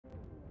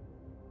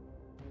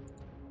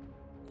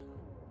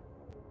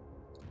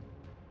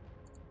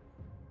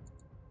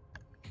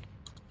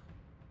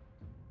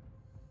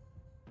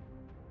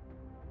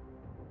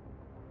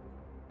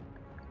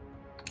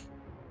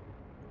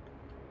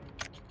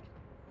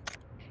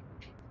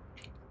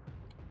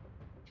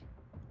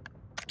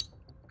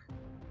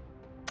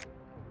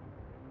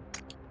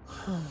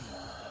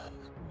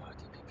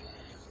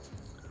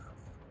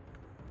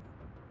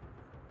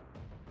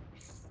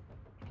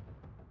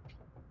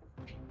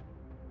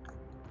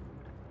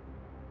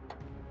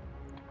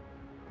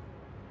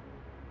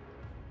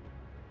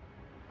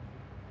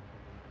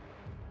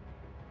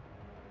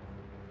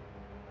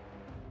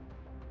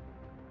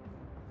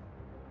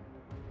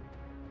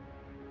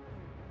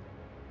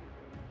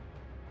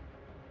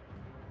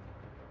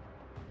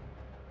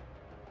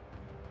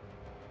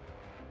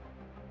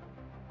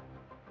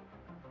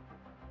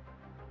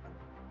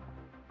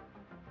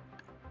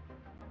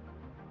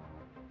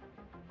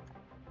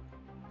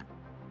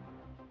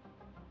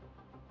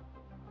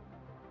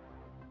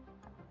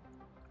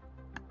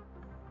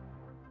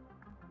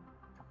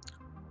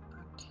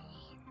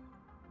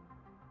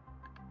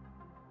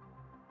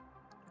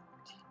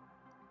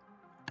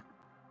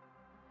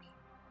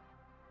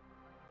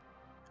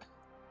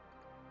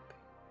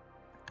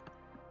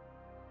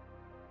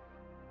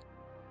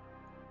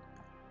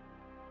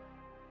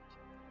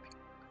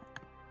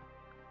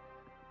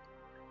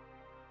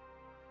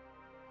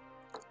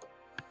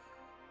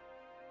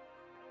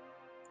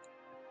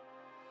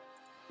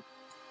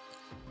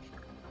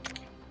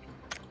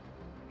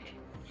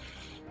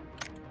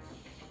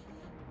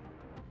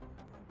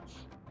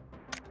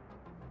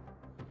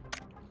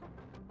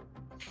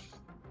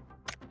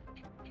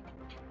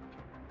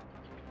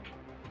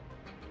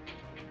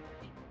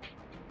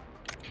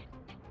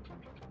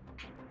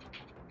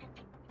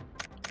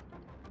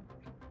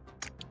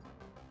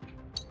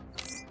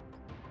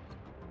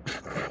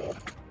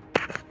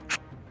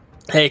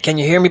Hey, can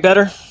you hear me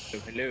better?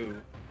 Hello.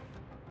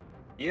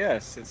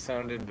 Yes, it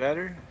sounded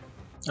better.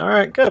 All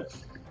right, good.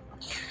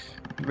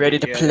 Ready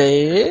to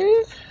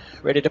play?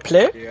 Ready to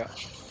play? Yeah.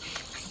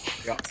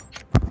 Yeah.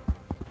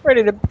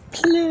 Ready to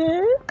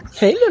play?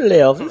 Hey, little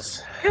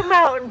Elvis. Come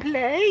out and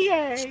play,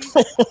 yay!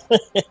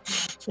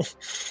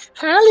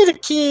 Hi, little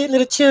kid,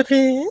 little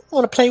children.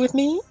 Want to play with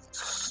me?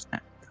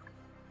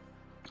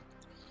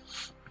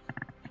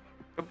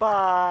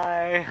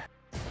 Goodbye.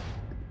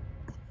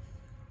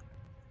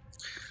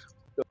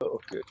 Oh,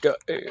 good. The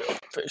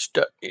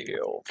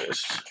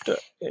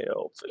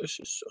Elvis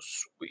is so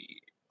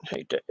sweet.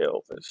 Hey, the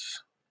Elvis.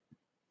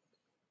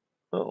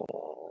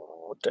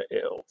 Oh, the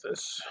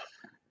Elvis.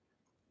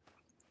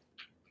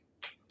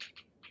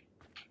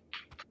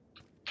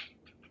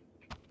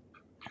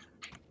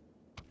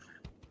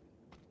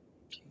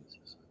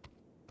 Jesus.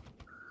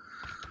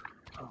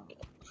 Oh,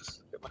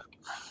 let's get my...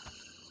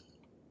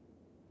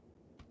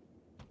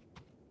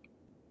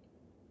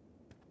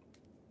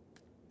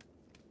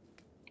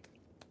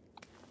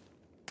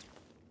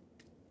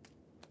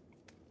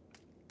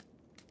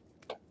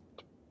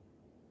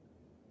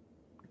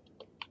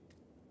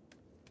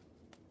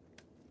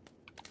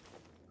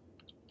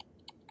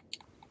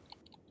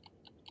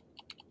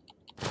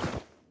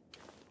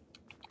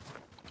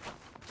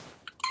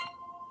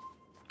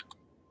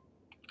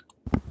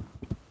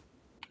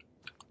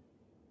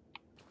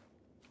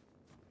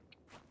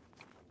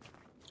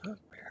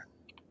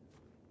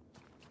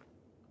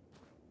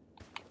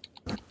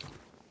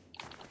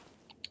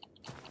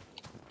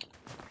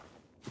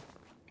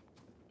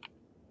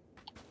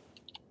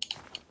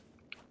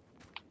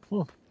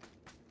 Well,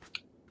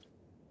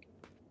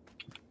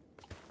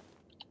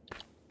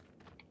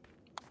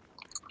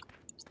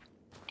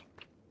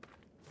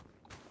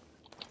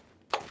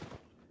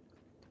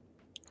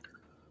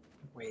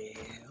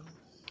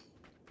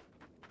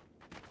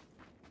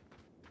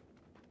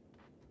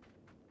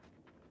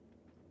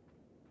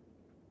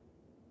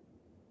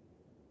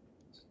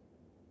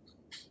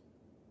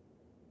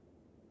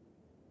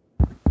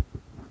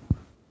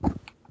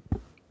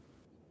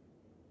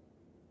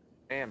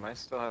 Damn, I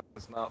still have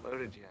this not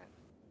loaded yet.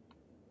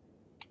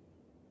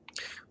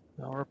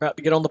 well, we're about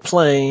to get on the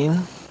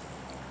plane.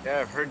 Yeah,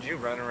 I've heard you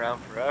run around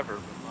forever,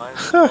 but mine's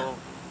still...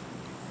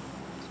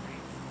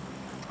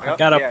 I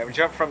got a... Yeah, we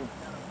jumped from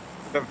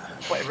the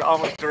plane,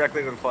 almost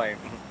directly to the plane.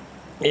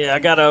 Yeah, I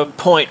got a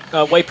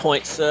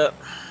waypoint set.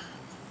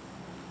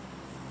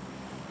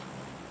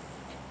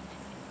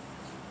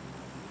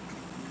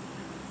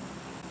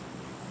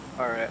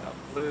 Alright,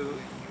 I'm blue, you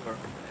are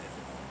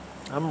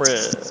red. I'm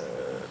red.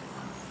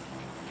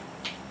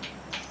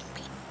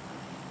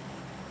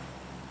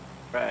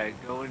 Right,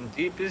 going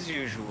deep as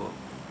usual.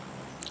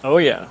 Oh,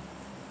 yeah.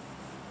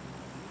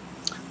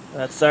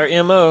 That's our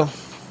MO.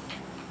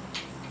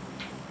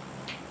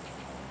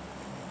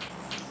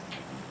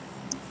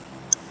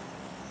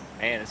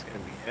 Man, it's going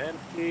to be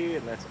empty,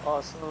 and that's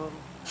awesome.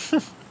 Most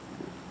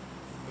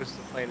of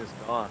the plane is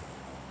gone.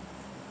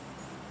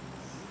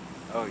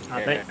 Oh, yeah,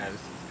 I think... this is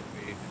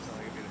going to be, it's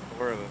only going to be the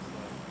 4 of us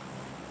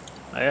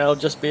left. Yeah, it'll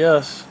just be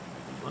us.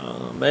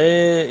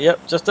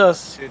 Yep, just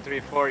us. 2, 3,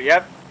 4,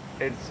 yep.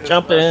 It's just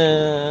jump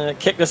in,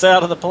 kick us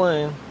out of the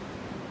plane.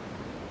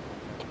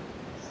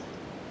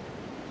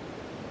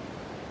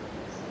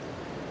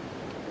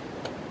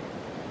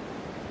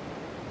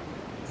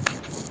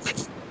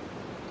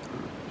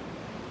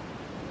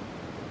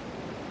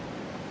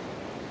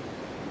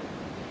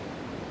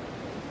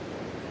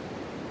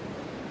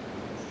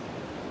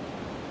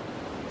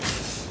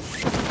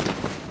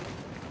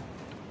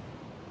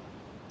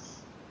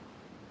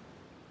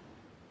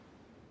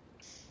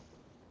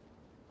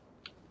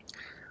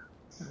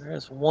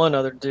 There's one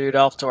other dude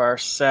off to our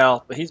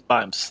south, but he's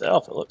by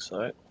himself, it looks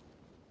like.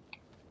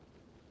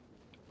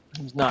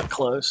 He's not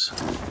close.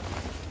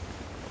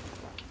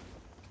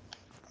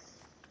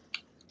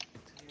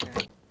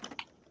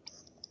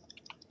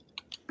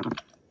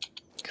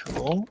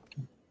 Cool.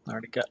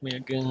 Already got me a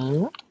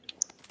gun.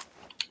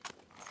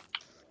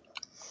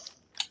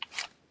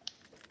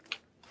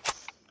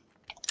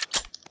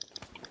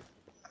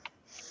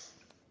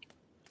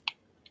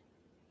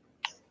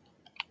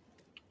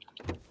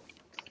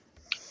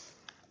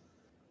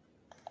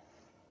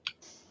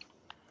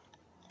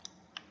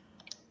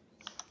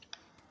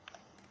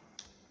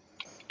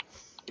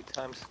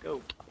 Time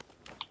scope.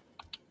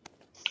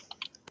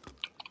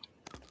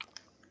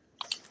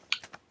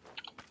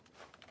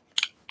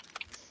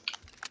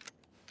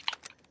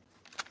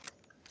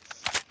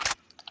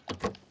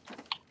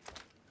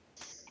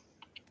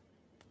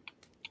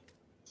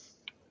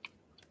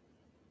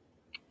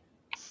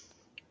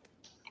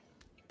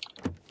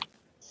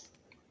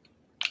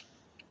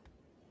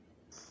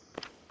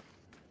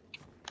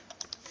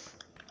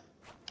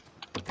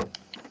 I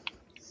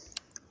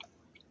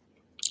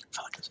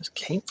feel like it just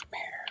came from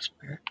here. It's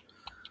weird.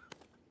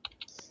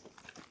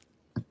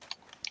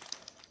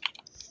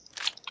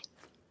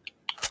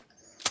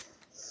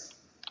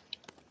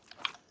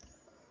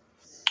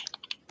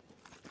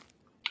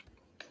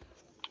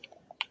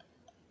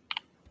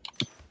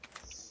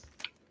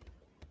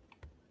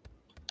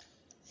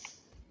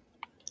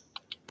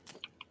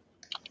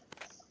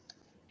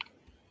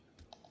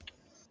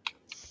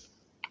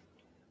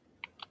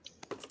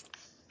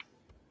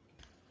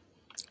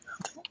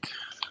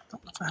 I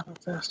don't know if I have a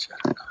vest yet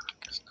or not. I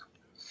guess not.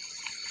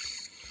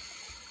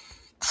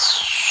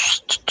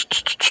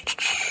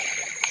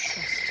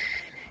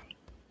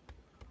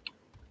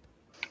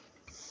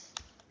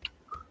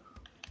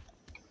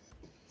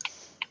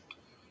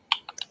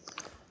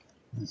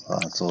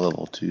 It's a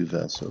level 2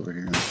 vest over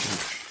here.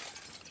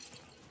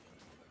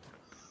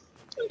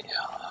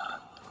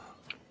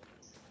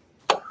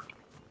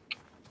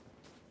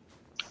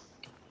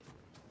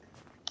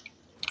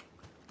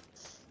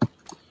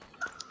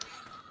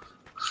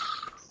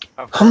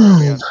 How far are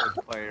we outside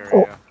the play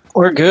area?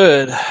 We're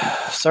good.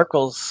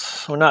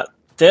 Circles, we're not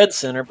dead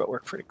center, but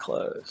we're pretty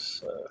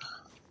close. So.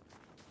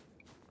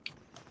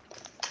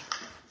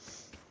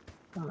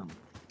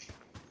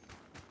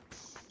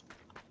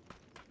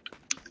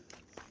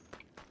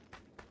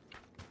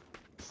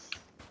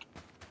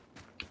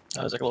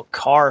 There's like a little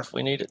car if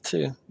we need it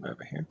too,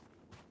 over here.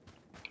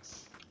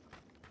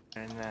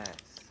 Very nice.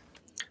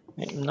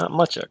 Ain't not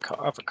much of a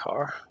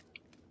car.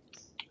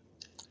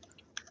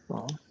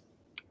 Oh.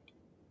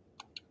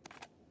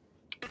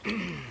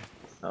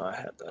 Oh, I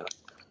had that.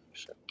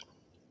 Shit.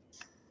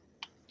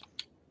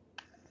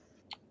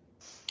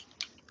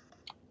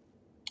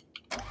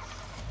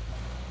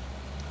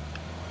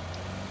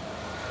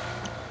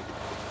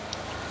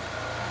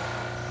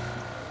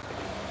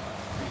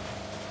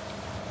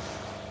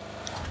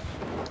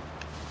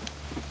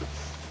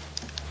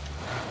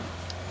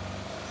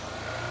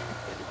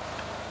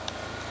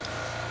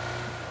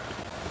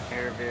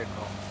 Air vehicle.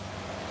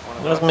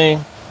 That's me.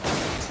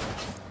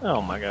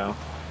 Oh my god.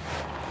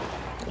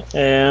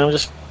 Yeah, I'm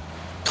just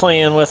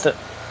playing with it.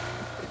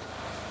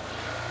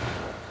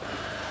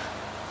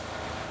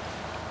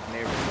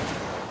 Neighbors.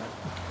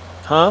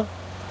 Huh?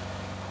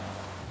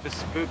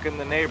 Just spooking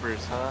the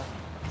neighbors, huh?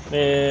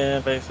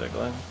 Yeah,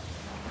 basically.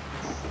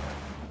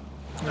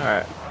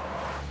 Alright.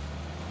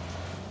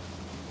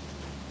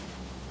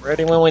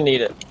 Ready when we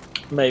need it.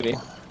 Maybe.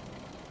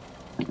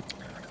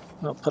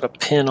 I'll put a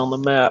pin on the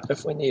map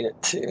if we need it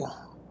to.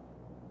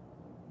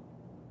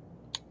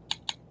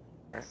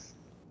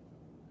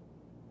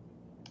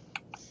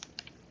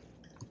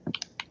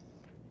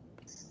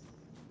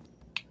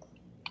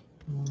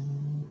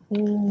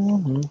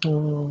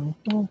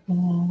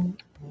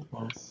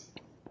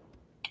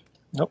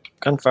 Nope,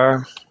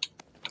 gunfire.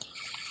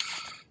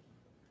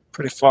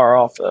 Pretty far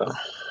off though.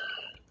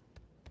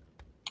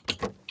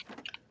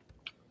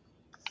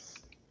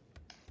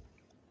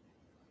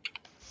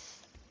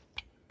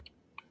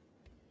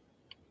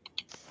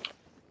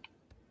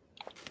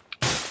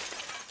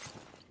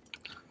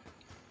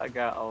 I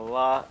got a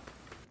lot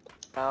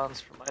of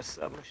rounds for my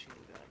submachine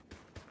gun.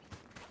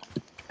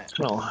 I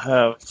don't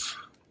have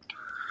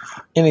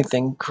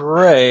anything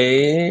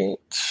great.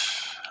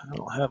 I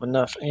don't have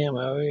enough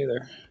ammo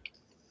either.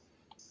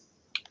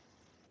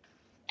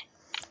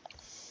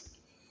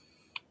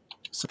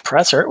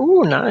 Suppressor.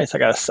 Ooh, nice. I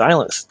got a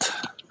silenced.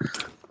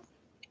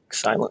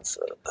 Silence.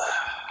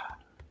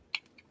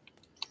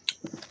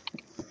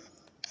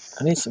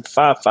 I need some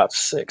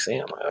 5.56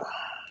 ammo.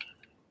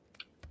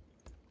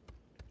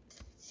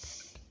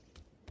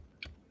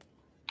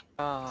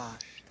 Oh,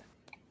 shit.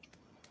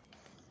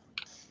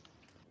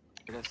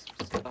 There's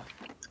some stuff.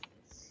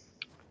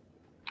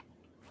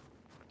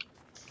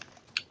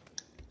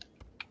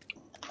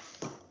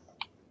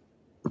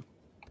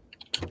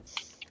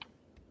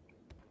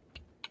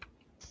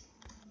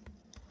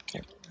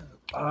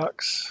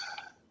 Box.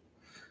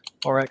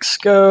 4x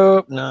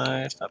scope,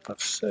 nice.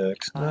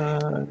 5.56,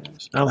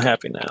 nice. I'm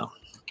happy now.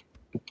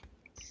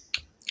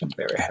 I'm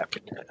very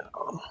happy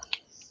now.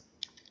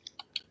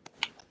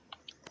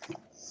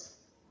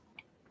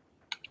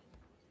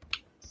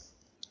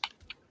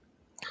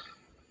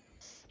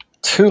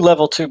 Two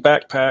level 2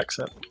 backpacks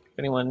if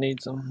anyone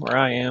needs them, where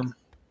I am.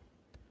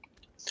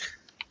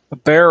 A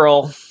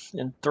barrel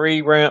and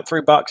three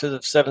boxes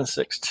of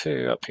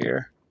 7.62 up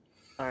here.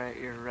 All right,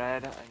 you're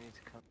red. I need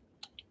to come.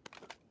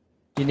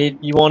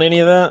 You want any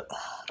of that?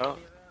 Oh,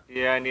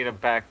 yeah, I need a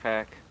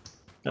backpack.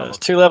 There's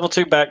two level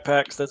 2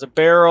 backpacks. There's a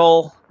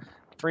barrel,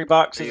 3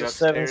 boxes Are you of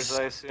 7. upstairs,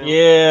 I assume?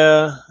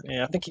 Yeah.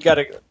 I think you got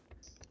to.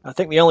 I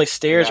think the only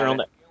stairs are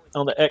it.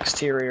 on the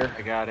exterior.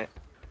 I got it.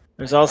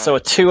 There's also a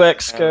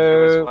 2x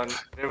scope.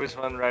 There was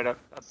one right up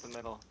the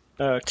middle.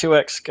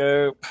 2x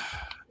scope.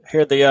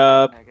 Here the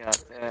I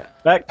got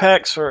that.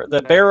 backpacks for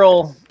the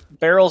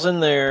barrels in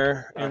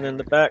there, and then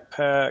the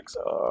backpacks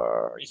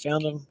are. You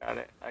found them? Got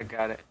it. I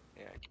got it.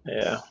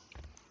 Yeah.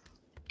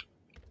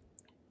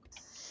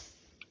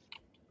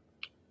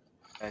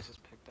 I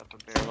just picked up a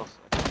barrel.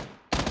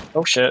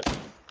 So Oh shit.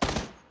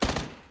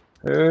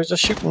 Who's a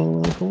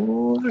shooting?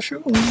 Who's a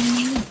shooting?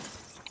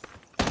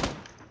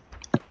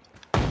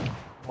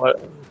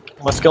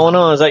 What's going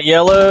on? Is that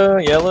yellow?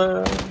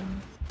 Yellow?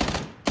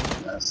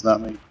 That's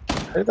not me.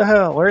 Who the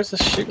hell? Where's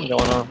this shooting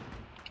going on?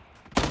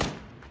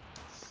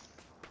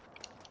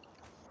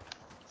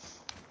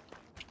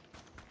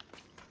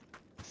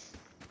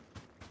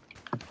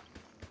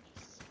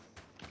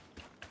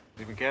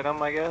 Did we get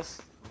him, I guess?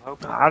 I'm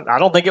hoping. I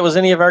don't think it was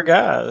any of our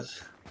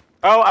guys.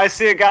 Oh, I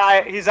see a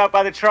guy. He's out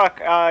by the truck,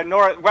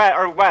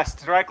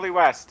 west, directly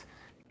west.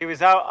 He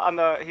was out on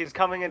the. He's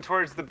coming in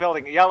towards the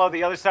building. Yellow,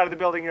 the other side of the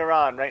building you're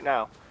on right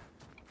now.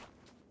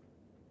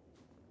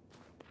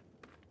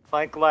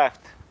 Flank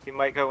left. He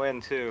might go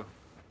in too.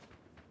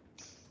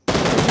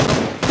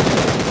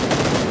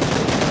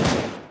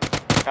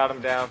 Got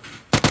him down.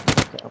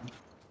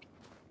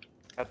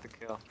 Got the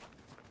kill.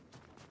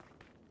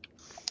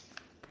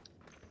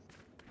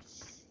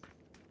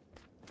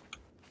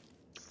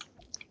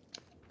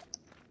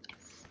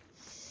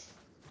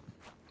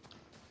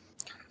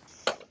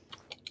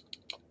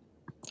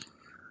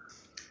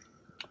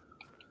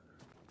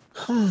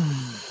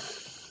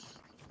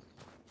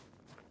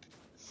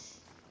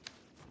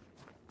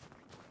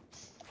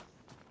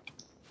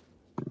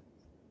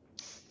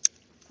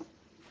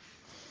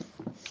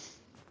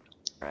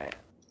 Right.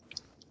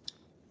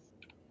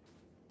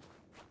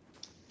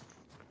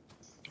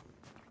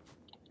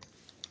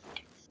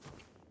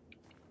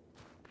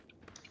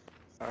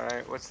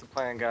 Alright, what's the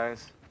plan,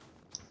 guys?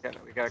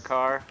 We got a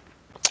car?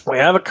 We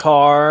have a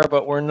car,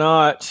 but we're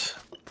not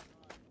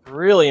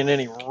really in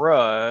any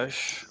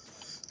rush.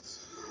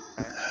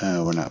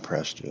 We're not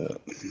pressed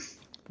yet.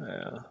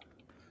 Yeah.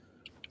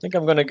 I think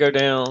I'm going to go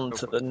down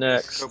to the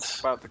next. Scope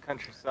about the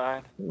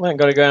countryside. I'm going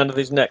to go down to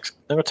these next.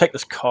 I'm going to take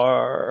this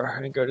car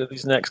and go to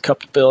these next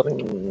couple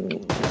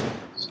buildings.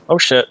 Oh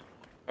shit.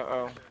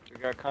 Uh-oh. We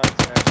got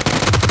contact.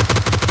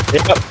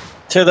 Yep.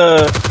 To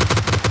the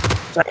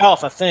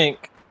south, I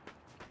think.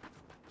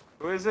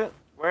 Who is it?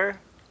 Where?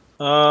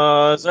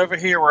 It's over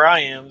here where I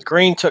am.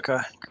 Green took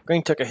a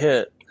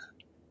hit.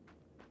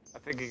 I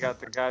think he got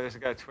the guy. There's a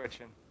guy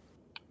twitching.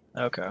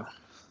 Okay.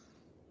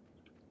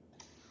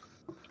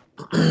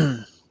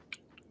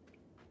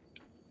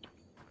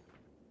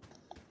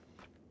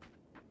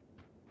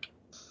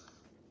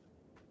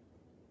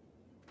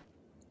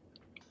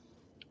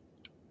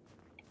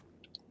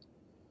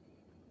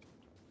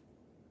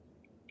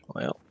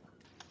 Well.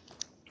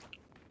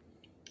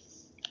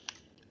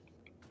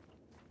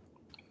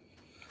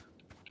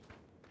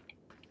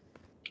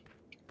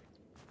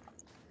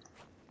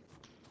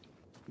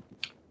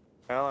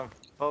 Well, I'm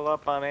full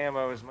up on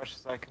ammo as much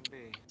as I can be.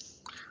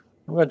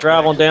 I'm gonna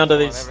drive on down to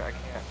these. I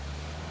can't.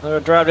 I'm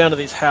gonna drive down to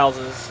these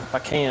houses if I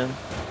can.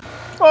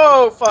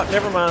 Oh fuck!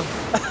 Never mind.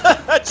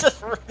 I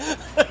just.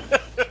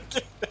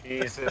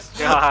 Jesus,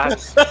 John.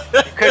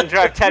 You couldn't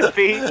drive 10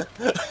 feet?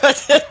 I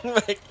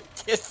didn't make it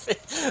 10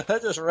 feet. I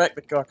just wrecked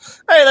the car.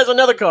 Hey, there's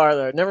another car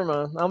there. Never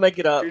mind. I'll make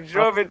it up. You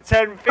drove it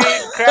 10 feet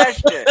and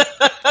crashed it.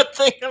 I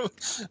think I'm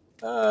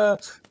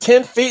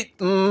 10 feet.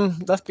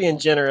 That's being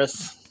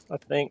generous. I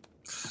think.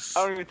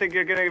 I don't even think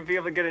you're gonna be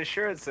able to get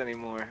insurance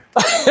anymore.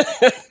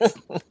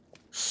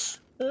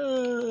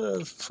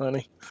 That's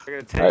funny. They're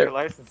gonna take your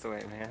license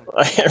away, man.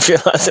 I didn't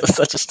realize it was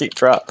such a steep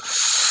drop.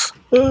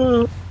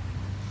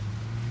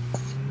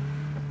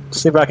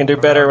 See if I can do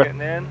better with.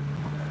 Getting in?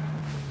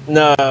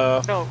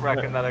 No. Don't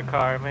wreck another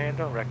car, man.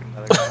 Don't wreck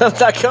another car.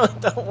 I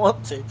don't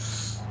want to.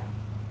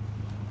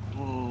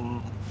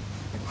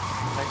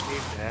 I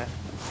need that.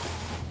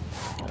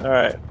 All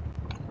right.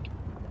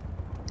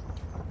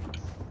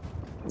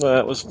 Well,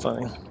 that was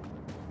funny.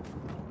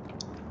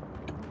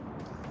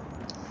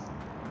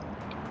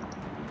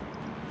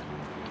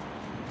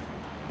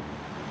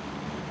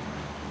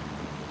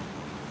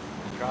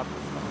 Drop it.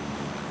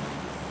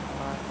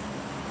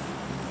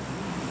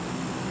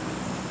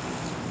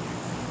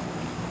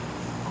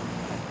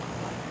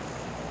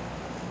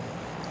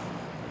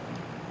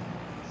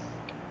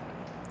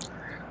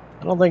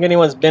 I don't think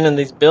anyone's been in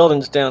these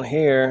buildings down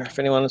here. If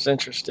anyone is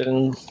interested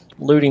in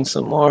looting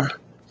some more.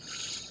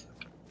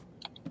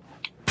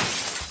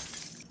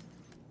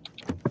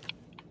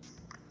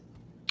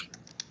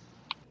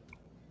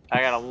 I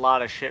got a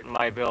lot of shit in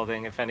my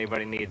building if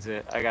anybody needs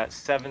it. I got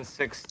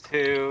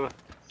 7.62,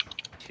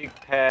 cheek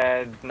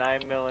pad,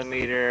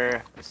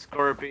 9mm, a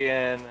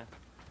Scorpion,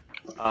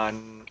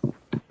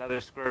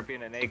 another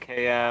Scorpion, an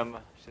AKM.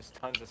 It's just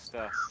tons of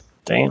stuff.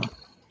 Damn.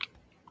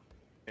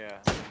 Yeah,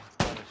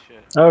 tons of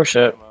shit. Oh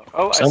shit.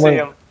 Oh, Someone... I see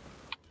him.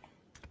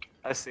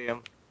 I see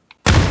him.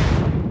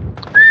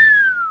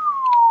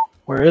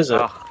 Where is it?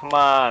 Oh, come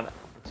on.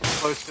 Too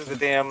close to the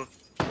damn...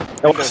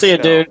 Oh, I see a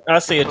dude. I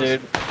see a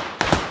dude.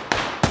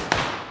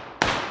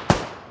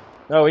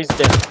 Oh, he's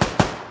dead.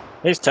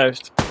 He's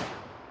toast.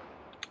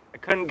 I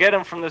couldn't get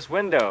him from this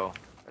window.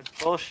 That's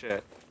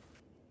bullshit.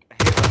 I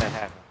hate when that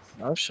happens.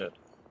 Oh shit.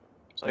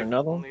 It's like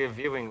another one? only a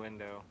viewing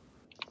window.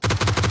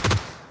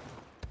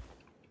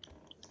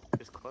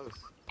 It's close.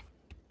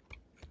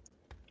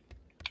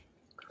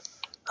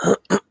 There's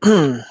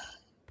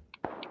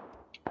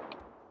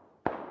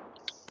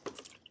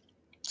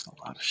a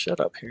lot of shit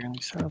up here in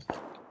these houses.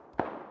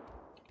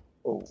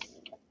 Oh,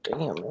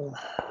 damn, man.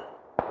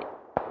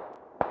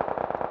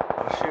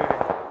 I'm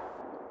shooting.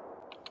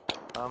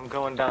 I'm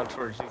going down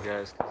towards you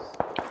guys because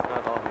I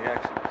got all the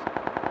action.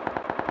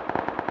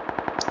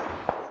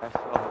 I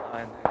fell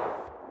behind there.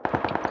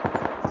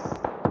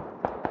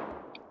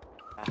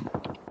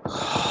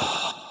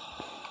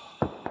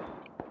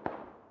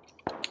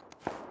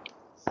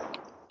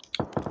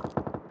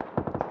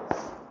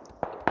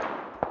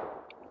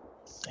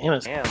 Damn,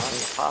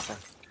 it's popping.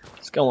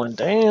 It's going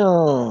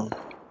down.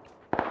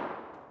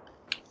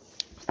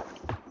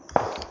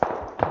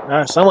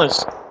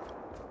 Someone's...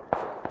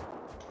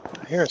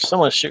 I hear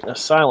someone's shooting a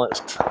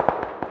silenced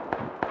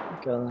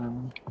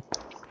gun.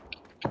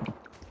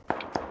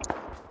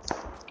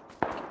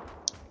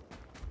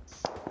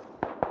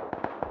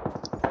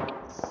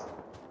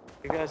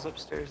 You guys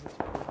upstairs?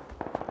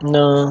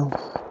 No.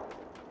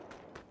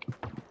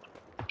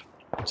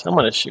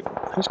 Someone is shooting.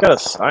 Who's got a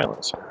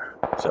silencer?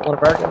 Is that one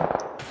of our guys?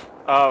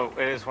 Oh,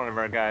 it is one of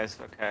our guys.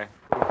 Okay.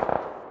 Ooh.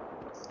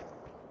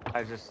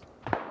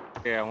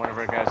 Yeah, one of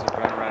our guys was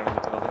running around in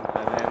the building.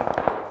 I'm in.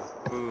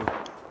 Ooh.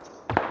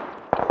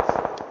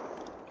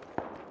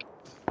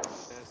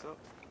 Yes, up.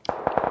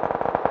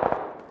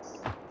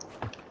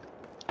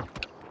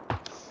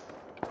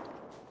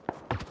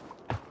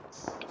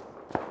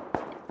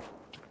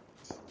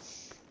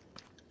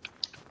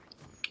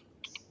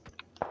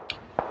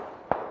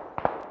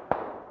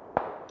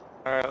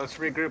 Alright, let's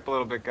regroup a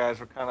little bit,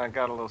 guys. We're kind of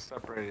got a little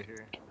separated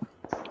here.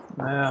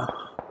 Yeah.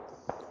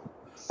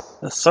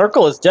 The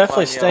circle is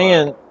definitely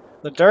staying...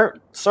 The dirt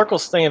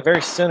circle's staying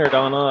very centered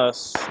on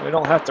us. We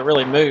don't have to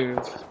really move.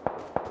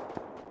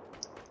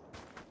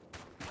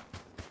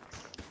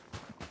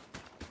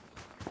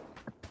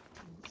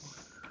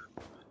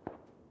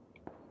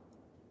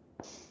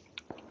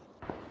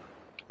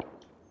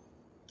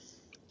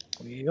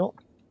 Well,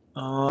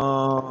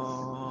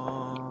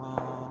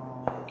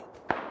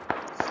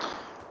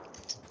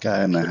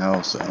 guy in the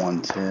house at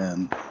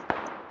 110.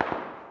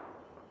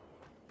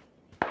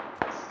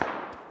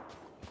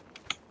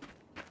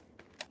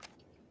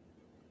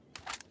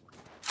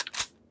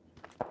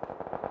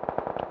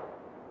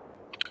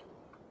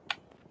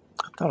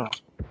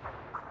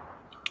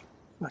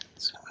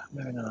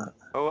 Maybe not.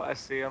 Oh, I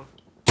see him.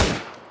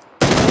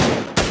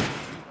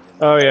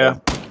 Oh yeah.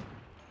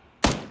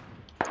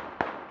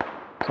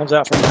 Comes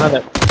out from behind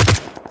it.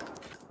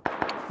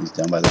 He's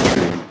down by the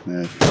tree.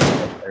 Yeah,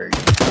 there he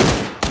goes.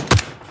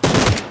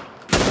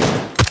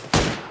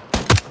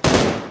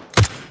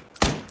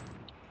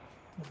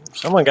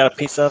 Someone got a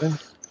piece of him.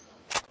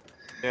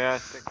 Yeah, I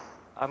think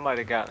I might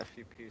have gotten a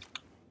few pieces.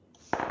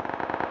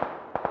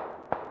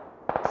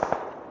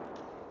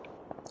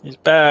 He's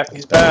back.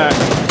 He's back.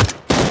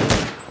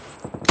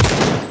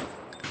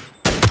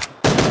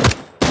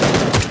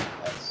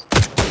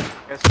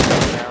 Guess he's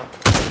down.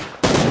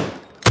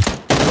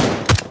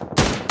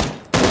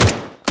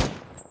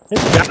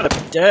 He's gotta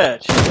be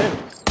dead. Shit.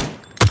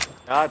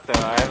 Not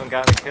though. I haven't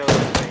gotten a kill or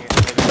anything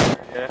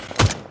yet.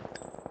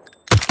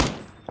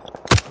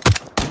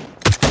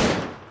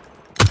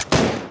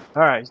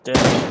 Alright, he's dead.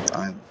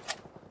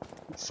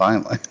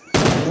 Finally.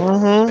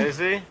 Mm-hmm. Is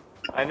he?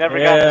 I never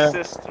got an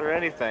assist or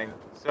anything.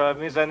 So it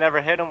means I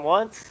never hit him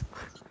once?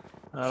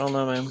 I don't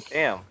know, man.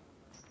 Damn.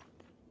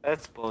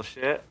 That's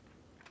bullshit.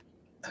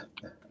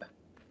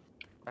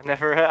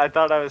 I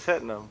thought I was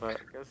hitting him, but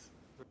I guess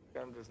the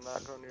gun does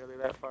not go nearly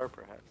that far,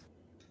 perhaps.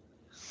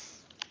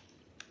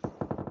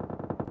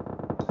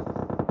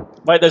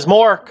 Wait, there's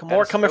more.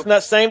 More coming from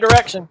that same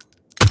direction.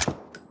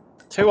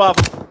 Two of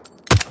them.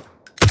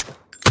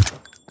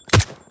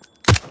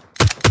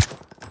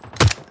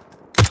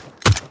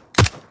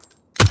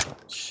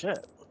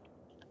 Shit.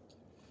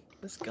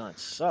 This gun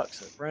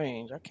sucks at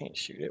range. I can't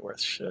shoot it worth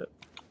shit.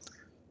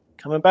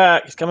 Coming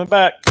back. He's coming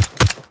back.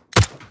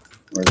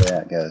 Where they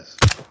at, guys?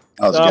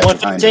 Oh,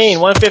 115.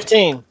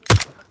 115.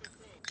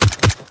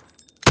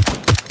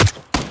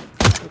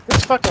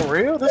 This fucking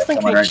real? This thing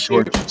Coming can't right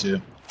shoot. towards you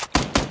too.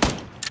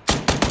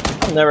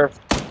 I'm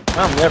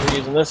never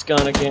using this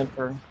gun again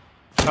for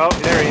Oh,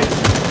 there he is.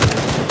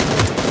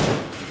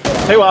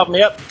 2 of them.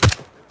 Yep.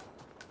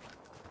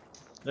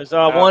 There's You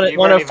 105. weren't even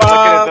looking at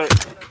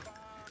the.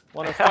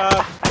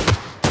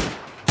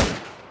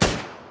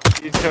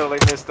 105. You totally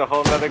missed a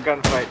whole nother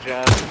gunfight,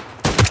 John.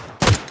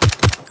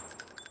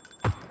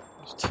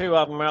 There's 2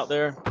 of them out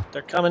there.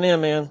 They're coming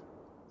in, man.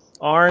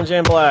 Orange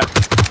and black.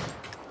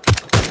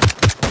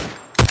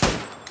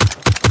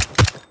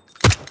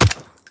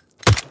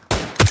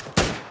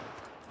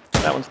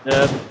 That one's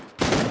dead.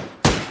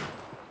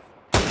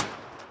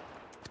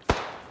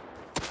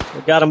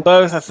 We got them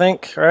both, I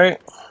think, right?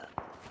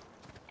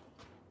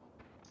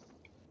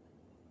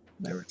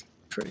 They were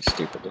pretty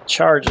stupid to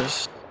charge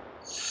us.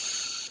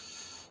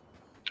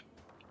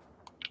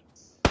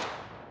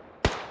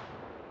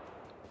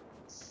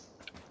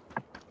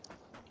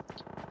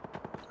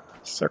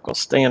 Circle's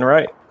staying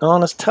right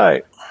on us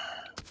tight.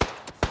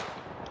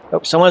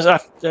 Oh,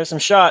 there's some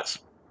shots.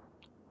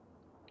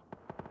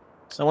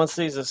 Someone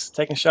sees us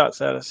taking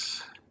shots at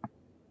us.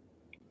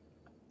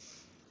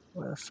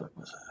 Where the fuck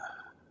was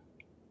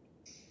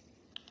that?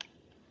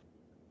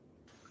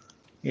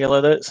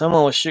 Yellow,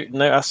 someone was shooting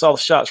there. I saw the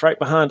shots right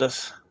behind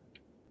us.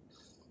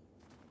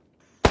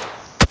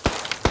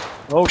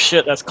 Oh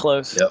shit, that's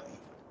close. Yep.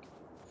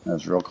 That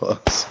was real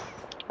close.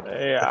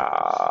 Yeah.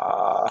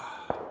 I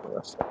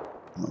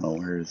don't know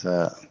where is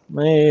that.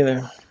 Me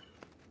either.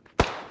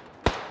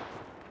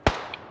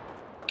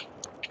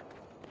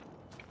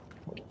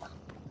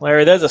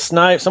 Larry, there's a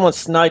snipe. Someone's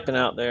sniping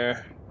out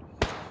there.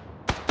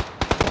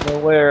 I don't know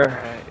where.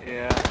 Alright,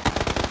 yeah.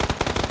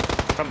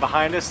 From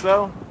behind us,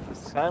 though? It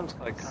sounds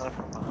like kind of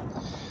from behind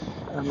us.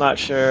 I'm not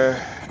sure.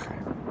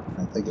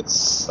 I think it's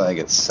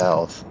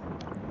south.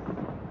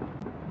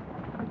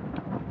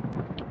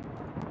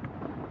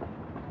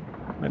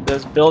 Maybe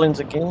those buildings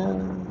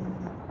again.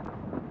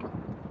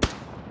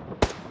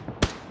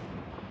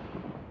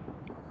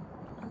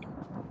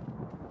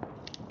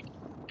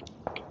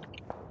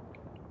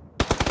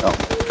 Oh,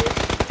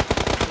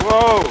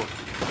 Whoa!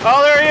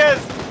 Oh, there he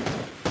is!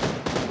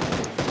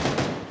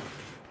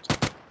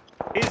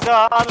 He's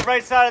on the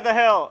right side of the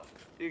hill.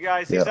 You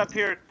guys, he's Yeah. up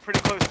here pretty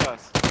close to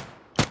us.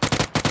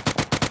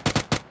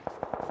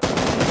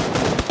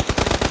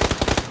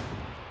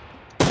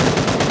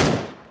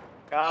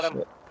 Got him.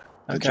 Good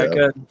Okay, job.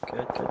 good.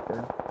 Good.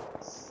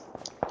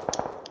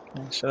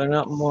 Okay, so they're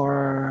not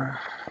more.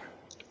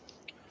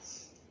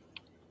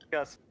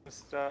 Got some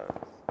stuff.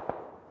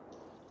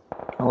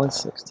 Only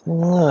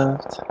 16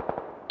 left. Okay,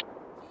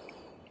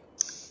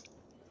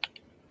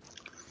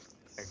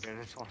 good.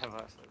 There's one of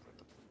us.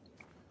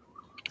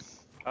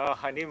 Oh,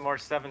 I need more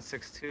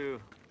 7.62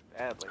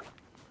 badly.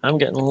 I'm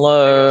getting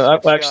low. I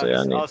gotta switch Actually, I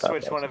guns. need. I'll 5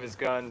 switch bucks. one of his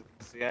guns.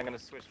 Yeah, I'm gonna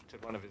switch to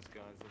one of his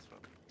guns. This one.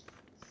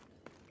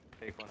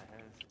 Take one of his.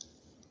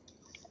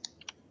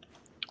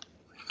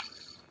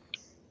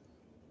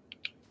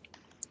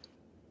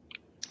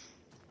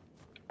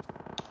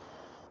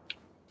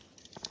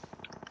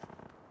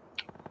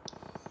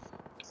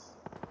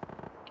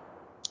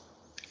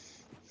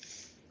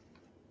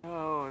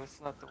 Oh,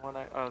 that's not the one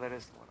I. Oh, that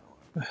is the one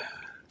I want.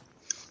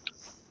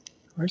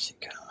 Where's he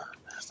going?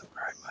 That's the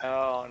right way.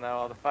 Oh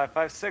no, the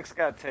 5.56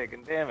 got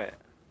taken. Damn it.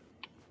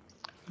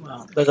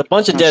 Well, there's a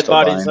bunch of I'm dead still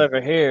bodies buying. over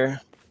here.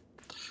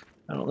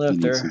 I don't know You if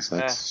need they're. some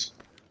six.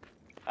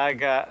 I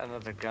got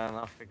another gun.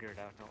 I'll figure it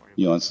out. Don't worry.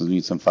 You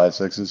need some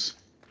 5.6s?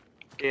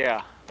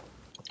 Yeah.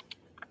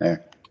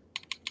 There.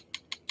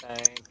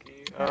 Thank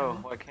you. Oh,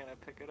 why can't I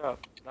pick it up?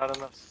 Not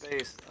enough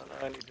space. Oh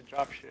no, I need to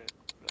drop shit.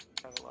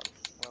 I have a lot.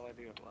 Well, I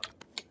do have a lot.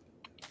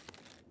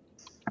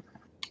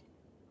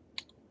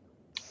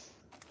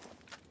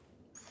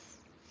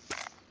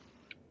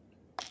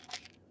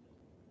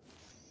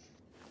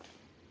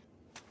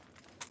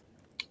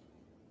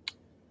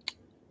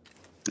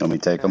 Let me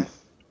take them.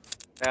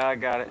 Now I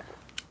got it.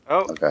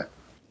 Oh, Okay.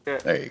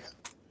 good. There you go.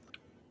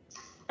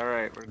 All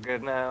right, we're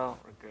good now.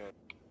 We're good.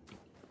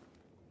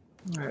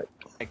 All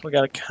right. We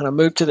got to kind of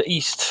move to the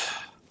east.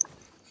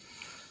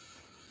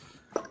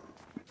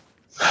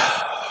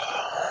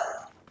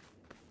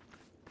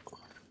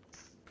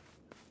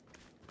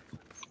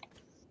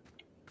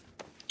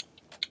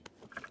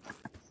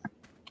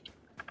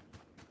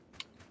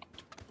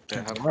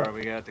 Yeah, how far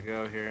we got to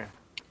go here?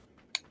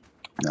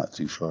 Not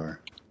too far.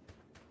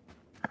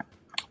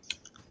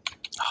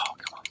 Oh,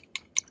 come on.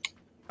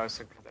 I was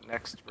thinking the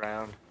next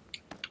round.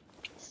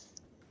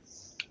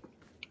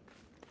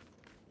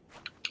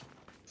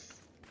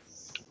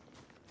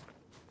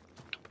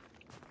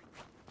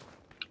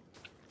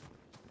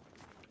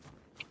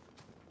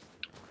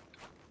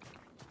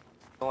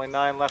 Only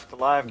 9 left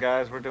alive,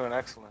 guys. We're doing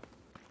excellent.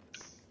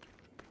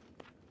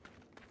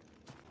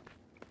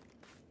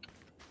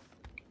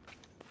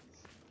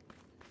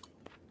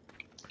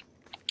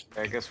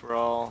 I guess we're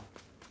all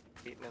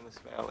eating in this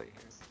valley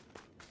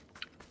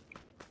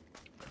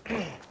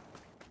here.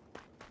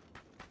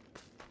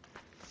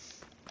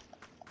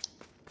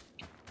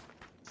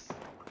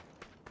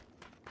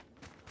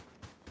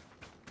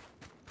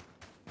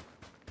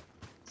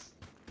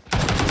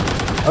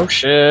 Oh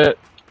shit.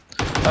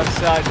 Left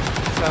side.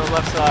 It's on the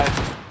left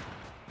side.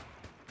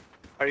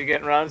 Are you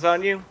getting rounds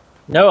on you?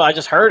 No, I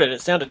just heard it.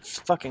 It sounded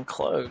fucking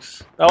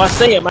close. Oh, I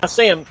see him. I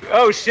see him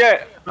Oh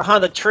shit!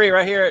 behind the tree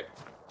right here.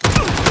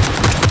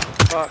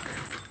 Fuck.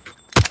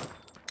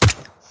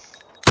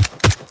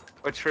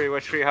 What tree?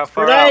 What tree? How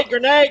far Grenade, out?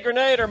 grenade,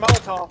 grenade, or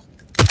Molotov.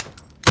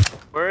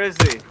 Where is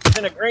he? He's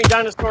in a green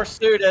dinosaur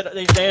suit.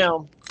 He's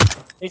down.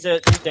 He's down.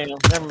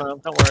 Never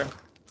mind. Don't worry.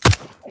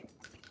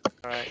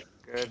 Alright,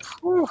 good.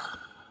 Whew.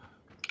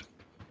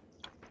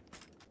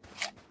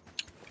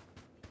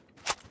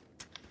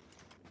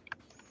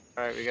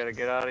 Alright, we gotta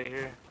get out of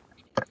here.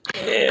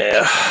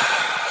 Yeah.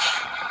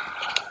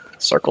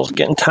 Circle's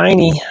getting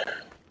tiny.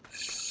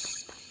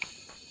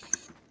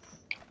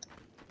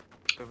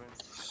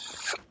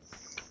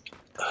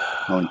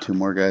 Only 2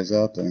 more guys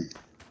out there.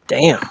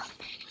 Damn. Oh,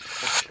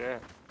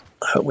 shit.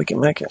 I hope we can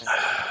make it.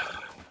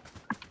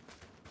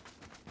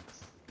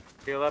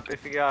 Heal up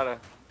if you gotta.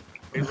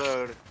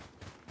 Reload.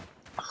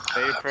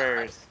 Say your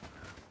prayers.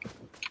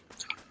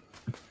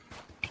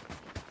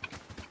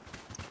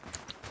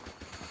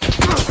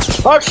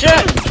 Oh shit!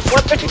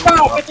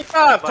 155,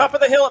 55, top of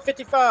the hill at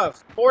 55.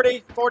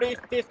 40, 40,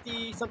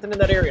 50, something in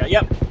that area.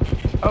 Yep.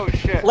 Oh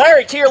shit.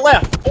 Larry, to your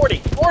left. 40,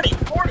 40,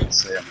 40.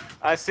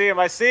 I see him,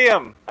 I see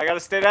him. I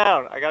gotta stay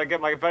down. I gotta get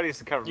my buddies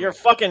to cover me. You're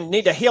fucking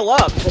need to heal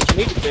up. Is what you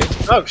need to do.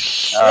 Oh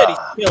shit, he's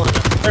healing.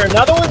 Is there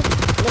another one?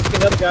 There must be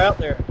another guy out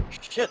there.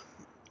 Shit.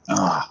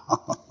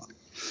 Oh,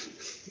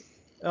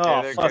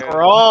 Yeah, fuck, good.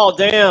 we're all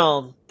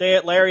down.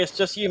 Larry, it's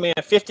just you, man.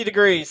 50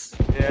 degrees.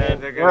 Yeah,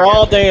 they're good. We're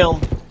all down.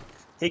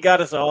 He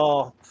got us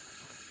all.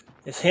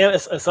 It's him.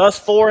 It's us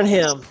 4 and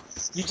him.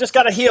 You just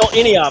got to heal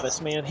any of us,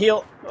 man.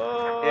 Heal.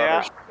 Oh,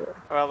 Yeah.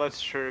 Well, that's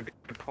true.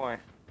 Good point.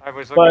 I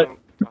was But looking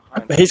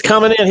behind. he's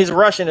coming in. He's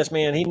rushing us,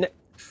 man.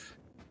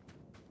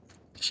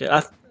 Shit.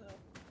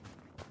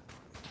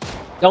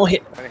 Don't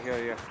hit. I'm gonna heal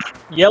you.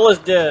 Yellow's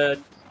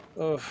dead.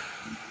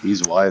 Oof.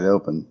 He's wide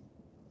open.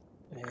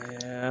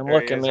 Yeah, I'm There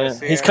looking, he is. I man.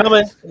 see He's him.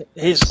 coming.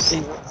 He's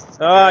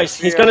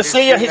gonna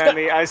see you. He's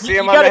me. I see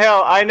him on the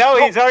hill. I know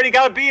he's already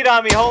got a beat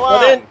on me. Hold on.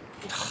 Well, then,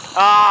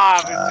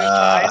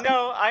 I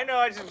know.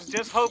 I was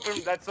just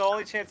hoping. That's the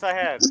only chance I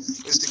had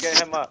was to get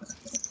him up.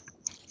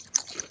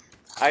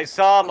 I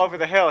saw him over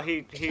the hill.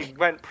 He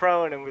went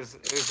prone and was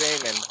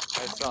aiming.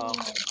 I saw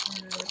him.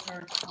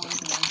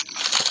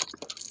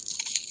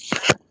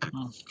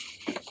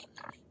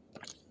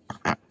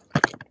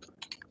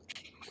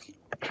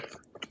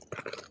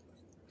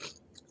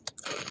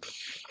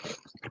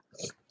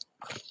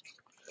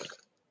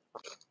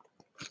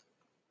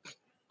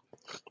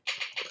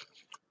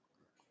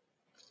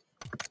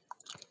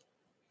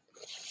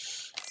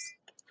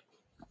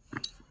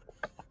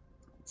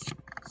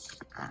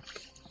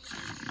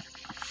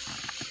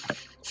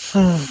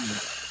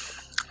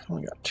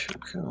 We got 2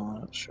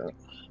 kills. Sure.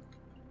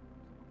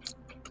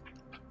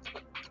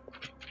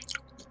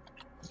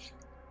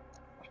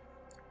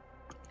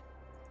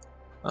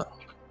 Oh.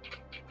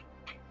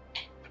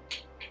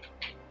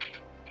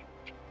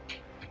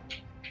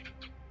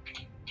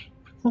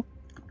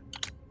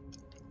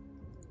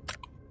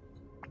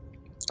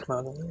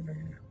 Come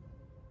on,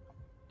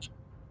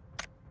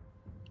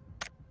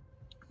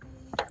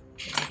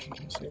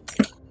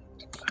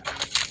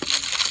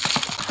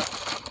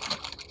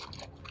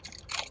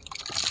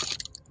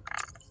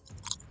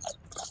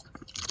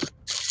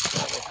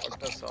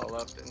 Fucked us all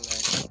up, didn't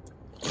they?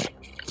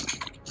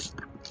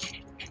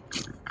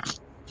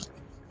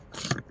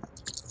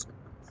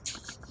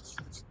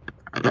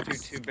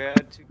 Too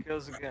bad. 2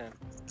 kills again.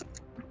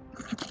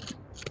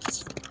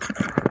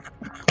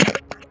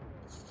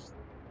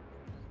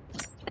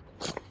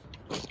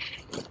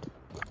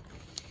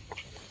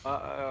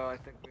 Uh-oh, I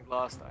think we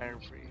lost Iron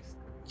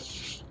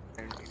Priest.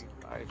 Iron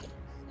 85.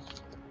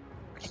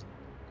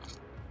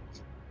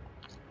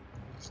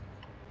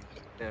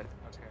 Dead,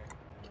 okay.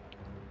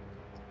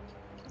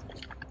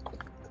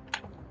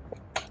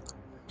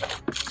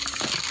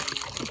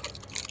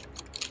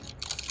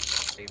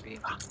 Maybe.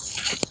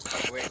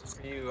 Wait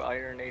for you,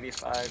 Iron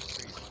 85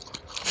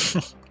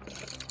 Priest.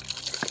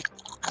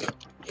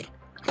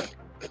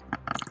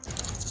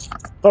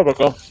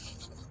 go.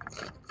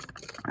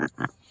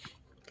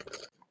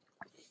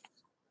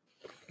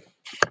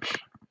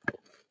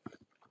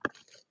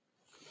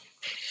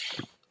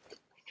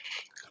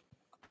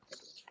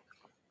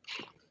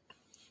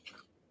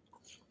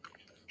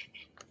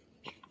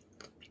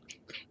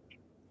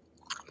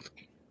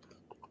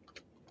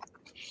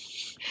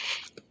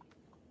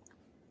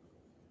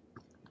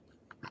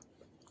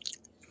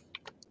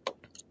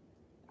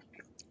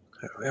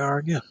 There we are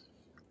again.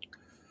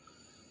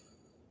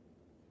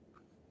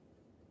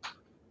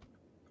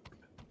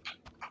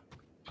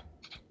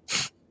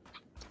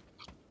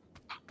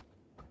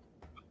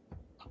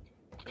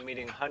 I'm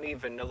eating honey,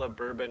 vanilla,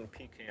 bourbon,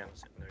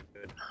 pecans, and they're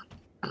good.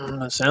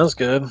 That sounds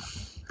good.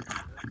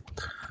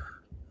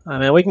 I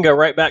mean, we can go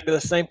right back to the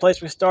same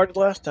place we started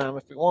last time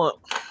if we want.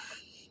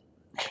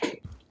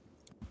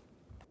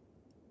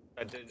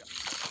 That did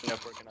end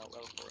up working out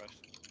well for us.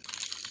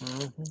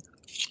 Mm-hmm.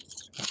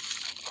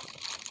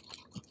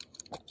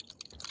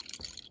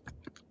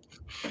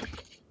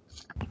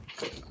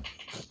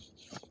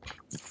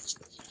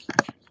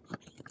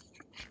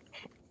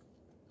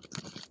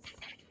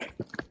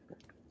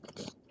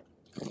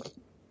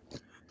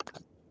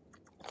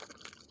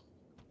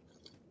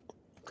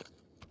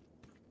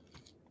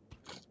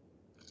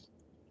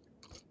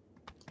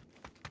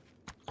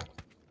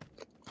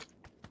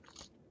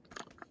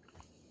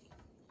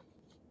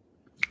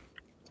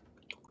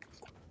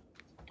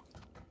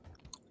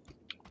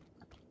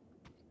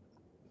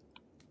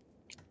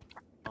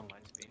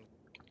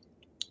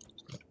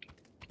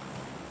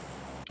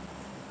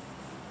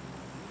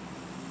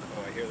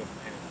 I hear the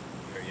plane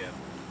here yet.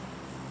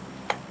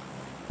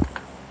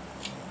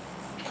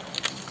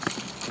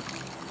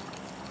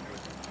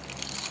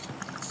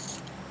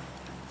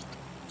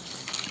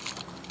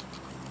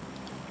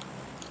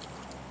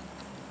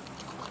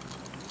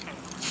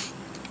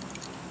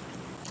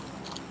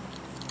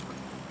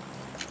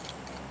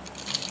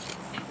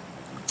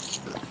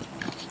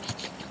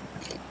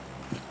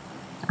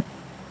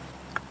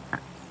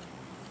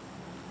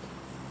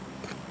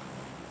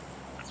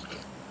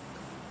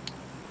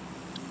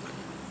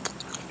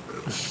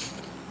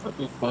 That'd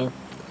be fun.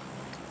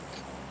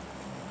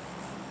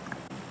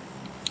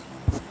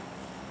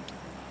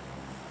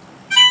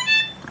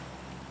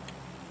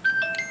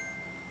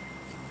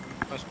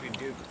 Must be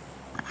Duke.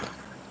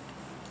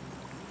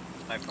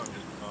 My phone just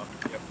went off.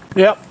 Yep.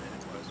 Yep. And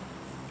it was.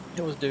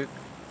 It was Duke.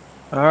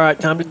 All right,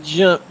 time to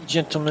jump,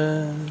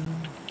 gentlemen.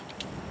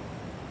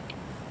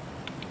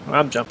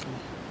 I'm jumping.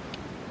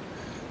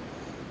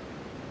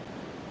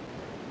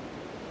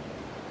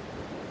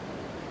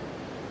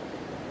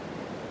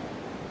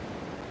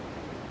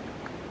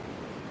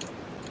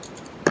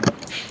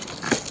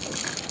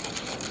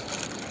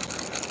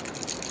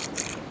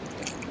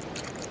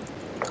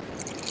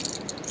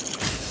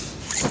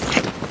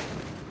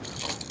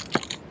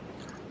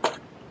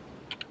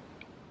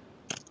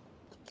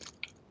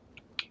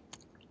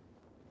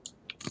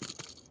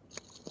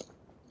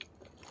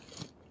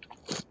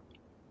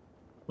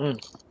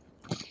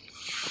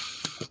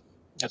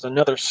 There's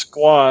another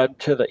squad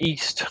to the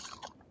east.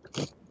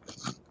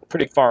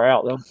 Pretty far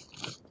out, though.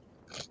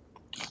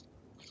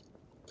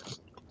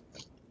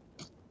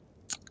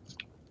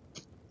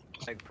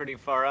 Like pretty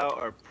far out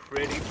or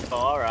pretty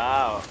far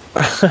out?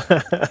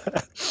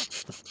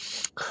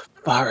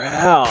 Far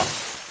out.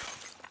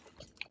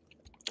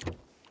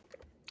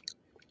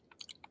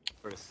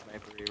 For a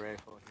snipery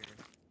rifle here.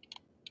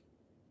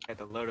 I had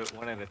to load it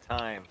one at a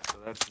time, so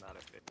that's not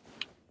efficient.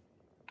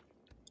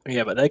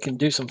 Yeah, but they can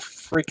do some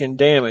freaking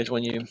damage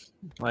when you,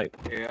 like,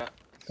 Yeah.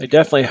 they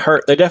definitely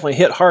hurt. They definitely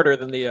hit harder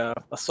than the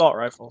assault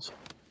rifles.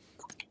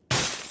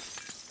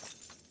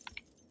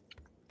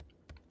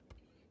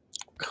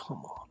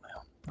 Come on, man.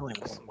 I don't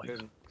even That's want some to wait.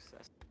 good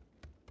success.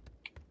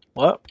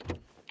 What?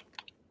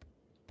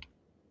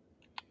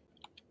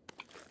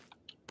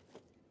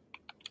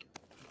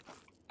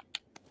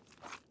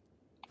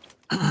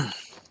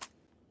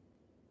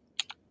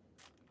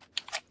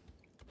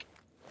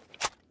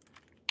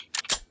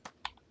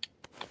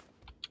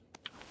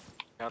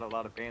 Got a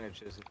lot of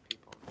bandages of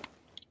people.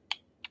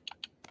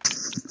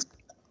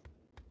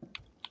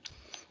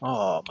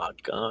 Oh, my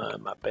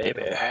gun, my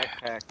baby.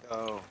 Backpack,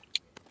 though.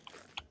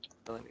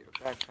 Really need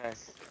a backpack.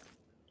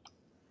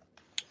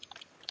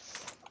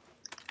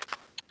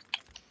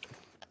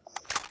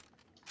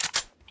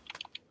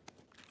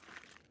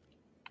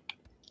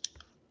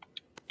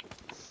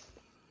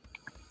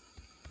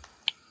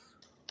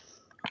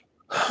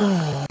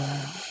 All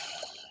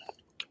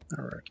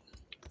right.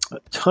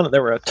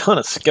 There were a ton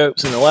of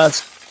scopes in the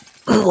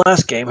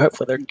last game.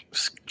 Hopefully they're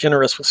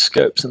generous with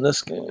scopes in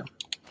this game.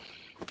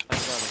 I got a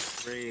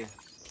 3.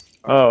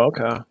 Oh,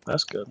 okay.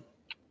 That's good.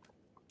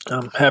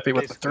 I'm happy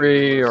with the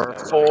Basically 3 the or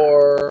most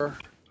 4.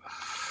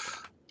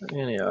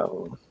 Any of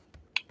them.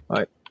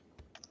 Like,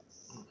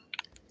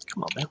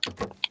 come on, man.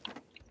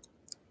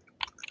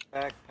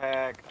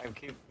 Backpack. I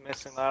keep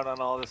missing out on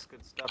all this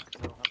good stuff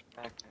because I don't have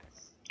a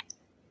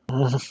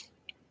backpack.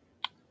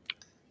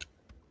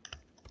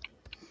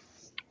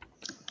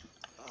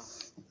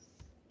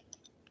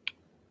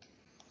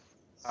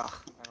 Ugh,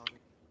 I don't need.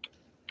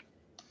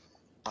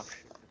 Oh,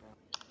 shit,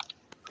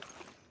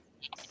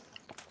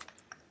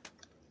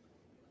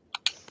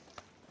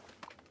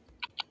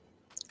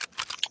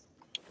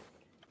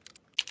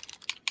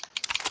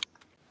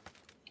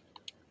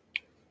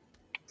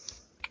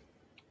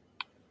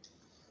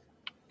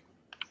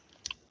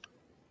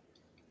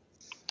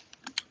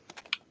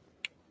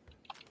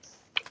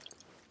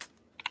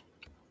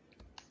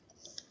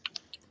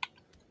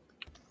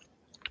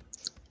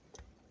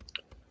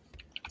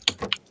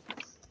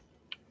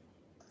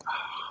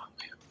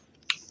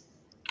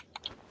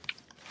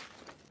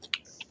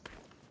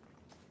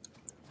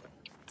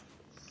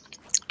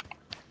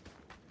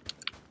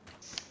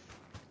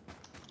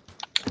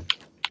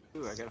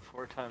 Ooh, I got a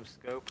 4x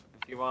scope.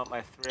 If you want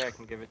my 3, I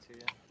can give it to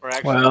you. Or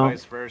actually, Well,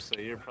 vice versa.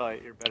 You're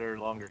better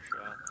longer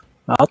shot.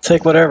 I'll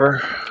take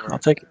whatever. I'll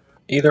take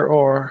either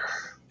or.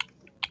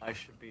 I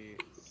should be.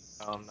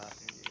 Oh, I'm not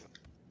near you.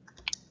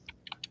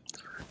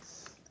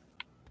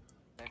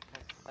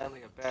 Backpack.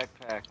 Finally, a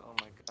backpack. Oh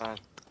my god.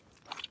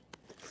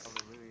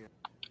 Hallelujah.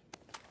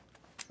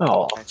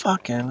 Oh, Backpack.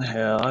 fucking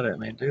hell. I didn't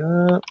mean to do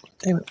that.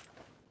 Damn it.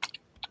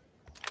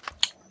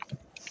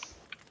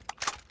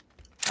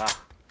 Ah.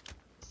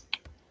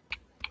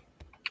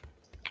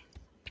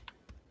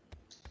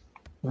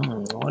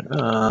 Like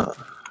that.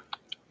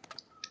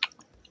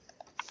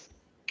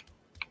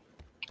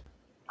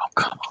 Oh,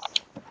 come on.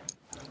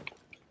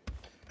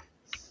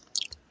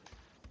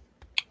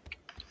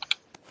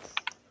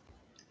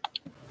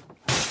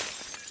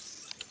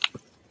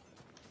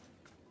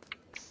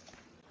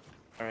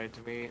 Alright,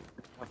 Alright,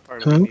 how far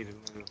do we need to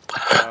move?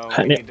 Oh,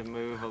 we need to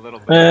move a little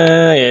bit.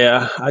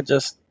 Yeah, I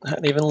just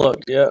hadn't even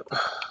looked yet.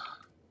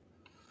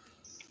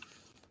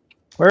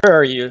 Where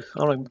are you? I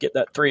don't even get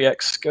that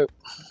 3x scope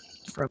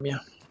from you.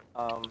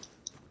 I'm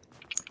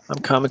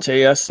coming to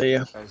you. I see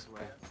you.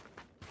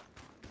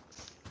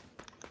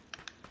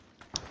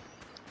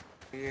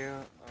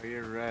 Oh,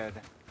 you're red.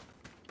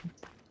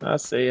 I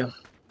see you.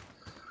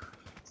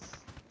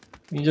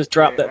 You just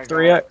dropped that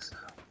 3x?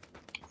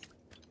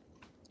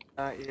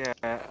 Yeah.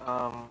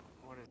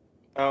 What is?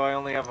 Oh, I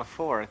only have a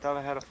 4. I thought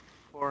I had a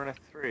 4 and a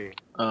 3.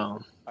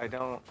 Oh. I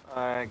don't.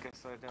 I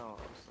guess I don't.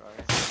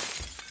 I'm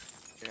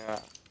sorry. Yeah.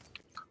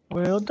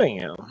 Well,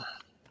 damn.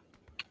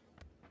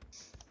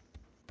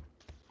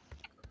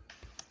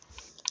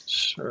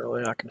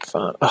 Surely I can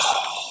find.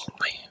 Oh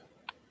man.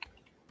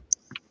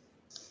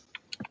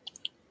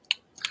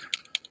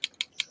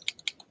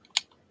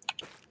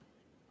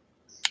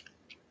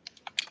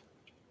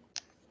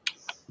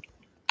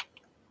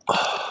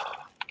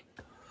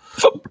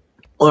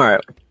 All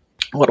right.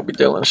 What are we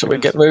doing? Should we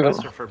get moving?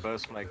 For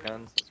both my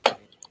guns.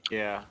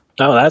 Yeah.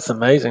 Oh, that's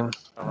amazing.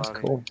 That's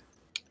cool.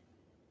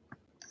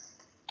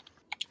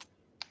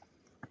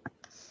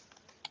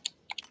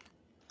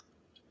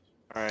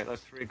 All right,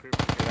 let's regroup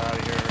and get out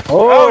of here.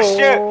 Oh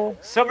shit!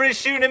 Somebody's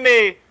shooting at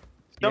me.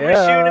 Somebody's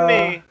shooting at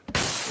me.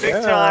 Big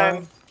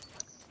time.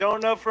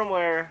 Don't know from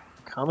where.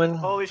 Coming.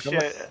 Holy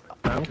shit!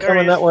 I'm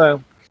coming that way.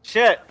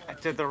 Shit! I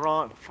did the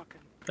wrong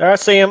fucking. There, I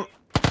see him.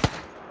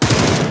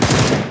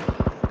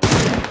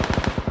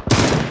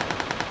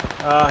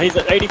 He's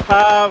at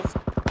 85.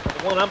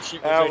 The one I'm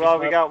shooting. Oh well,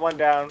 we got one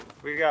down.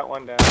 We got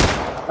one down.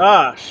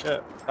 Ah,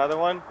 shit. Another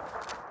one?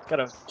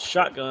 Got a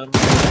shotgun.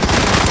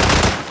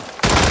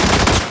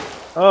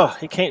 Oh,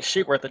 he can't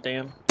shoot worth a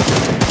damn.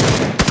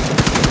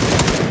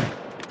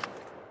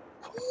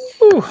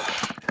 Whew.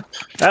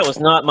 That was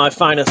not my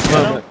finest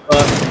moment.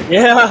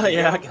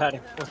 Yeah, I got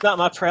him. It was not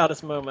my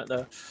proudest moment,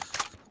 though.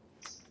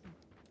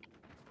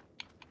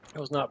 It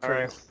was not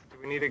pretty. Alright, do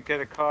we need to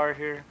get a car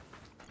here?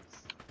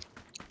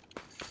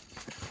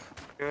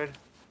 Good.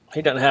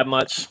 He doesn't have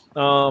much.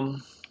 So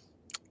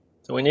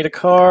we need a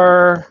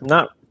car.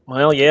 Not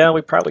well. Yeah,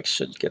 we probably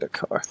should get a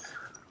car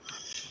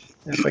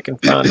if we can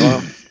find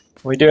one.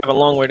 We do have a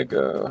long way to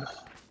go.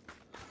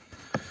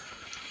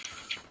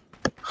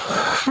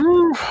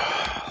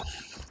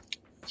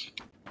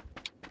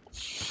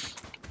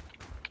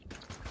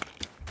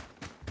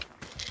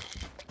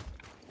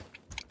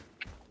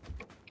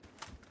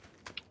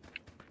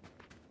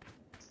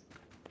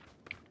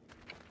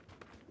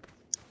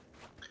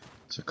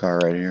 It's a car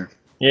right here.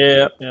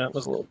 Yeah, it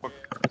was a little.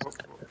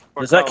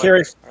 Does that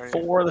carry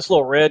 4? This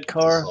little red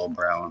car? This little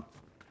brown.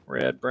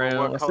 Red,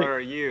 brown. What color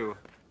are you?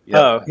 Yep.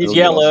 Oh, he's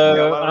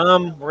yellow.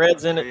 I'm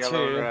red's in it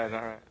too. Red.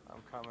 All right,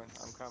 I'm coming.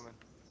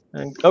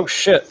 And, oh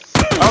shit!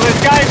 Oh,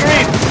 this guy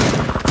green.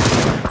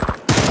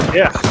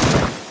 Yeah.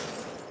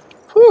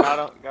 Got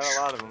a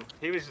lot of them.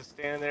 He was just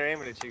standing there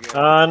aiming at you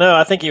guys. No,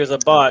 I think he was a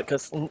bot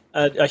because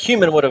a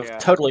human would have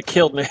totally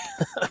killed me.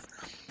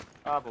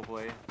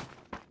 Probably.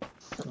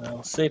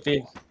 Well, see if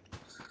he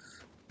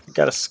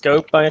got a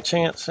scope by a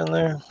chance in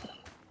there.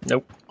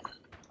 Nope.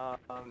 No.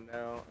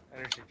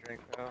 Energy drink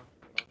though.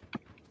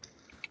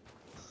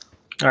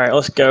 All right,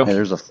 let's go. Hey,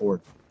 there's a 4.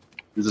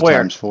 There's a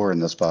Where? ×4 in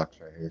this box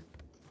right here.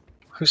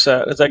 Who's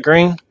that? Is that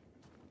green?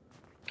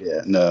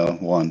 Yeah, no,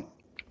 1.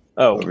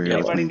 Oh, Over here.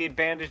 Anybody need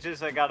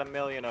bandages? I got 1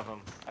 million of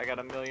them. I got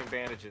 1 million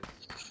bandages.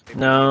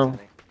 No,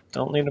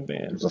 don't need a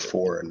band. There's a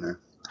 4 in there.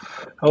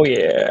 Oh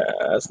yeah,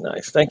 that's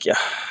nice. Thank you.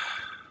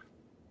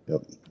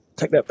 Yep.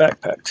 Take that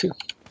backpack too.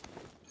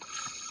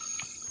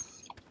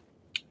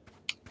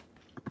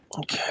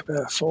 Okay,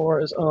 but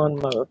 4 is on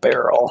my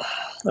barrel.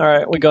 All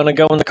right, we gonna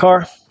go in the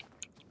car?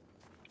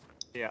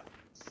 Yeah.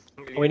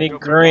 We need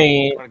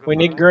green. We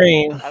need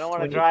green. I don't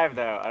want to drive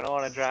though. I don't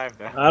want to drive.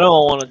 I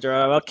don't want to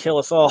drive. I'll kill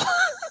us all.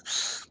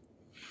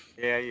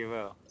 Yeah, you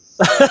will.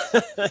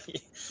 Okay.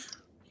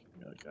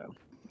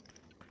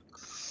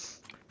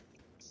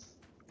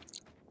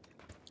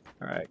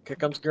 All right, here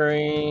comes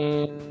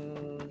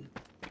green.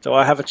 Do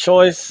I have a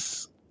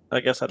choice? I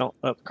guess I don't.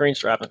 Oh, green's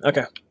driving.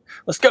 Okay,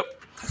 let's go.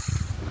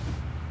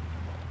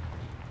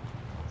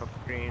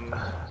 Green.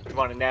 You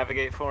want to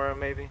navigate for him,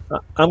 maybe?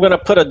 I'm gonna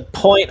put a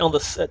point on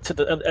at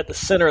the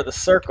center of the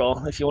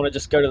circle. If you want to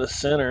just go to the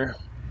center,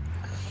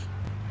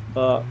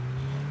 but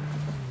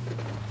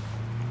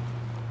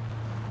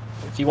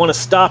if you want to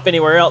stop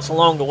anywhere else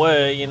along the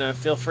way, you know,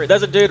 feel free.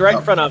 There's a dude right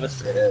in front of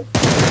us.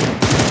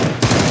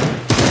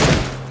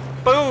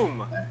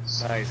 Boom!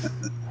 Nice.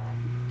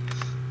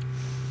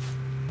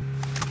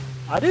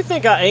 I do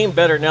think I aim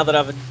better now that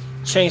I've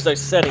changed those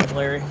settings,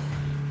 Larry.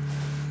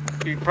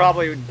 You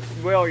probably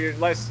will. You'd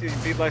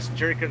be less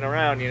jerking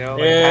around, you know.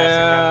 Like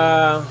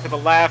Yeah. passing them to the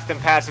left and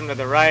pass them to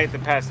the right,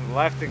 then pass them to the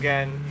left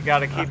again. You got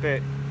to keep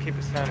it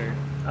centered.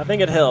 I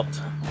think it helped.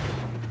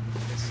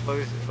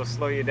 It'll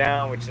slow you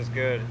down, which is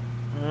good.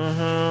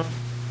 Mm-hmm.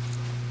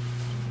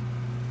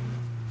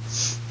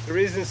 The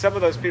reason some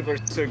of those people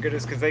are so good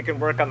is because they can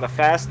work on the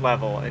fast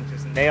level and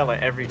just nail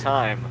it every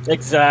time.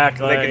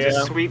 Exactly. And they can yeah.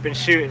 just sweep and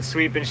shoot and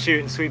sweep and shoot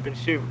and sweep and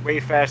shoot way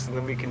faster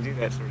than we can do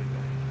that sort of thing.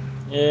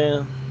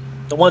 Yeah.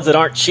 The ones that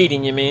aren't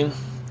cheating, you mean?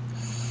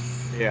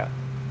 Yeah.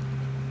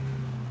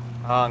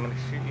 I'm gonna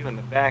shoot you in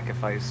the back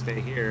if I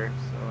stay here.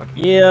 So I can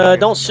Yeah,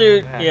 don't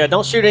shoot. Yeah,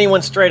 don't shoot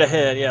anyone straight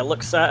ahead. Yeah,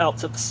 look out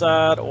to the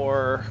side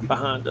or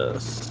behind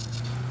us.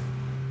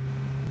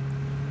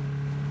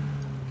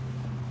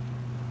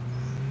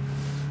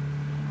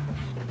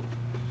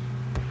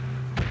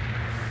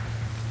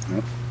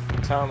 Yep.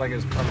 Sound like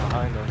it's from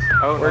behind us.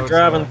 Oh, We're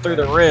driving through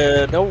the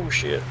red. Oh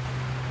shit.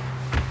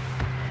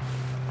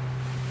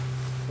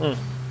 Oh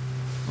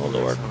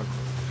lord.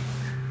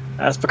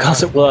 That's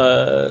because it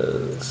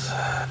was.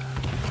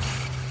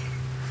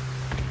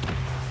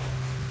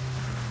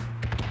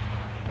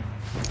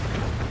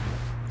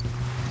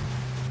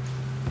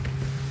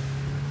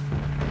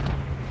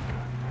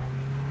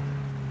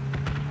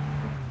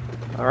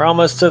 We're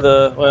almost to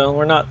the, well,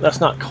 we're not, that's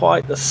not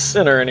quite the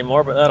center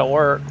anymore, but that'll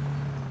work.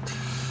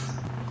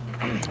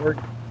 All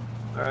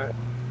right.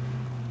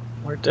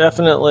 We're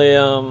definitely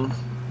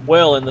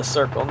well in the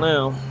circle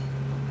now.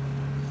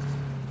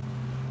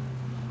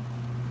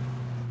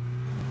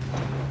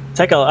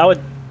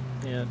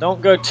 Yeah,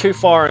 don't go too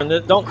far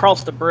and don't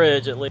cross the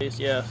bridge at least.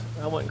 Yeah,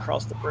 I wouldn't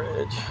cross the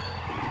bridge.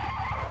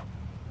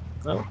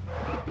 Oh.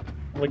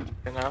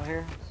 Getting out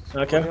here?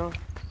 Okay.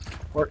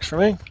 Works for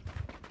me.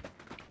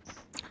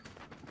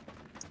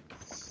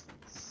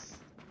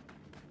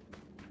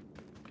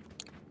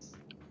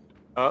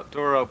 Oh,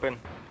 door open.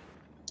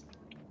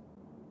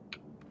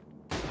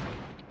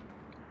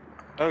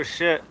 Oh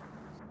shit.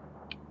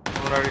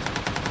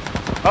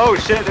 Oh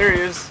shit, there he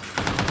is.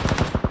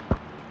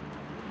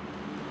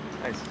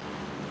 Nice.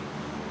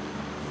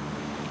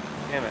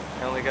 Damn it,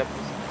 I only got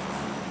this.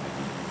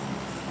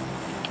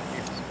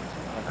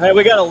 Hey,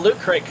 we got a loot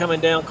crate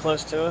coming down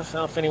close to us. I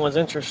don't know if anyone's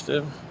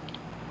interested.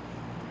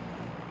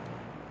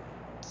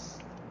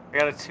 I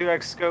got a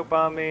 2x scope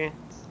on me.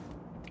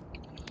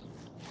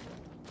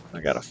 I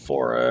got a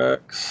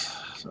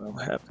 4x, so I'm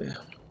happy.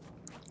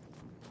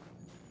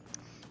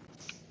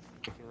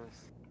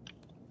 Ridiculous.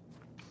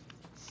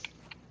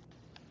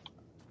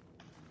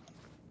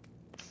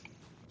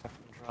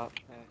 Drop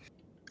back.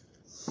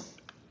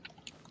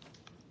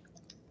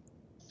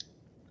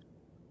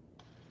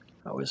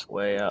 I was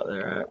way out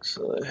there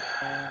actually.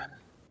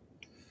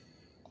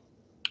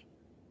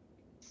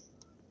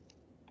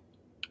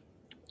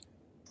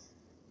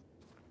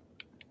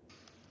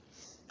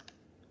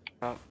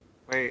 Oh,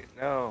 wait,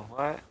 no,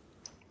 what?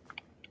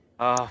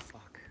 Oh,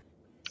 fuck.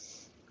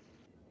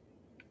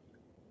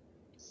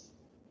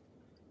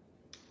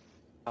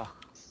 Oh.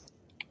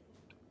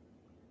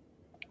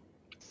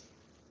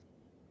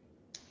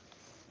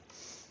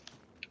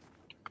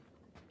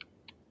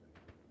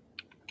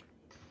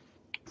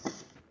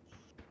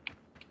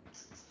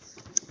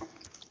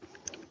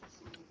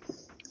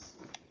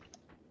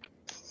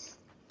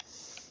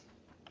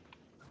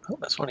 Oh,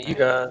 that's one of you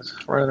guys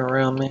running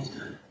around me.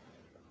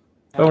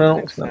 Oh, no,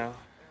 think so.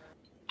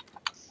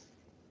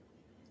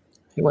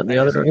 He went the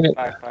other direction.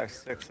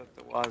 556 at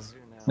the wazoo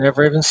now.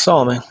 Never even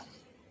saw me.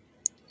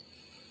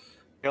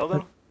 Killed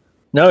him?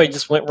 No, he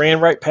just ran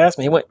right past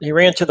me. He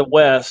ran to the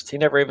west. He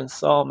never even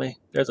saw me.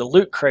 There's a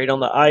loot crate on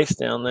the ice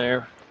down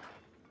there.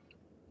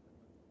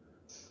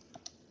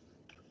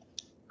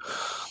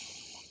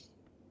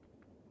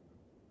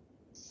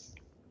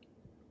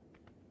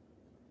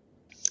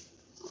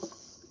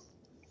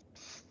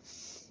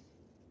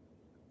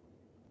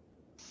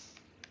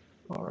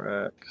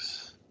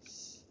 RX.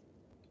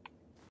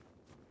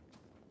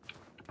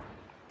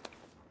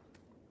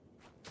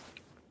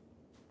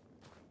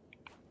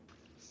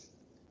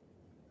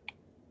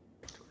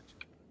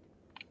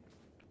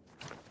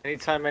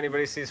 Anytime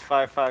anybody sees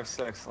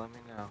 556, let me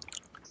know.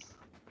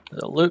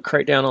 There's a loot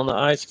crate down on the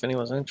ice if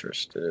anyone's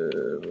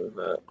interested,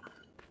 but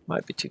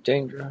might be too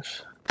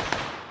dangerous.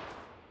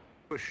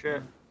 Oh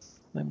shit.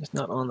 Maybe it's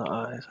not on the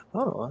ice. I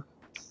thought it was.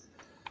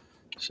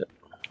 Shit.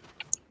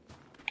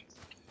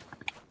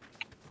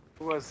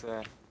 Who was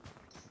that?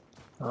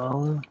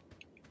 Oh.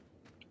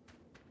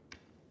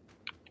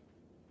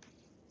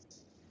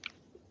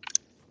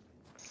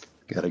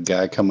 Got a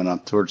guy coming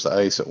up towards the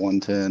ice at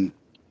 110.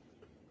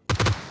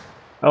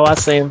 Oh, I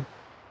see him.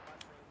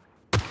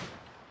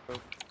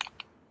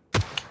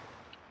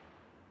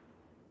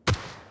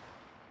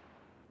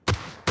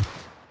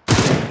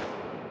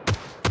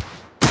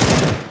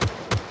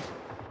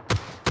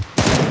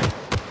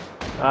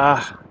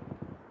 Ah.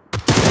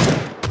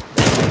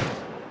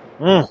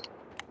 What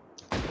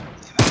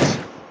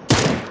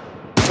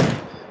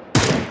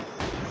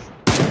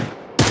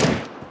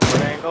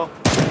angle?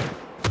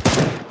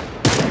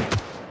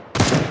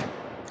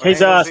 He's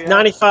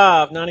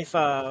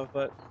 95,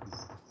 but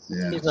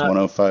yeah, he's it's not,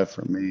 105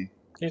 from me.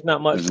 He's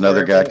not much. There's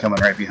another guy coming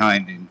right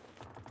behind him.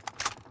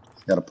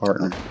 He's got a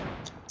partner.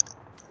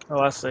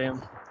 Oh, I see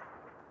him.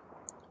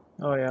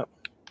 Oh yeah.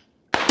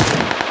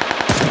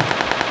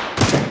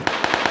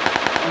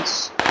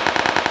 Nice.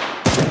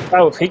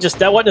 Oh,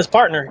 that wasn't his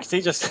partner, because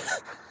he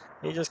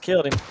just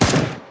killed him.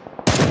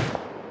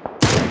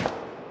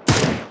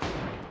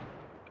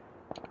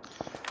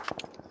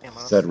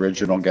 Is that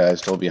original guy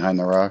still behind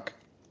the rock?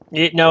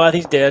 Yeah, no,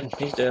 he's dead.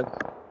 He's dead.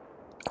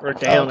 Or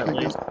down at okay,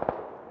 least. good.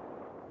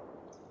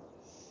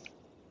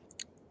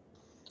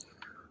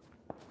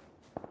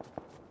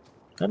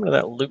 What happened to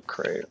that loot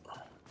crate?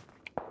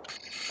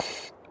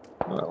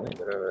 I'll leave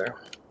it over there.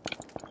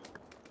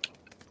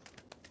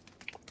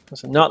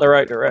 That's not the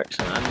right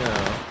direction, I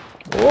know.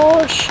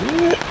 Oh,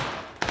 shit!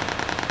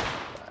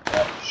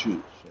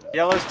 Shoot.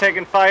 Yellow's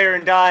taking fire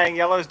and dying.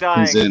 Yellow's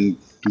dying.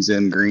 He's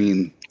in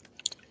green.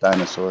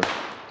 Dinosaur.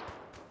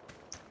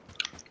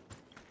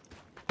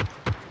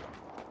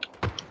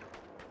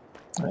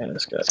 Man,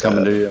 this guy's It's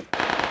coming to you.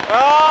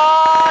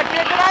 Oh, I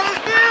can't get out of this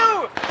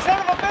view! Son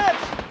of a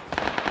bitch!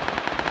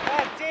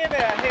 God damn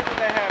it, I hate when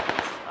that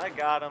happens. I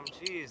got him.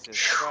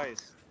 Jesus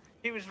Christ.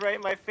 He was right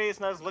in my face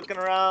and I was looking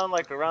around,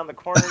 like around the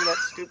corner of that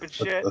stupid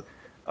shit.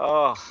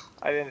 Oh,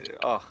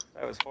 oh,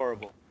 that was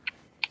horrible.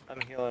 I'm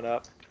healing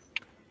up.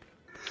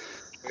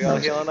 We all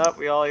healing up?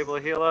 We all able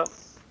to heal up?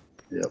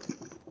 Yep.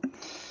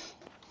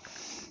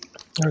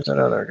 Where's that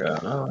other guy?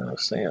 Oh, I don't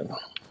see him.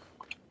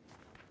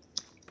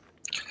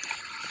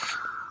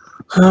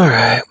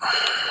 Alright.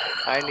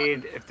 I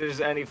need, if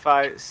there's any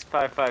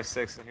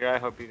 5.56 in here, I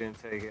hope you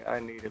didn't take it. I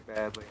need it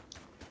badly.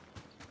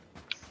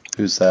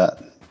 Who's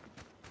that?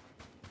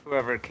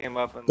 Whoever came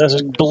up and...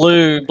 That's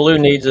blue. Blue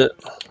needs it.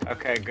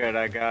 Okay, good,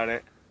 I got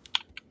it.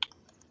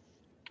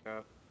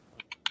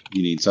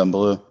 You need some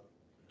blue?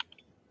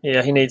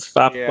 Yeah, he needs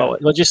 5. Yeah.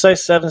 What would you say,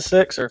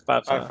 7.6 or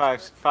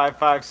 5.5?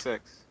 5.56.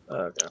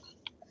 Okay.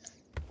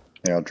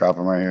 Yeah, I'll drop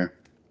him right here.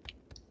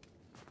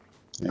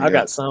 I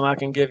got some I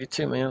can give you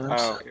too, man.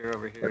 Oh, you're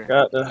over here.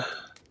 Forgot to.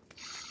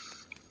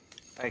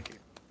 Thank you.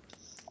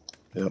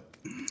 Yep.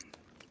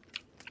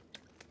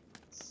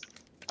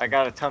 I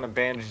got a ton of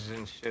bandages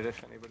and shit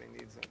if anybody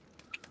needs it.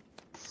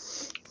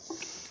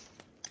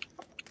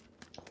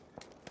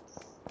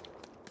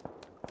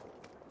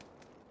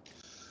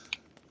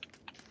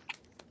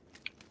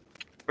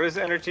 What does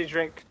the energy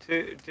drink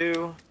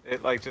do?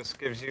 It like just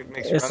gives you,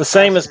 makes you It's run the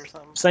same as faster or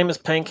something? same as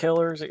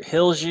painkillers. It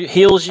heals you,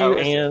 Oh,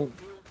 is and it?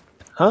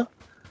 huh?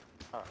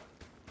 Oh,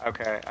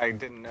 okay, I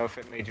didn't know if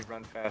it made you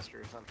run faster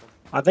or something.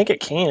 I think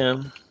it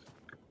can.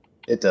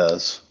 It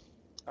does.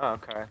 Oh,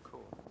 okay,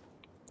 cool.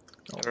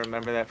 Gotta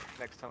remember that for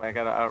next time I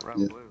gotta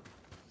outrun Yeah. blue.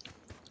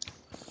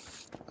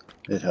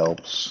 It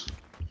helps.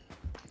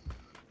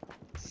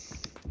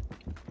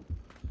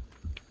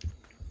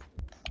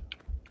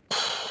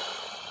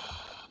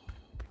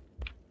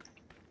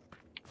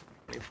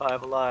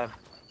 Five alive.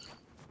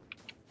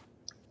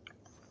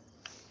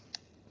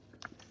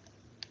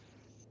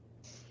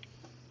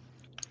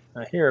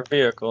 I hear a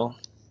vehicle.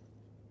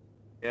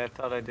 Yeah, I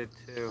thought I did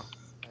too.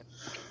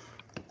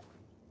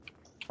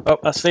 Oh,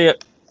 I see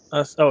it.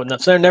 Oh no,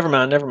 sorry, never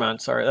mind, never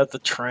mind. Sorry, that's the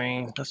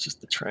train. That's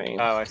just the train.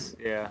 Oh, I see,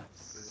 yeah.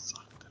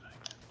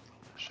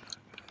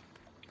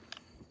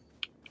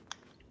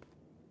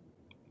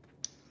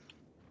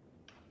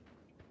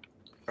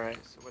 Alright,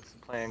 so what's the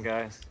plan,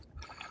 guys?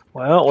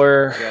 Well,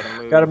 we're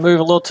got to move. move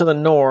a little to the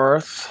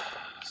north.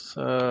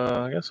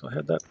 So I guess we'll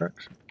head that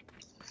direction.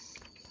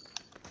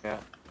 Yeah,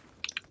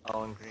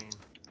 all in green.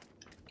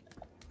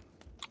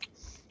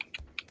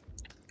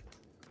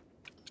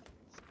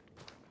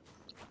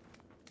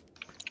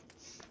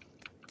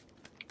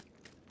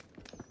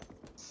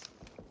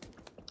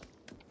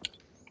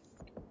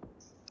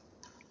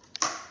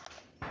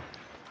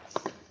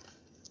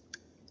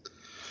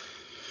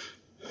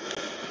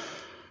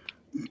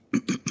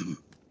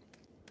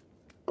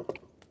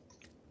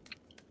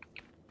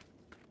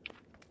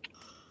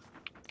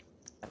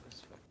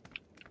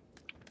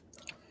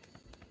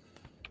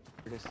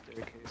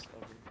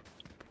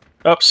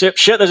 Oh shit!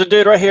 Shit! There's a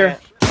dude right here.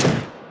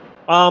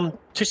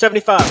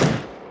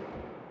 275.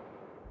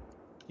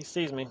 He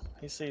sees me.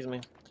 He sees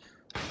me.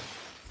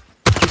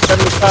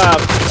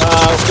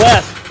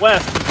 275.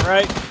 West.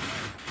 Right.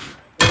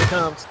 Here he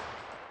comes.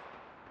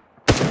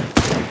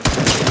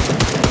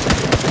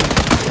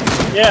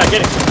 Yeah,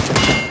 get it.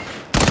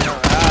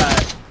 All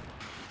right.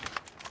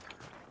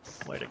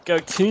 Way to go,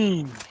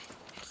 team.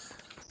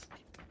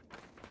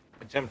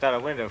 I jumped out a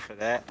window for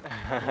that.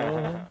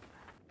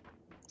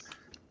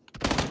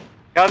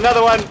 Got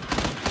another one!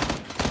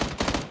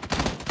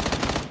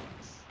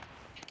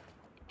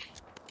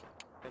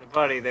 And a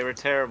buddy, they were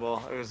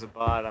terrible. It was a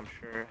bot, I'm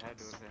sure. It had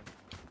to have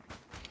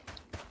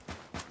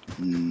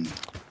been.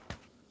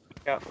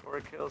 Got 4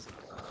 kills.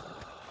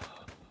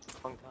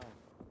 Long time.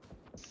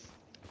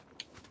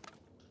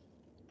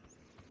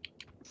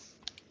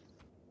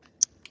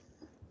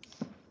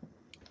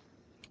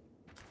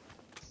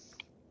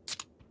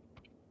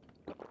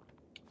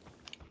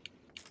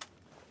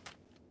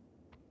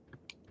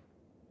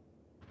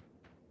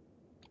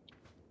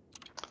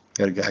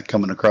 Got a guy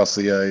coming across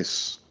the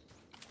ice.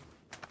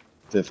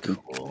 50.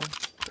 Cool.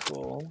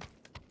 Cool.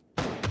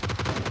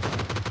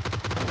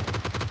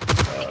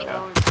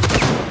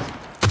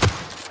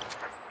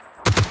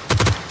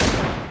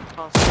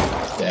 Toss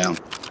it. Down.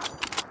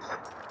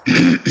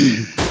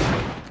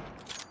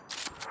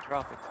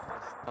 Drop it.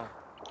 Stop.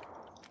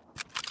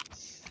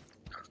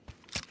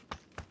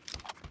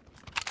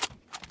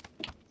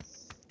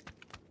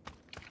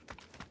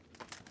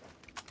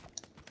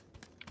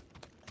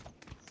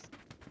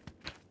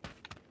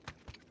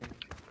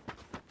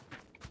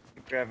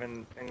 Keep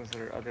grabbing things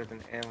that are other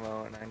than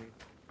ammo, and I need.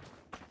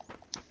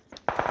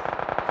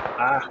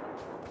 Ah.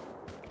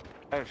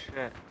 Oh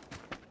shit.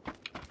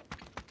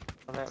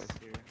 Oh, that was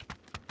here.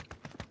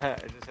 I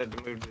just had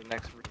to move to the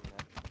next room now.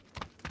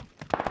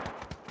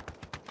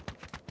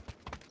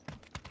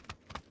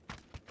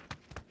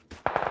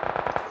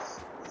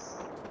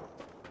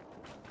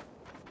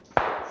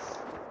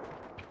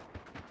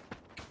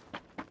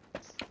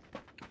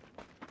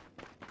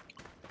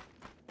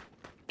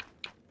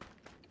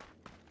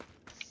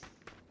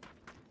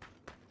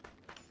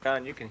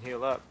 John, you can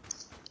heal up.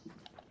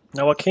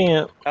 No, I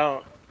can't.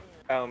 Oh,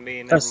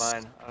 me, never That's-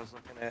 mind. I was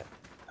looking at.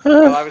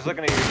 Oh, I was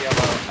looking at your yellow.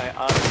 I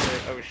honestly,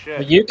 oh shit.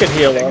 Well, you could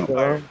heal Taking up,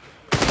 fire. bro.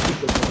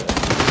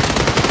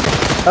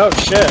 Oh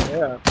shit!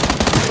 Yeah,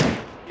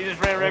 You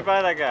just ran right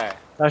by that guy.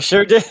 I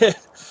sure did.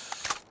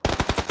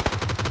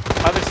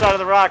 Other side of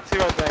the rock too,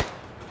 I think.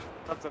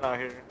 Something out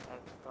here. I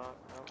thought,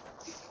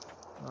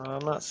 no.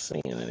 I'm not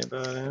seeing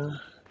anybody.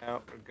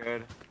 No, we're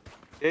good.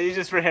 Yeah, you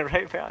just ran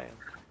right by him.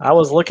 I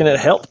was looking at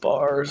health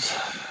bars.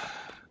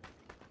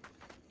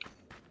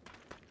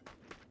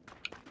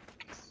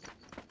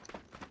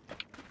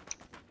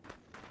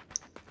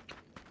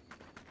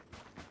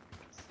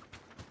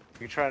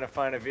 You trying to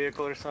find a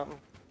vehicle or something?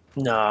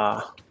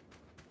 Nah.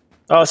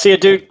 Oh, see a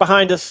dude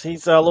behind us.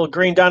 He's a little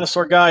green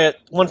dinosaur guy at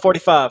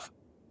 145.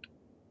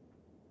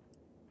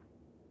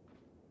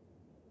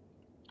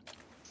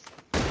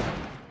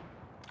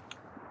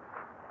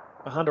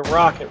 Behind a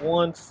rock at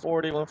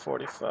 140,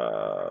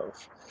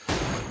 145.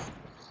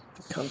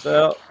 Comes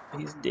out.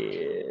 He's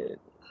dead.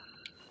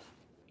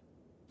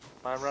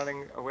 Am I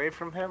running away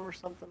from him or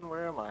something?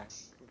 Where am I?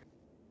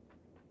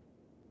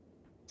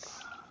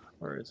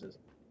 Where is it?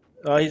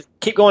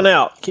 Keep going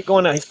out. Keep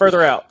going out. He's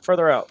further out.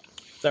 Further out.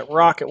 That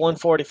rock at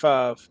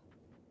 145.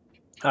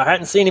 I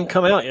hadn't seen him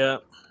come out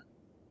yet.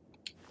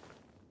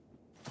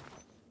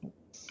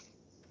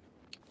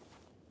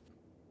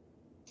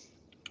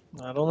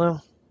 I don't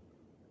know.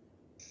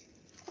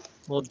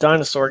 Little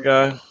dinosaur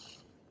guy.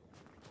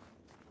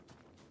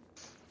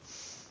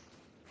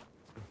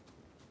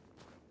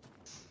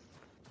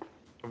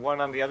 The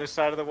one on the other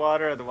side of the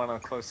water or the one on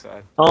the close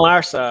side? On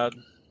our side.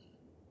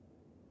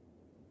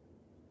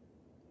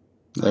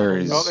 There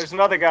he's Oh, there's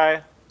another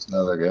guy.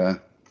 another guy.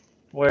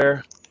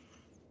 Where?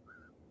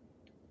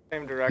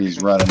 Same direction.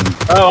 He's running.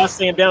 Oh, I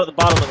see him down at the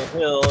bottom of the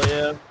hill,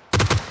 yeah.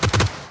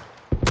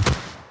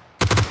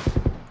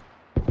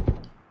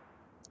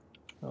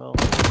 Oh.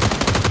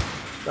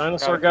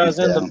 Dinosaur guy's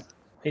in the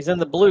he's in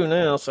the blue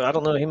now, so I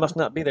don't know, he must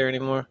not be there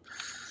anymore.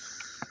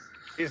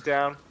 He's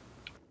down.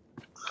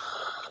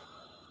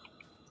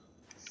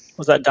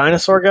 Was that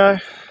dinosaur guy?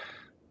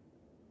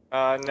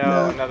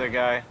 No, another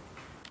guy.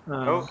 Oh.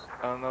 Oh,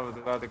 I don't know if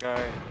the other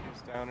guy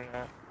is down or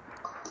not.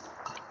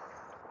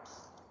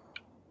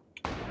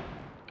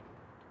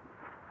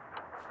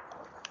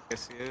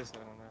 Guess he is, I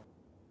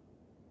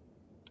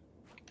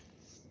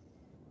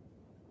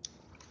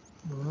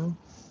don't know. Mhm.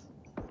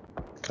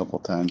 Couple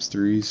times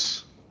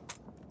threes.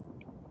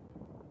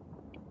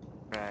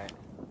 Right.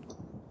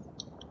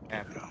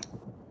 Yeah.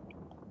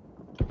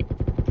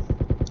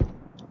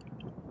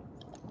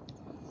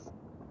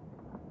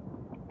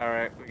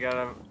 Alright, we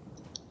gotta...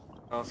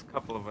 Well, a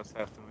couple of us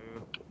have to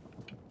move.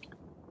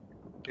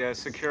 Yeah,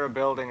 secure a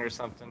building or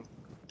something.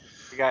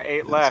 We got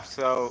 8 left,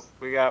 so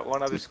we got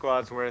one other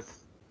squad's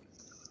worth.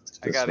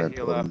 I gotta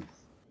heal up.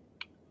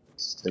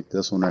 Let's take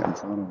this one right in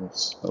front of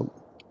us. Oh,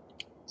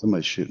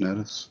 somebody's shooting at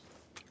us.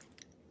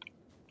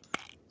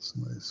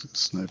 Somebody's a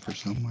sniper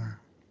somewhere.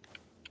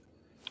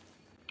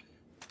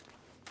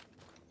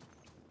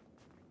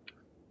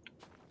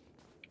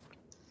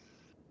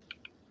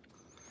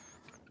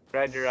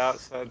 Brad, you're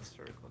outside the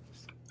circle.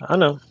 Just... I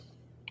know.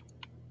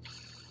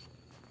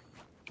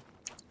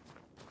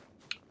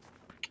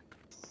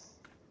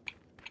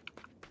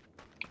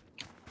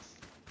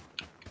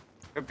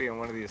 Could be in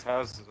one of these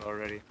houses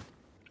already.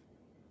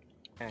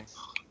 Okay.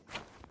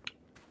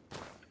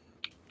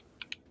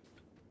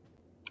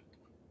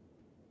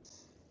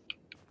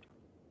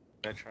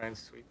 Gonna try and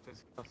sweep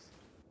this house.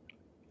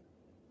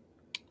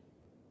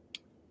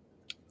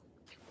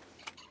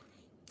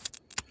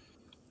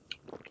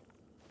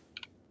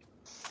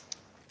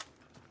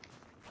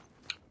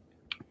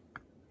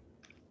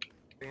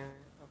 Yeah,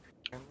 up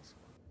here in this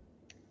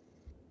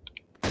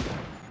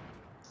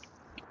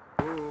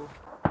one. Ooh.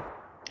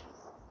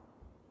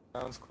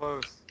 Sounds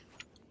close.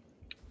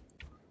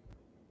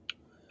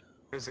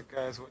 Where's it,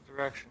 guys? What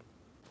direction?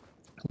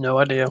 No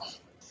idea.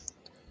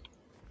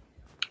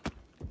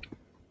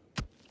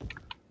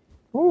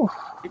 Ooh.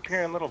 Keep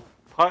hearing little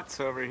putts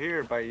over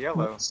here by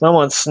yellow.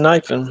 Someone's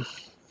sniping.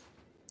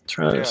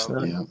 Trying to Yeah,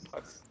 snipe. Yeah.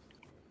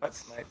 Putt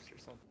snipes or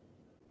something.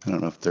 I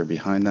don't know if they're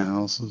behind the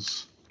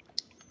houses.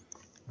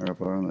 They're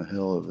up on the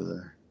hill over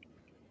there.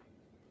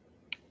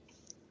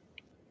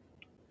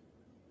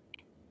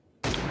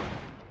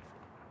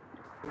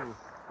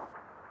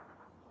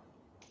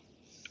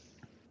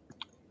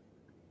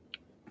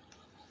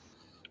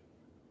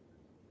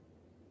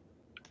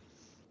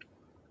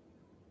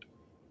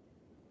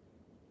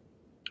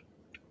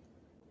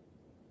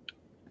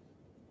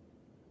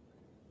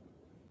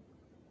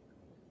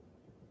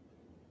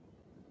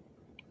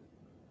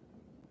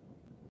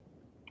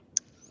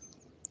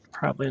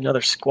 Probably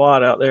another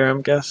squad out there,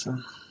 I'm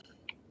guessing.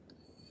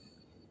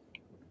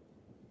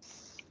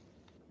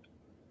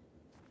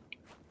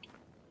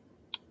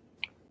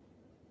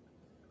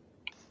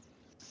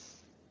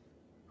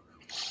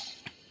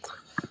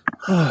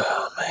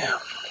 Oh, man.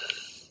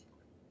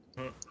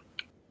 You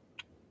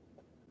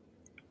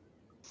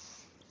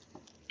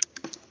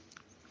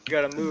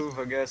gotta move,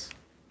 I guess.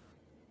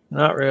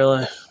 Not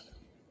really.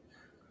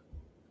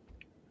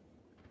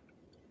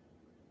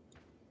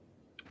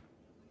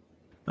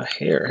 I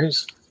hear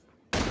who's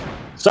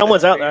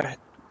someone's out there.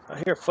 I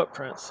hear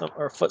footprints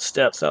or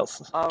footsteps out.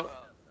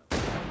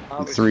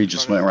 The three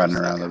just went running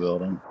around the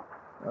building.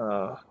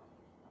 Oh,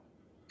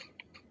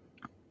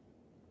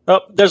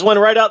 there's one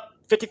right out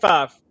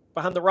 55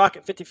 behind the rock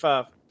at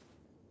 55.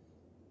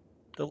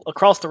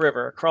 Across the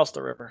river.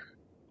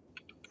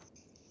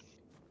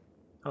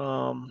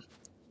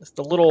 It's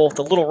the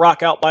little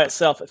rock out by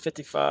itself at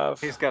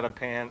 55. He's got a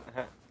pan.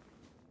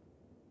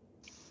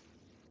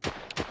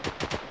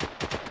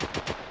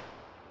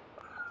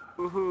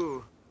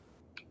 Woohoo!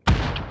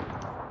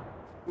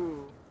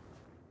 Ooh.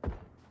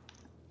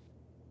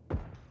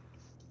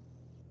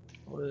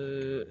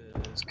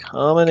 It's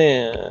coming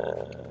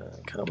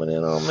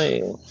in on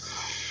me.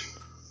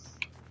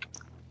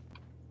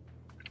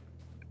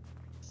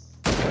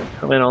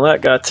 Come in on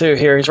that guy too.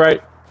 Here, he's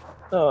right.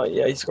 Oh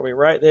yeah, he's gonna be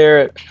right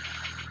there.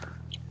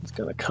 He's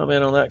gonna come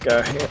in on that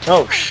guy here.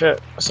 Oh shit!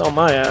 I saw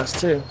my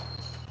ass too.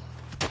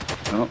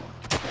 Oh,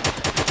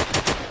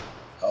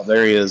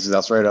 there he is.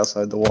 That's right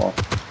outside the wall.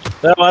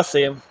 Oh, I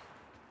see him.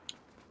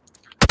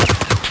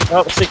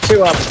 Oh, I see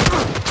two of them.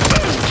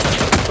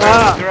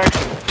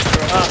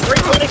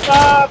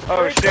 325.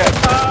 Oh shit!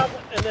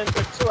 And then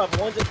there's two of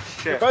them.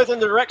 They're both in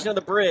the direction of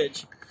the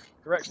bridge.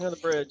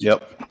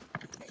 Yep.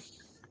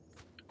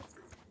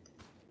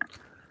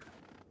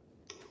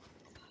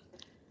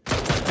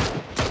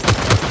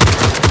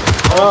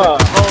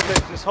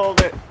 Just hold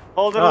it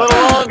a little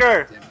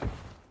longer.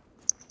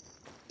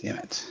 Damn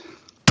it.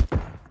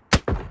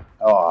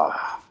 Oh.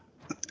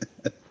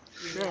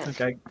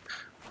 Okay.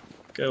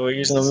 Go, we're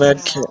using a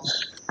med kit.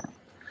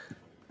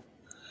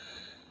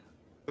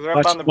 They're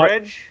up on the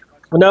bridge?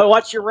 No,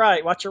 watch your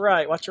right,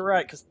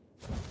 because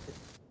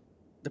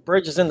the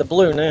bridge is in the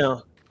blue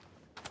now.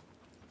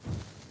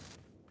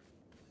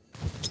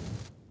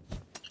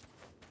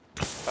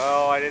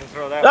 Oh, I didn't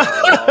throw that one.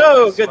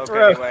 Oh, good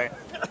throw. Anyway.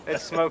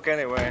 It's smoke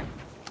anyway.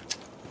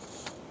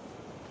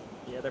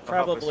 Yeah, they're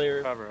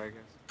probably cover, I guess.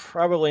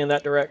 Probably in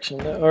that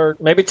direction, or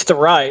maybe to the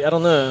right. I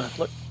don't know.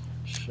 Look,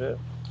 shit.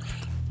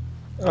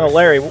 Oh,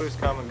 Larry, who's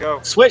coming? Go.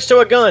 Switch to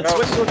a gun.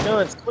 Go.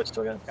 Switch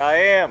to a gun. I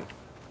am.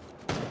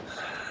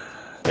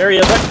 There he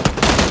is.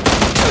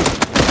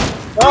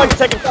 Oh, he's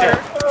taking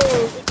fire.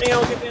 Oh, get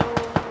down.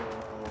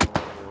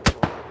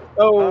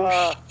 Oh,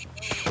 I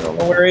don't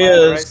know where he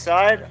is. Right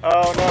side?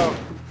 Oh no.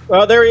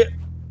 Oh, there he is.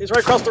 He's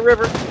right across the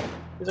river.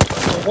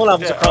 One of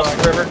them's across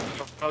the river.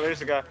 Oh,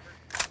 there's a guy.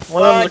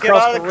 One of them's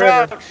across the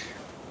river. Crouch.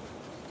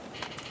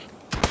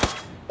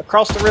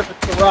 Across the river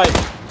to the right.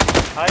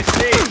 I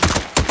see.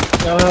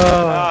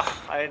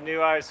 I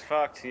knew I was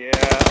fucked. Yeah,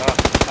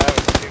 I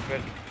was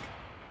stupid.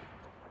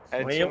 I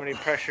had too many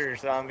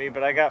pressures on me,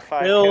 but I got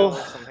 5 kills.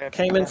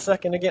 Came in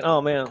second again.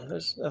 Oh man,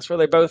 that's where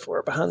they both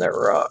were, behind that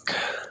rock.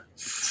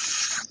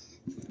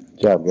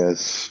 Good job,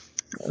 guys.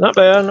 Not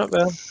bad.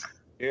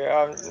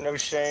 Yeah, no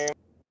shame.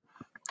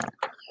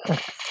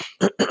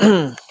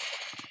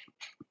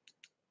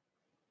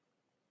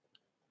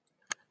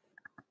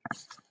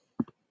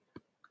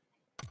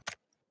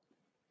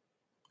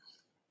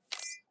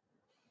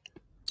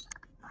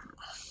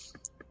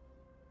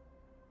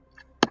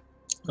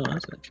 Oh,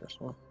 that's an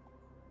interesting one.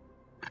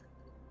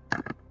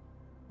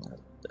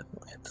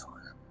 Definitely hit the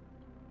line.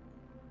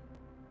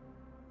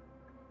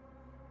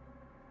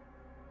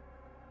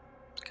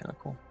 It's kind of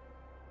cool.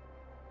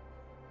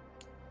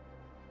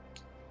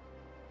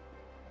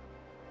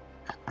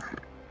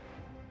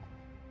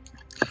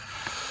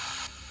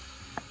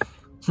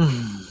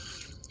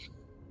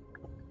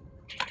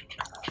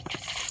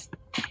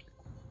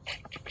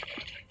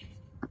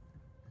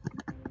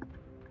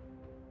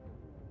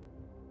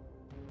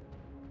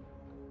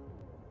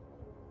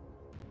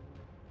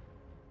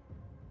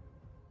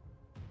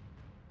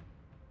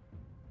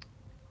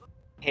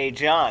 Hey,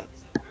 John.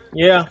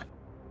 Yeah.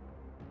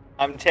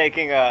 I'm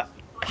taking a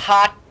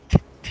hot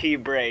tea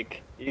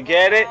break. You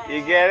get it?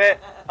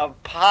 A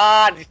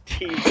pod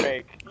tea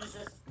break.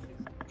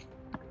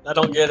 I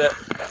don't get it.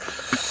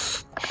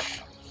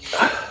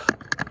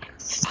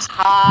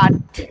 Hot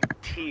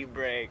tea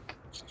break.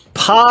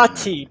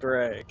 Potty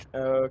break.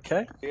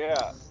 Okay.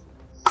 Yeah.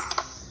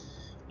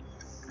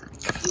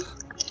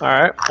 All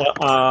right.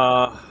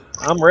 Well,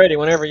 I'm ready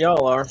whenever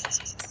y'all are.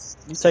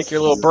 You take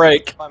your little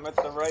break. If I'm at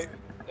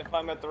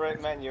the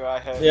right menu, I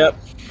had Yep.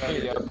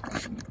 ready up.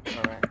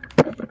 All right.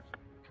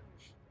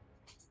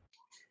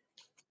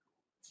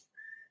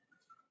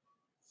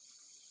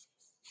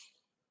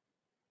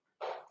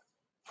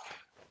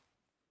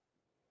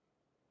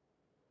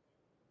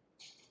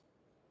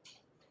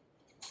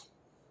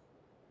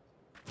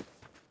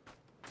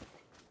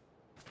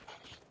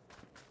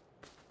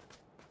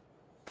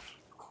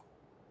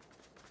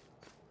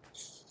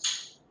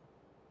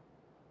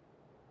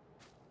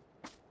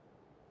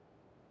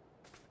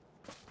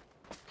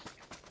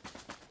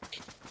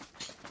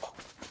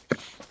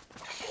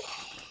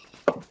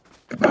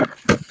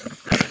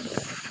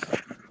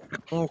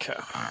 Okay.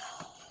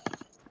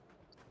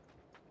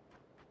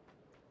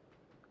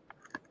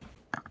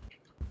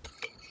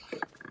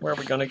 Where are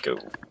we gonna go?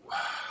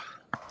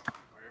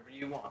 Wherever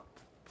you want.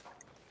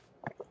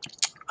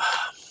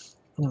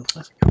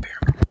 Let's compare.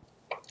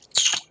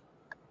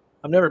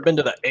 I've never been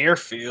to the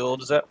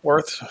airfield. Is that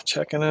worth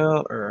checking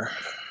out, or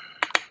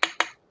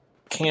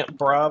Camp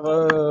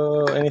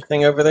Bravo?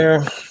 Anything over there?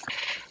 Let's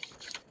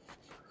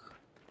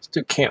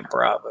do Camp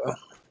Bravo.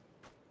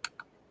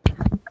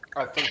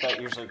 I think that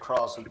usually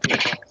crawls with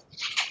people.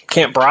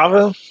 Camp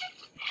Bravo?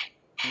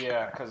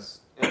 Yeah,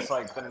 because it's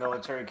like the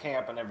military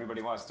camp and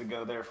everybody wants to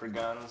go there for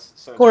guns.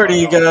 So it's Where do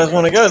you probably all guys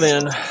want to crazy go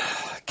then? people.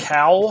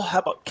 Cow? How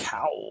about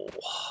Cow?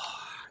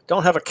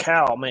 Don't have a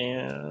cow,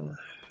 man.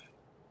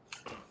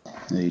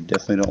 You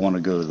definitely don't want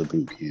to go to the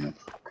boot camp.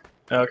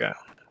 Okay.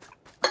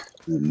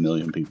 There are a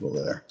million people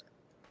there.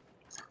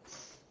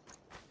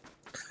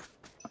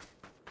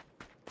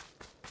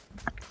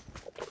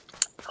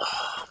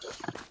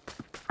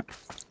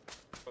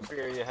 What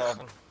beer are you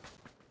having?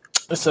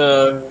 It's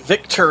a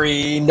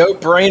Victory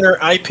No-Brainer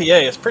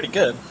IPA. It's pretty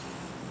good.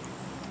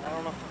 I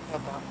don't know if I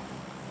got that.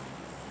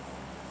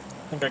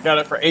 I think I got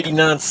it for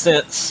 89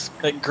 cents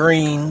at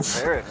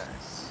Greens. Very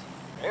nice.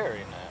 Very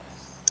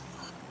nice.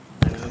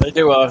 Yeah,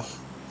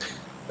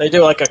 they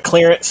do like a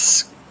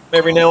clearance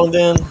every now and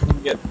then.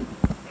 You get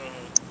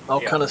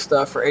all kind of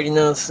stuff for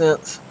 89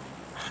 cents.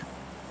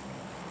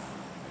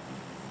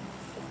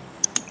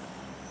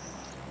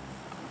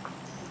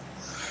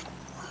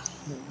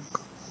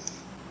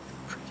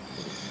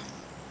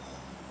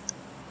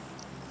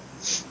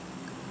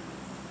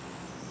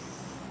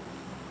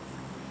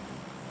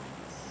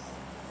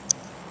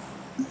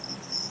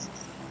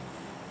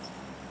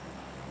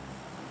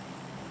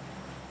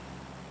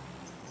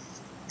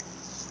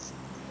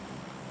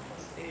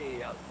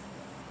 Yep.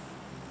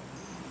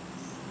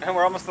 And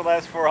we're almost the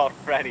last four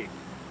already.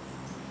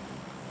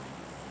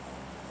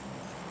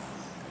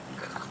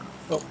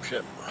 Oh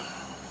shit!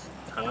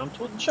 Time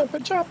to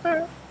jump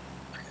out.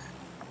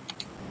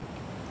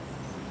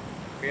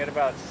 We had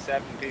about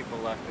 7 people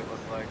left, it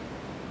looked like.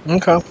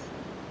 Okay.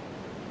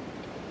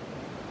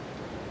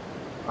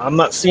 I'm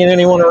not seeing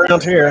anyone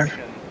around here.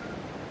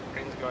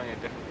 Green's going in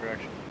a different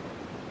direction.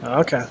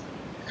 Okay.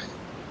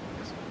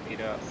 Just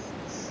meet up.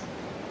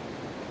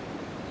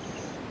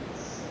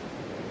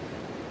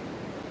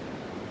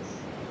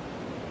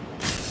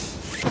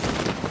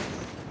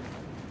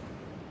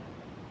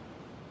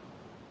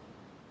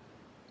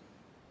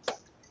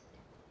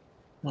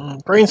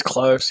 Green's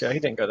close. Yeah, he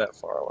didn't go that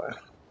far away.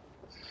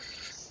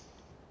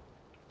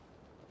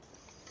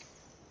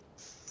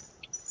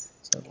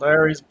 So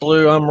Larry's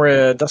blue. I'm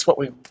red. That's what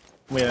we've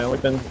been. Yeah,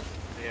 I've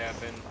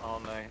been all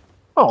night.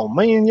 Oh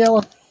man,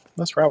 yellow.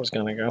 That's where I was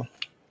gonna go.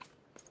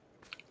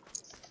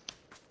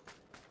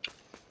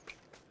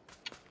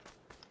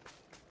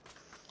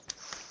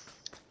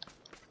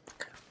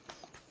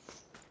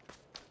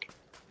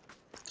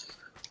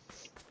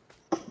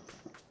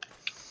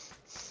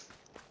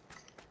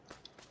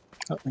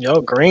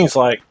 Yo, Green's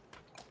like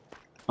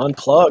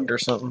unplugged or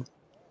something.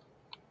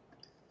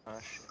 Oh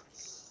shit.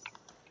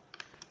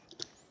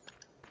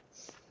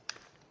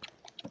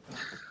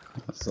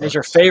 Here's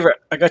your favorite.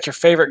 I got your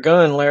favorite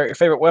gun, Larry. Your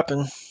favorite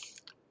weapon.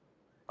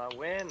 I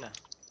win.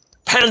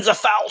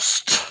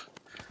 Panzerfaust.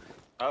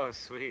 Oh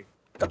sweet.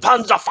 The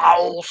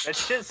Panzerfaust. That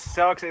shit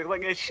sucks.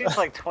 It shoots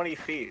like 20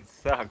 feet. It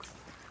sucks.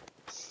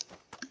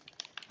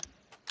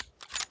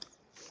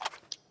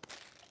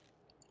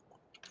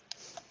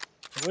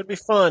 It would be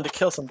fun to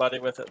kill somebody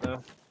with it,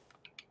 though.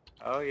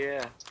 Oh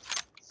yeah.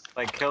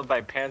 Like killed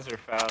by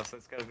Panzerfaust.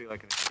 That's gotta be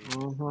like an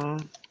achievement.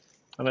 Mm-hmm.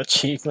 An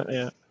achievement,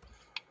 yeah.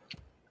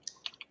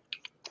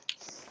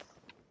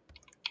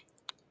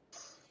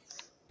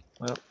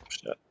 Well,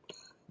 shit.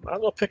 Might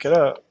as well pick it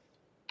up.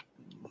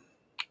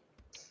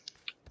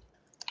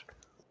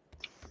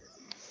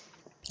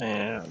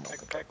 And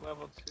Backpack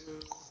level 2.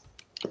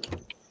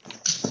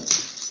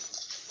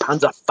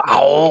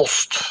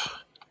 Panzerfaust.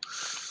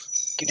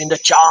 Get in the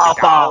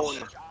chopper.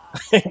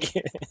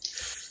 Get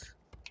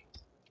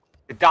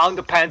down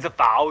the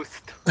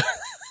Panzerfaust.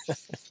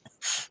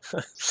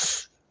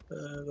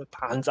 The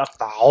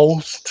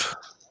Panzerfaust.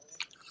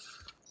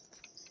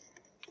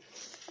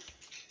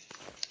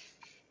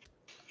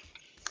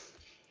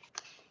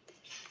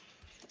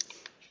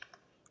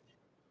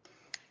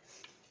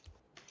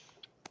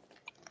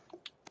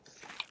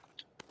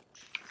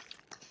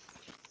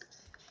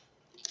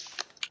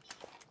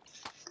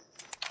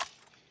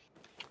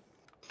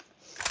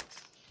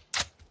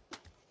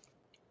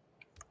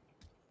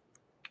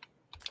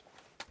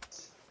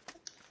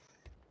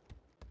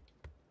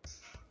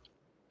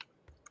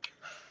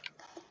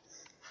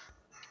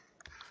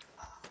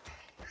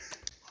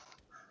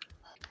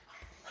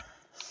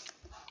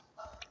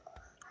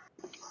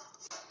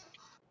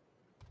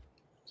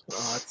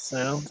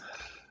 sound.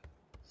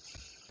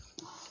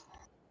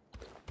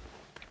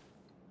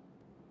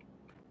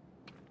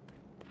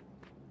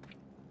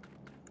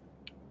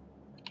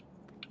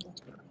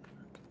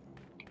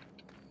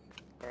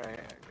 Alright,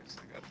 I guess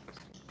I got this.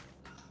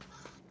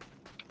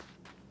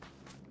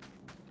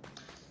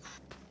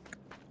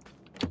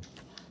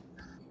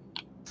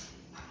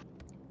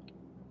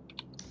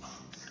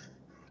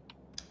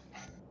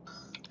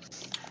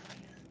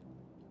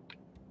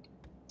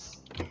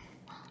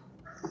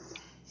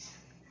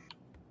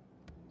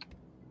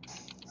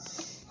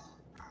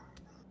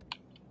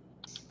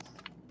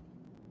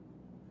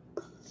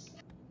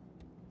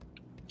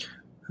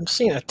 I'm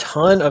seeing a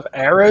ton of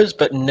arrows,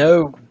 but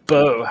no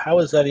bow. How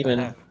is that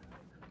even?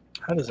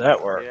 How does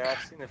that work? Yeah,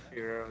 I've seen a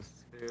few arrows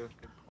too. Good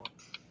point.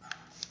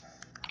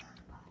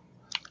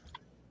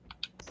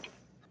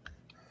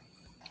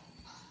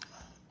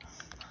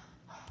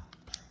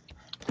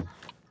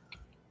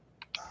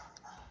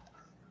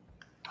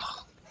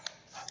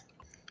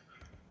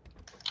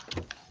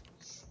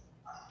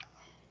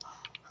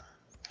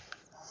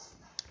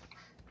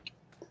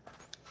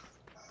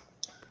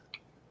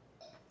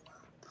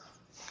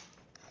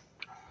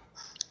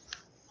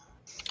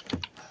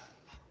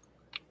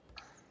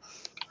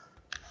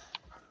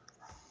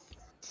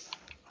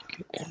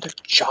 And the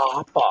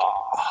chopper.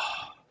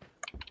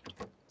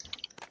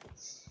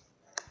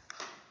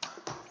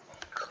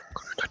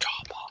 The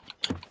chopper.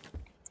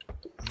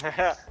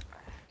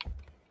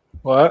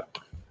 What?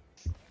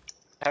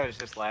 I was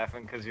just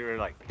laughing because you were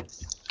like,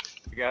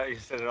 you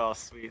said it all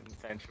sweet and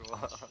sensual.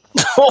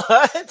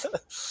 What?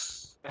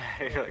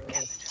 You're like,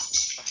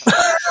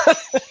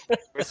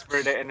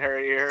 whispered it in her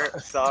ear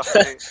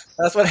softly.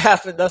 That's what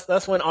happened.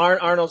 That's when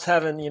Arnold's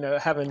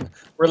having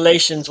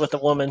relations with a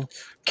woman.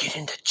 Get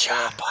into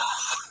chopper.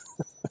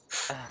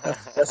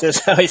 That's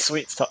how he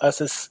sweets talk. That's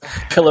his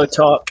pillow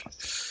talk.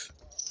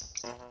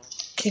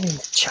 Get in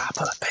the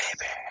chopper,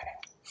 baby.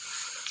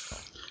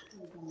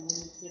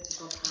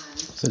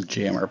 It's a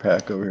jammer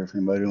pack over here if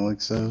anybody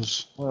likes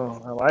those.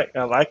 Oh, I like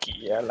it.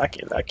 Yeah, I like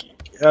it.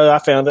 Oh, I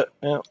found it.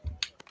 Yeah.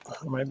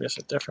 Maybe it's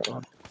a different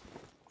one.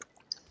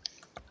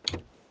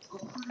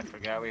 I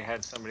forgot we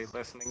had somebody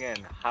listening in.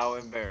 How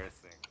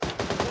embarrassing.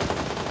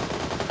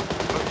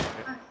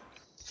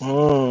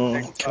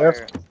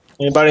 Careful.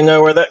 Anybody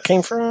know where that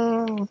came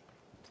from?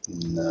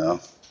 No.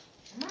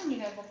 Come on, you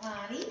go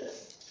potty.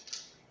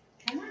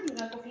 Come on, you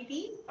go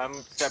pee-pee. I'm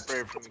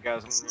separated from you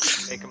guys. I'm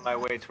making my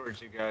way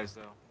towards you guys,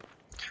 though.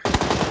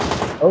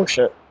 Oh,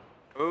 shit.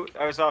 Ooh,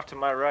 I was off to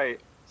my right.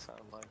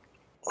 Sounded like.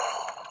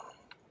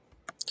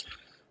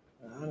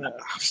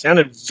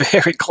 Sounded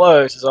very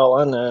close, is all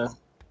I know.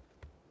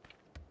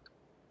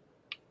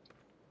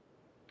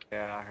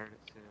 Yeah, I heard it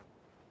too.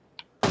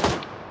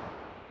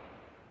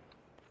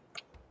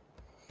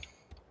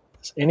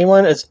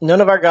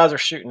 None of our guys are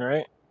shooting,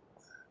 right?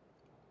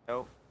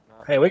 Nope.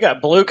 Not. Hey, we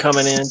got blue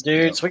coming in,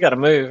 dudes. We got to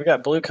move. We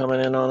got blue coming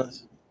in on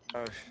us.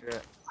 Oh,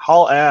 shit.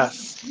 Haul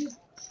ass.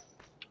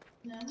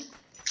 No. All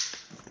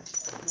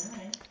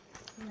right.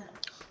 No.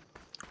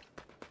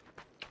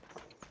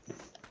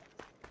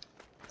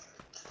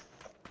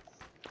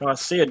 Oh, I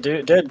see a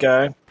dead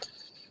guy.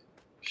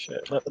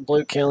 Shit, let the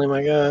blue kill him,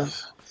 I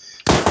guess.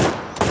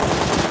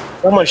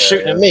 Someone's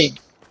shooting at me.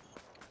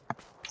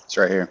 It's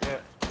right here. Yeah.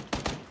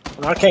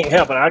 I can't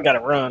help it. I gotta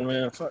run,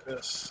 man. Fuck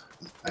this.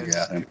 I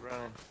got him. Keep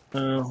running.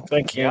 Oh,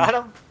 thank you. Got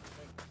him?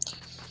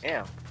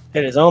 Damn.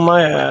 It is on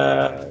my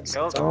ass.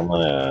 Killed It's on him. my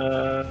It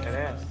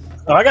ass. is.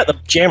 Oh, I got the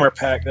jammer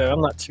pack, though.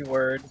 I'm not too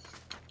worried.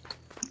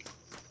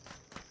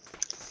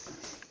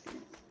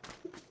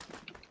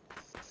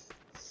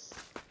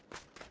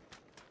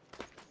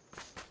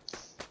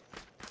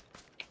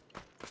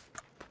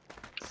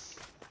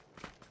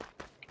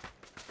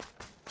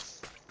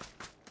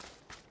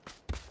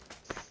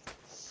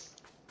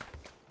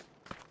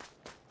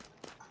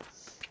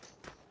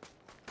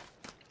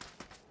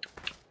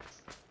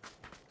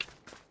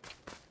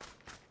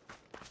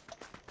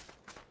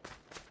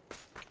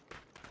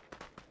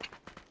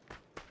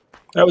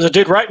 That was a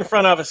dude right in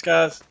front of us,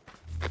 guys.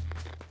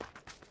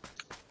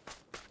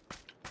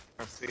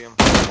 I see him.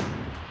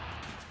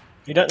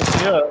 He doesn't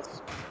see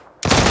us.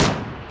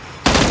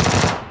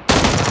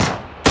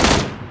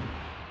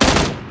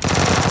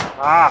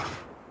 Ah!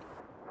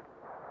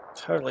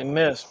 Totally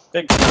missed.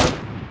 Big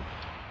time.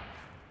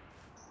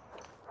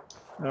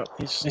 Oh,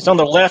 he's on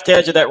the left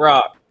edge of that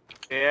rock.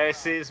 Yeah, he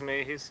sees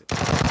me. He's.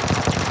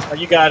 Oh,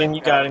 you got him. You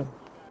got him.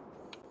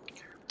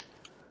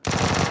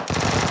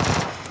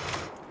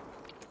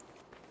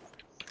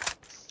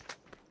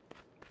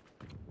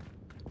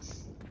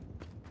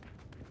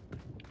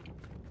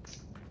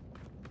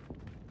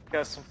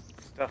 Got some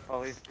stuff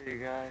I'll leave for you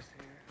guys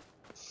here.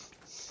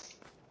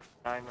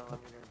 9mm.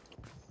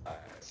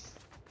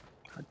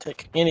 I'd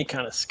take any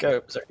kind of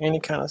scope. Is there any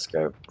kind of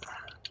scope?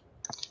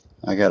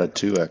 I got a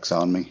 2X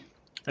on me.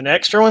 An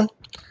extra one?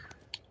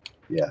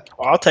 Yeah.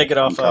 Oh, I'll take it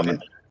off I'm of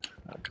coming. it.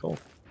 Oh, cool.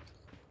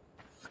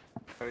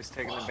 Always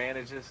taking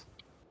advantages.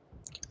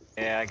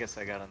 Yeah, I guess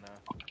I got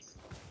enough.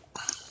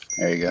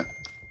 There you go.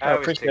 I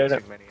always appreciate take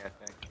it. too many, I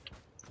think.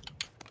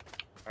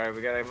 Alright,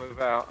 we gotta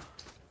move out.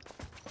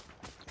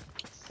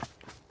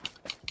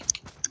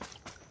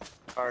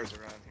 Cars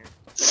around here.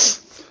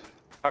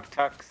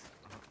 Tuk-tuks.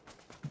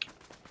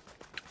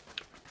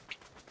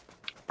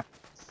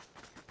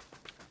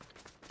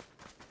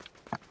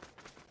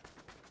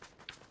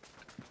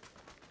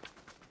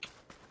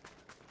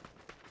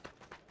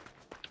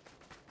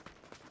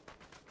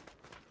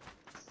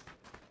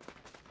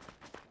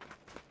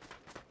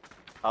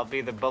 I'll be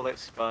the bullet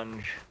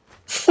sponge.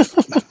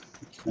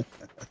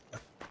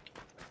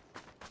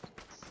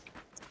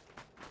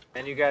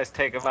 And you guys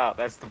take them out.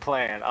 That's the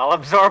plan. I'll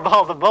absorb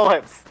all the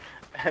bullets,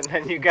 and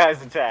then you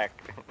guys attack.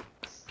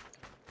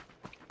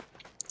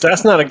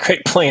 That's not a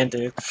great plan,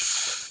 dude.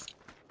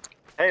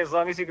 Hey, as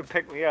long as you can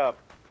pick me up,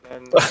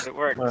 then it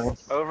works. Well.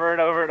 Over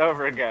and over and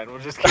over again. We'll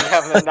just keep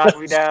having them knock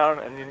me down,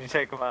 and then you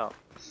take them out.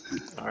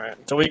 All right.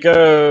 Do we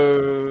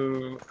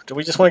go? Do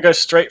we just want to go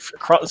straight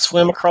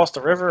swim across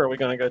the river, or are we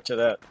going to go to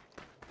that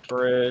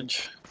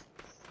bridge?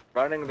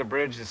 Running the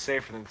bridge is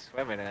safer than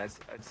swimming, I'd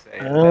say.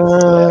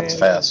 That's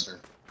faster.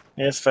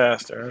 It's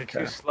faster. You're Okay.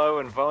 too slow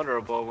and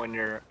vulnerable when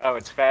you're... Oh,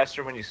 it's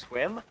faster when you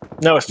swim?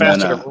 No, it's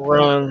faster No. to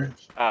run.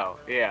 Oh,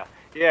 yeah.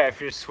 Yeah,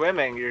 if you're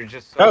swimming, you're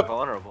just so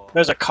vulnerable.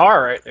 There's a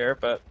car right there,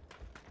 but...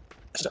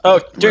 Oh,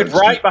 dude, Where's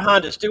right it?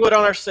 behind us. Do it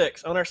on our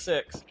 6. On our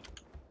 6.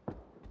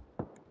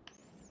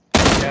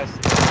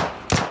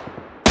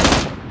 Yes.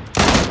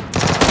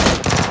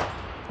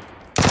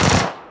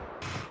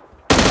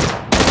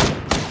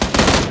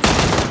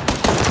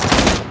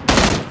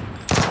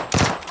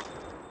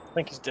 I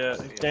think he's dead.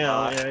 He's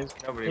down. Yeah,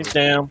 Nobody he's would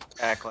down.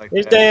 act like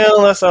He's that.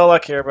 down. That's all I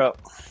care about.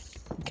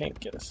 He can't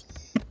get us.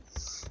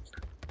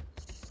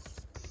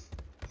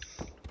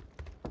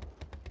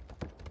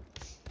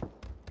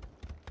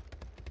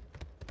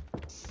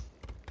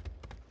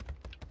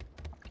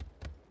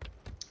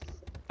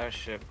 Oh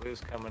shit,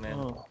 Blue's coming in.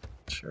 Oh,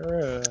 sure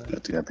is.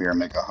 Have to get up here and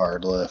make a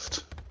hard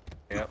lift.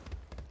 Yep.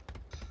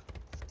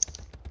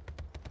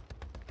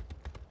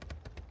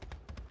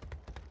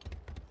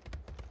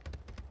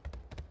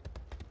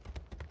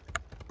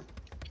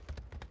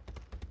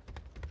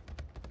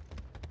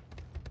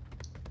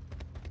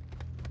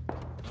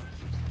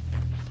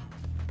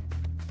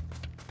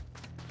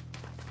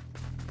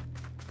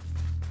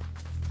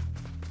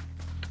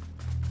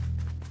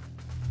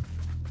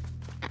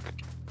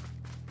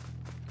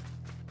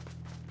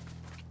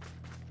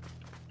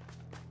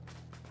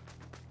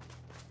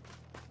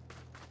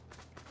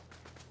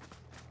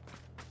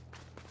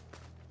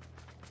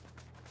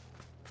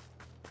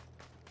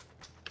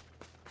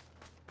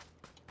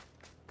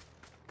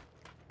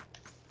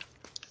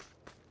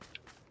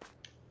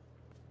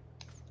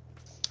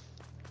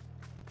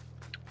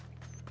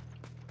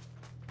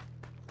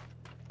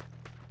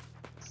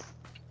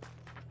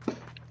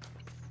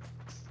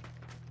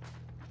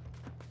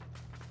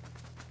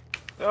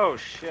 Oh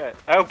shit.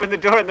 I opened the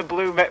door and the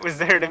Blue was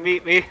there to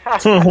meet me.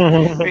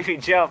 Made me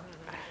jump.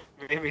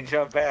 Made me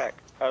jump back.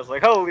 I was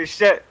like, holy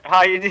shit,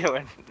 how you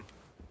doing?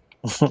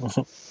 It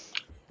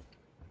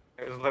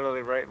was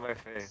literally right in my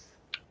face.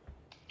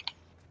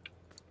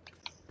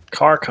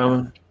 Car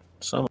coming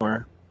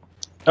somewhere.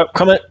 Oh,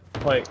 coming.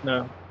 Wait,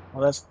 no.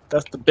 Well,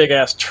 that's the big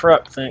ass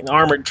truck thing,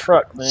 armored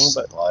truck thing.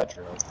 But Supply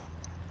truck.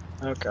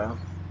 okay.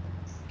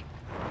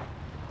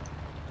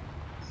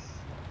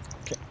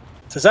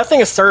 Does that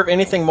thing serve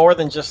anything more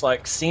than just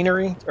like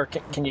scenery, or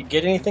can you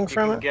get anything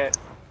from You it? can get...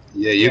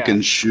 Yeah, you Yeah.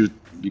 can shoot.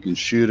 You can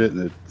shoot it,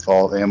 and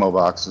ammo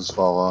boxes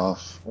fall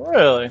off.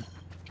 Really?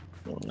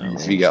 Oh, no.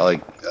 If you got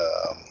like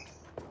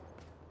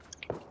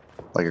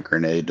a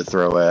grenade to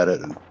throw at it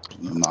and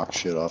knock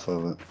shit off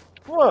of it.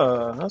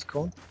 Whoa, that's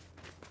cool.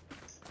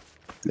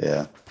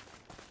 Yeah,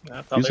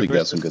 I thought usually they were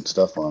got some good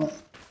stuff on it.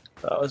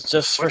 That was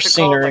just for What's it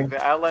called? scenery. Like the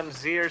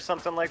LMZ or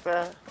something like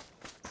that?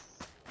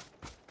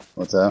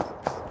 What's that?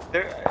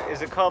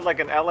 Is it called like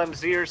an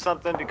LMZ or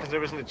something? Because there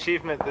was an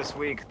achievement this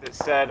week that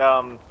said,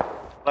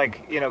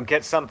 like, you know,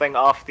 get something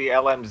off the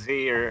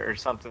LMZ or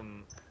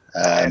something.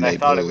 And I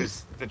thought it Maybe.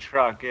 was the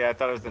truck. Yeah, I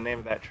thought it was the name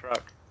of that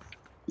truck.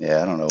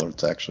 Yeah, I don't know what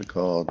it's actually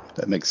called.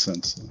 That makes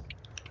sense.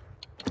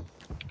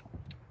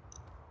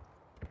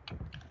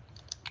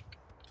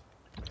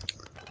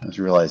 I just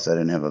realized I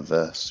didn't have a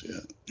vest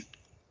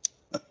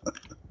yet.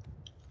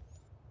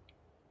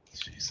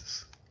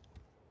 Jesus.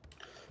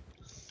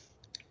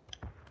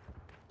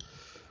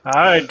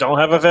 I don't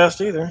have a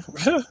vest either.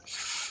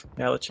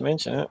 Now that you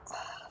mention it.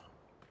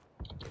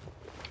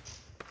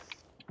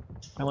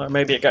 Well,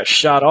 maybe it got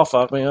shot off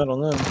of me. I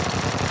don't know.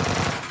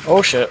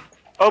 Oh shit.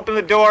 Open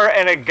the door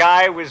and a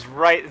guy was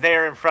right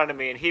there in front of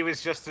me and he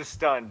was just as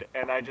stunned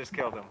and I just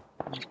killed him.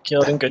 You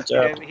killed him. Good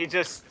job. And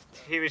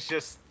he was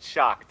just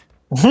shocked.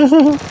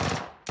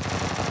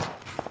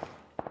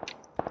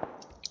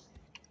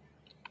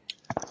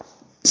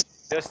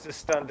 Just as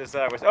stunned as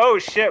I was. Oh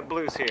shit,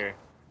 Blue's here.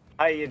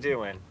 How you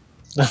doing?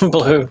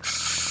 Blue.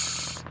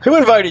 Who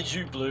invited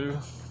you, Blue?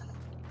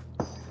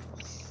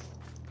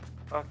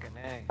 Fucking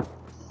A.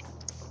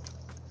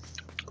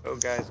 Go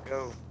guys,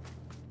 go.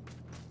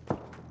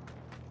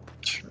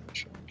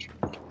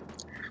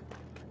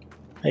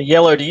 Hey,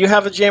 Yellow, do you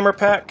have a jammer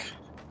pack?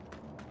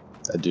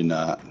 I do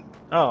not.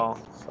 Oh,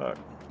 fuck.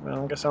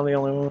 Well, I guess I'm the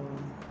only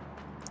one.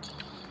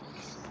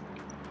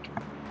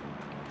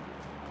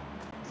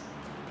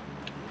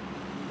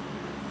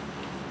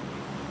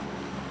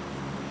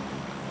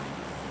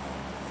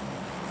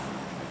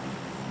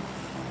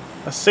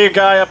 I see a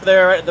guy up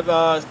there at the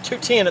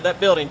 210 at that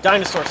building.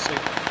 Dinosaur suit.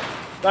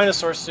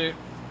 Dinosaur suit.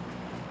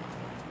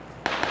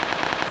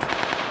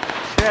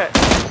 Shit.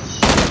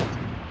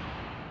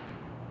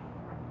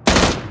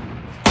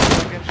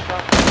 Fucking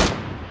shot.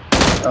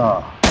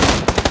 Oh,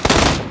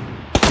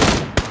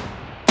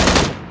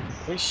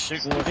 He's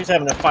shooting. He's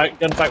having a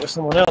gunfight with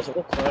someone else, it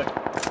looks like.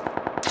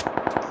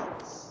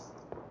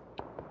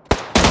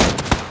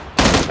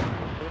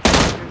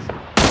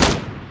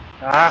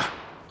 Ah!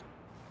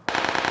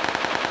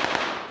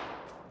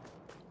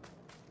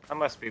 I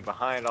must be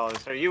behind all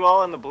this. Are you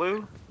all in the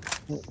blue?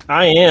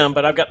 I am,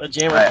 but I've got the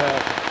jammer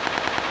pack.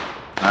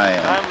 I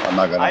am. I'm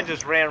not gonna. I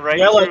just ran right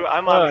Yellow. through.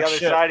 I'm on Oh, the other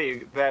shit. side of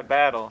you, that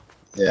battle.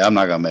 Yeah, I'm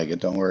not gonna make it.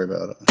 Don't worry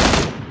about it.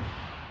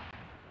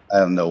 I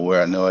don't know where.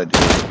 I have no idea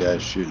where the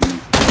guy's shooting me.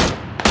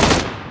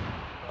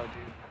 Oh,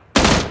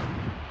 dude.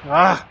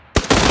 Ah!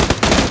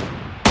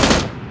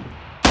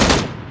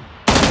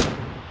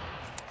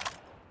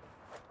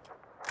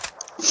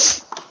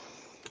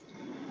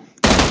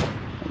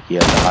 He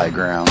had the high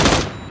ground.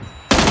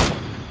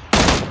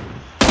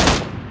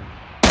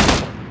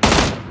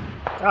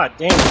 God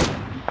damn it.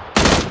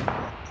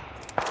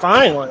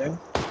 Finally.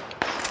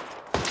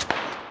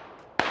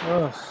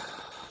 Ugh.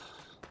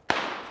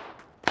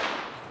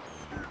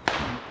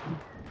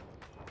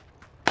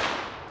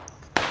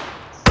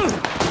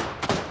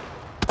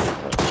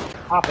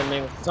 Popping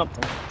me with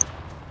something.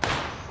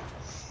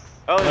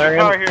 Oh, there's There a I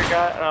car am. here,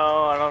 guy.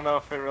 Oh, I don't know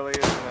if it really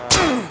is.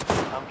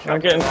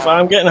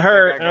 I'm getting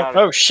hurt. I got it.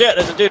 Oh shit,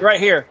 there's a dude right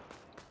here.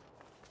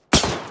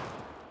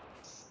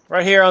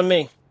 Right here on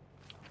me.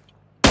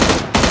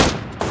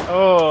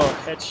 Oh,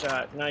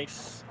 headshot.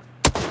 Nice.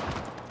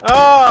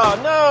 Oh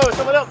no,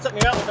 someone else took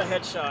me out with a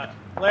headshot.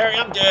 Larry,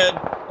 I'm dead.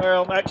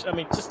 Well, actually, I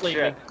mean, just leave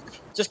me.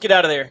 Just get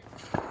out of there.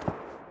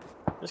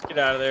 Just get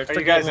out of there. Are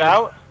you guys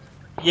out?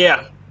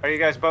 Yeah. Are you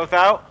guys both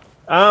out?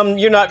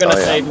 You're not gonna Oh,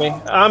 yeah. save me.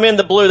 I'm in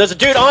the blue. There's a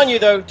dude on you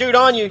though. Dude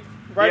on you.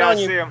 Right Yeah, on I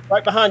you. see him.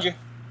 Right behind you.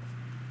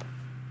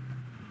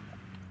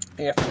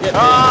 Yeah, forget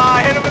Ah,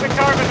 I hit him with the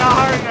car, but not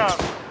hard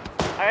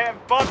enough. I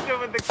bumped him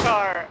with the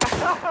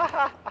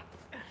car.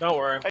 Don't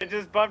worry. I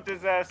just bumped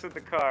his ass with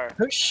the car.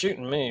 Who's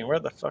shooting me? Where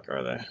the fuck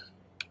are they?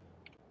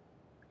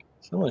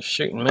 Someone's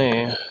shooting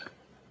me.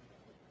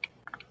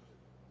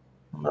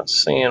 I'm not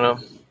seeing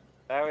them.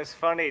 That was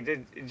funny.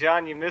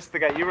 John, you missed the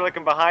guy. You were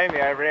looking behind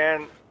me.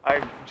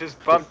 I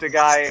just bumped a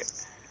guy.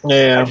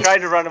 Yeah. I tried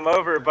to run him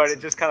over, but it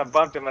just kind of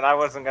bumped him, and I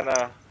wasn't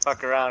gonna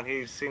fuck around.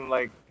 He seemed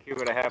like he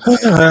would have had me.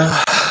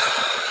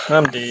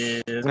 I'm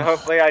dead. So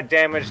hopefully I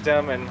damaged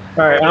him and All right,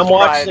 hurt his I'm pride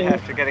watching.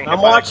 after getting hit I'm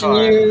by the watching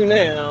car. you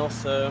now.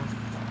 So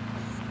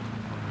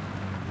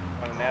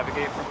Want to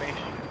navigate for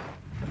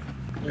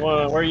me? you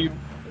want where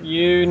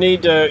you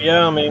need to?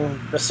 Yeah, I mean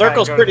the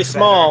circle's go to pretty the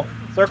small.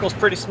 Circle's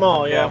pretty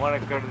small. Yeah, I Yeah.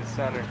 want to go to the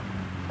center.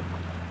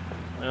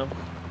 Well,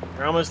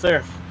 you're almost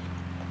there.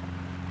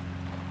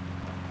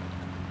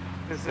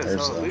 What is this?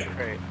 There's Oh, a- loot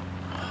crate.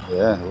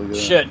 Yeah, look at that.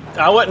 Shit,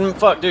 I wouldn't.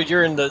 Fuck, dude,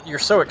 you're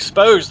so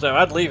exposed though.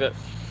 I'd leave it.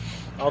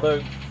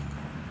 Although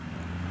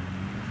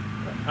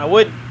I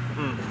would.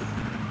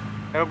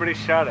 Nobody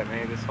shot at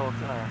me this whole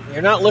time.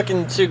 You're not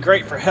looking too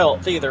great for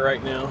health either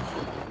right now.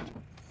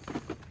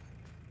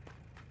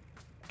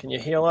 Can you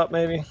heal up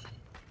maybe?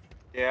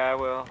 Yeah, I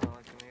will. Give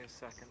me a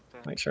second.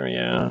 Make sure,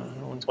 yeah,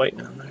 no one's waiting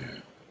down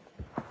there.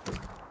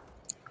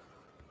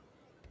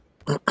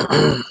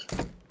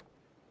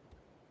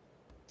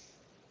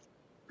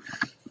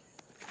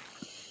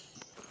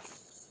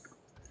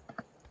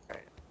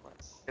 Alright,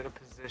 let's get a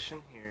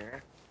position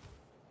here.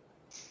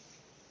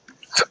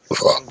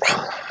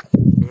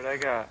 See what I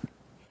got.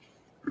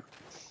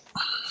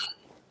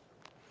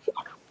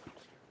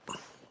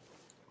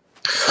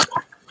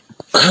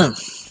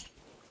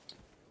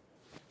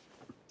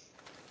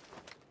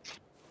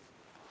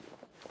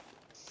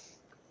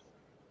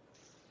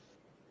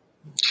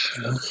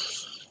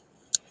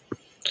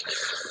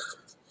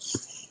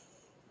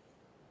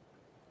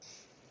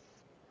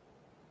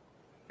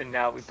 And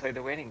now we play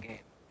the waiting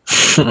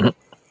game.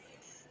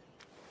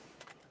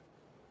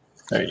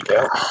 There you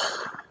go.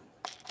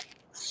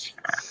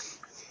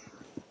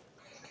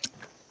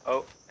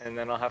 Oh, and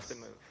then I'll have to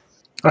move.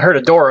 I heard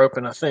a door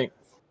open, I think.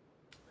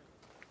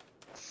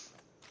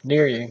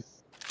 Near you.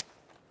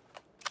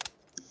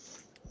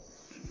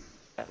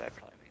 That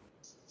probably mean.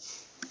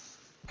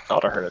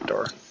 Thought I heard a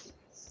door.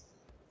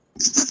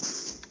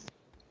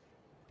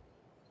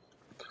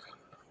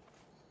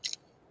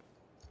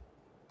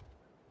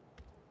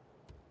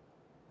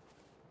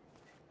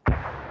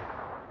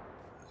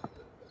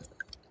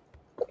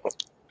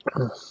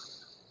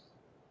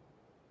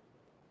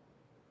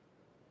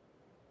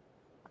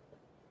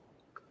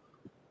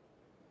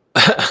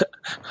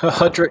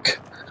 Hudrick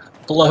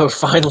Below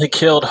finally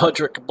killed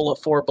Hudrick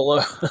 4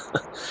 Below.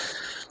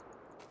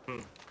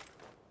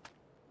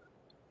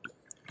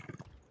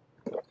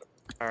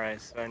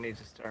 Alright, so I need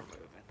to start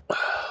moving.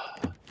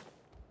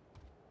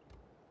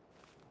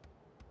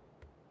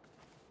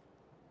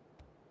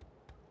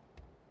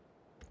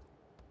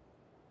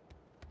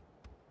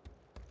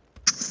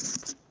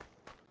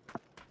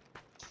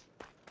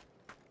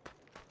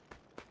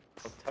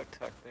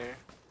 Tuck there.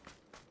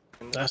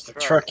 That's the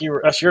truck you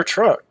were. That's your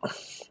truck.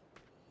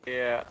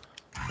 Yeah.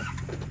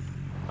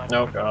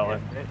 No golly.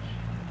 Bitch.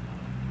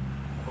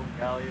 Oh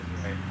golly is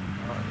right.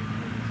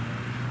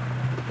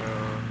 Go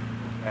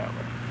that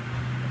way.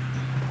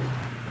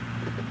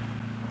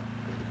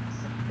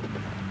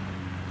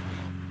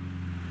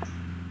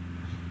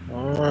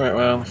 All right.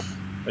 Well,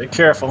 be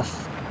careful.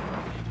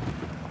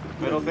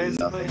 Middle,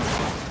 basically.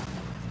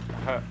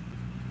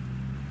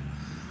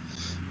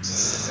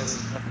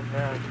 There's nothing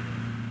down.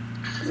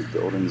 The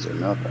buildings are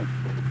nothing.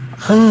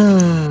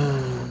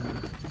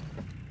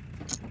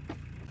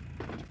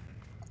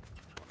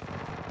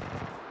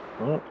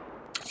 Well,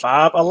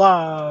 5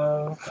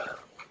 alive.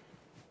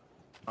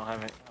 I don't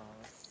have it.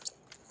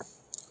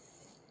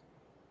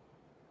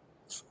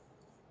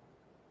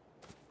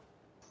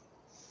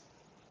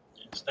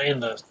 Stay in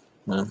the.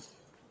 No.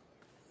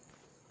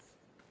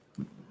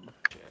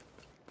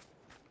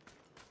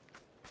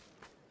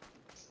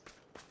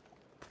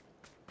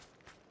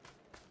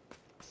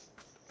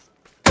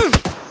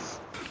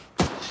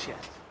 Shit.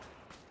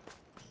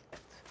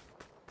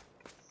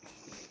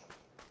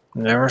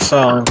 Never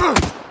saw him.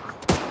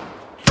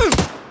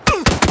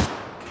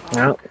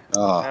 No.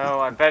 Oh, No,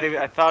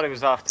 I thought he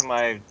was off to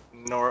my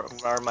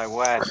north or my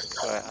west,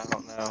 but I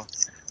don't know.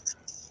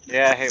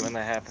 Yeah, I hate when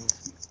that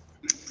happens.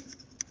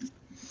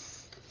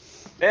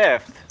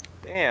 Fifth.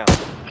 Damn.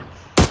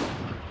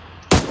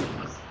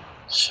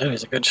 Shit,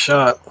 he's a good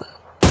shot.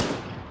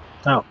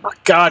 Oh my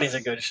God, he's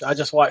a good shot. I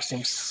just watched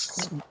him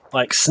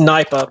like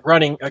snipe a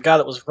guy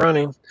that was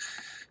running.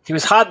 He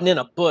was hiding in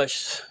a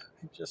bush.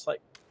 He just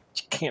like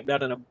camped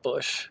out in a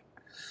bush.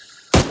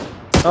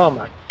 Oh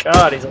my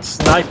God, he's a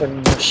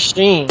sniping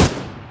machine.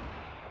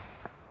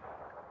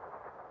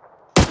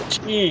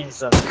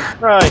 Jesus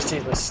Christ,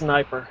 he's a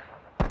sniper.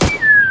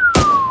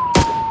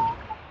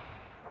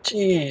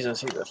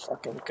 Jesus, he's a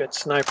fucking good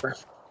sniper.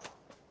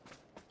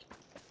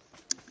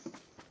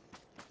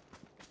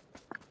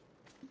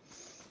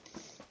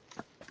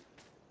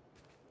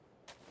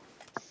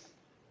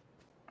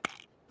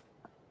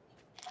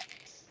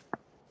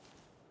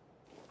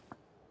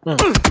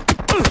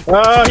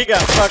 Oh, he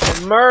got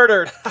fucking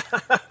murdered.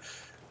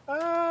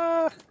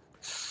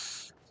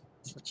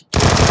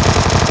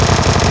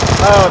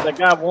 Oh, the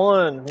guy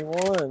won. He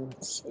won.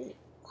 Sweet.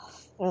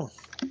 All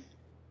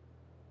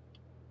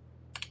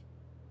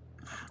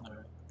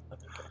right, I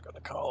think I'm gonna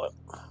call it.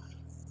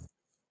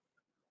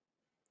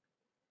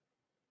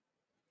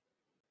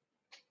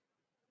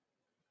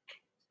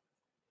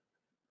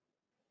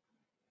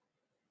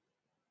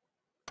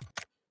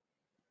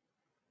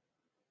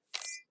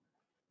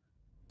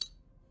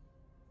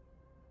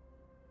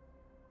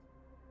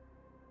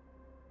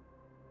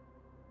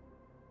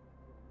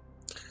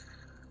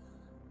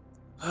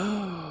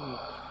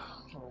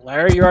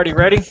 Larry, you already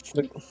ready?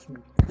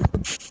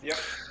 Yep.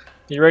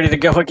 You ready to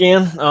go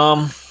again?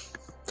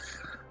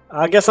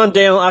 I guess I'm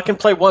down. I can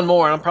play one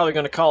more. I'm probably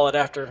going to call it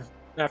after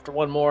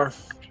one more.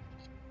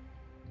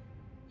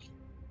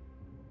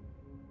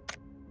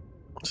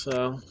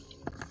 So.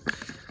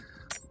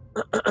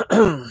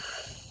 I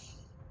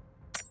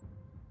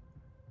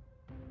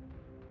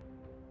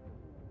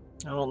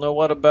don't know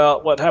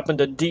what happened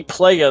to D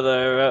Playa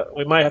though.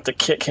 We might have to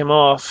kick him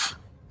off.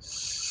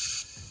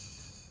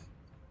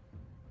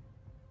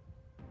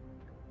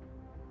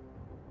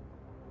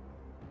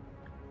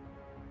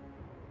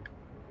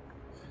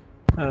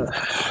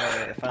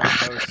 Alright, if I'm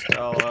host,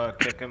 I'll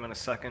kick him in a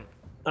second.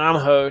 I'm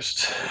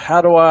host.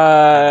 How do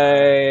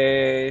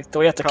I? Do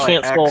we have to Probably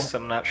cancel? X,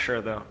 I'm not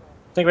sure though.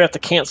 I think we have to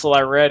cancel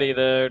already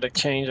though to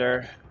change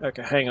our.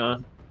 Okay, hang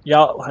on.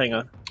 Y'all, hang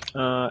on.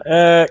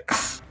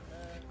 X.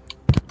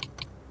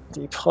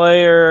 D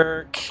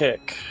player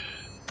kick.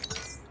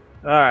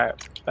 All right,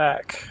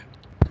 back.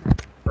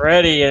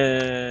 Ready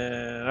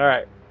and all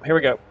right. Here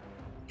we go.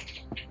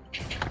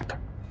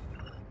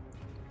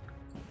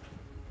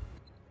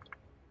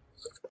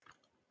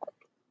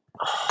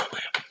 Oh,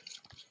 man.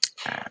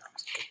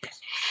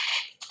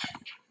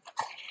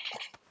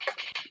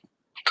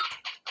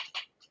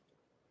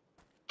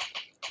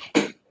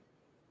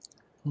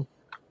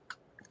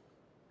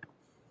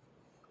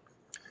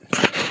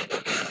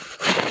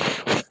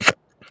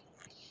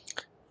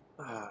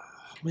 Oh,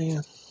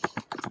 man.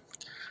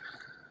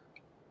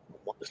 I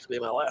want this to be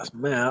my last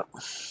map.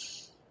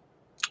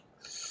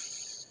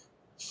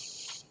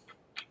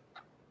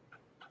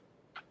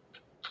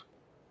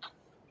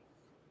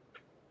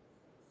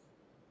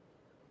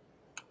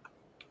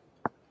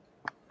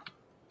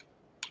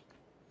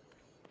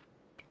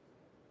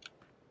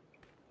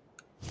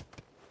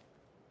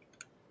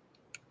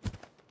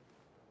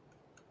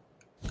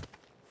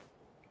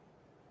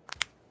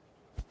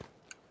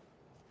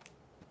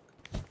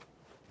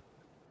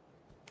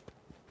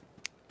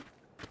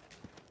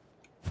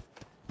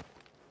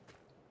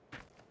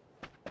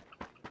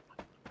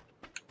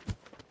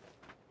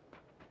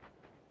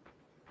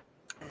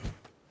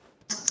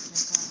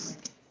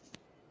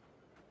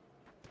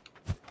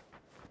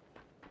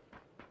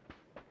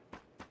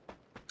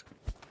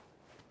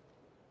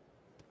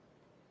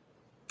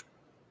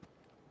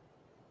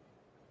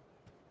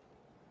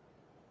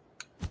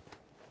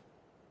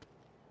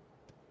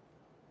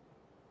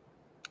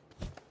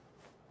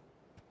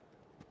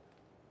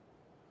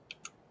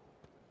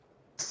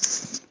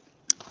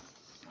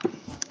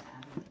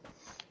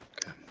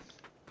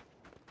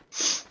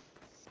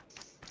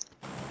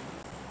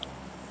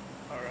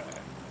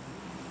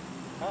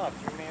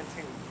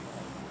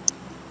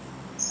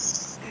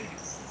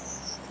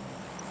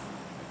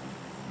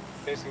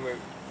 Basically,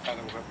 what kind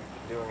of what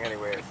we've been doing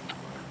anyways.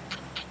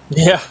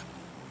 Yeah.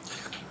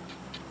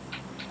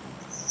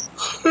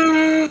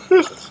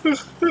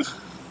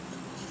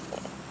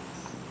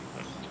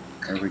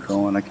 Where are we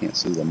going? I can't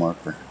see the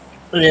marker.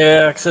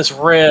 Yeah, 'cause it's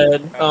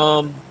red.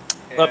 Yeah,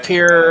 Up it's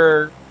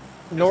here,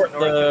 just north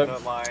north of the.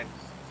 the line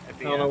at I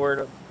the don't know end. where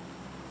to.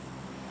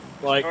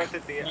 Just Like, north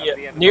at the, yeah, of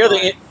the end near of the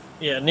the line.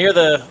 yeah, near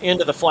the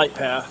end of the flight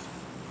path.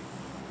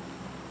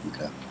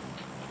 Okay.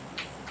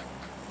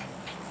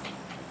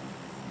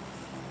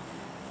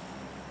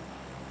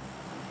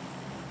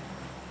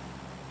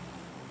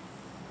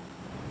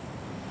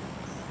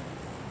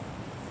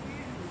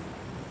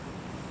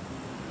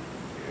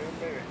 Yeah,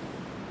 baby.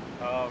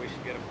 Oh, we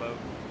should get a boat.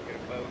 Get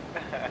a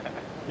boat.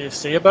 You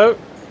see a boat?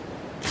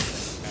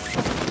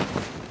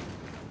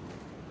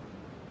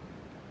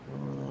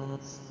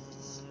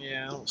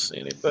 Yeah, I don't see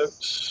any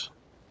boats.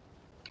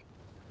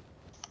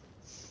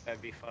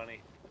 That'd be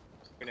funny.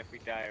 Even if we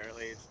die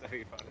early, that'd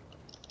be funny.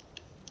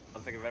 I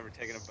don't think I've ever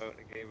taken a boat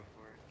in a game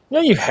before.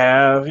 Yeah, you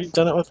have. You've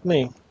done it with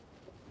me.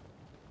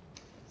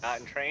 Not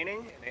in training,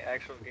 in the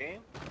actual game.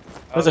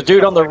 There's a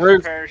dude on the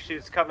roof.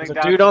 Parachutes coming There's a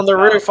down dude from on the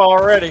south. roof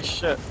already.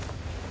 Shit.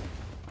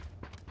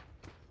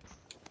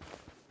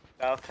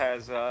 South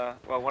has,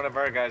 well, one of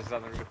our guys is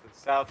on the roof, but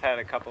South had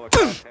a couple of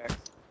contacts.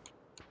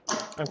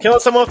 I'm killing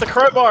someone with the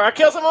crowbar. I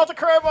killed someone with the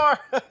crowbar.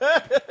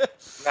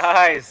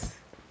 Nice.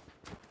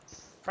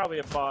 Probably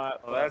a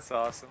bot. Well, that's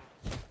awesome.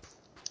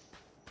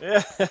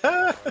 Yeah. Oh, is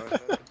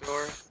that the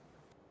door?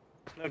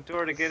 There's no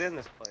door to get in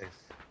this place.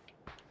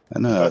 I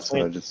know, that's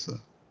what I just said.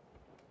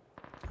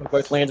 We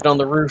both landed on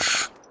the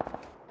roof.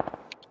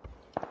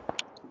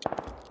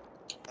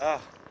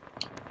 Ah.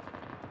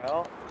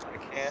 Well,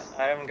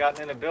 I haven't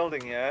gotten in a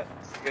building yet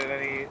to get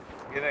anything.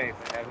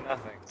 I have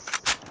nothing.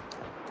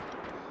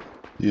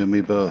 You and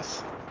me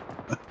both.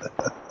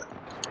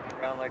 Running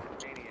around like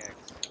maniacs.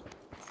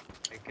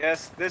 I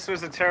guess this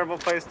was a terrible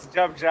place to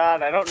jump,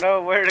 John. I don't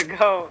know where to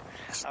go.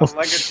 I'm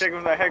like a chick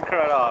with my head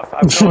cut off.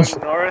 I'm going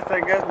north,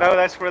 I guess. No,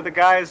 that's where the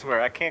guys were.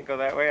 I can't go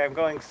that way. I'm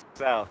going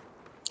south.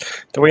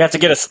 Do we have to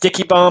get a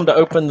sticky bomb to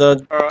open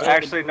the... Or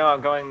actually, no,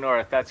 I'm going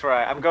north. That's where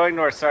I'm going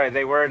north. Sorry,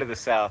 they were to the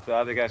south. The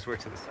other guys were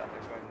to the south.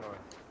 I'm going north.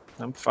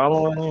 I'm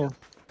following you.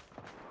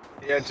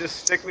 Yeah,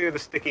 just stick me with a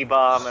sticky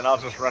bomb, and I'll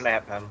just run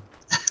at them.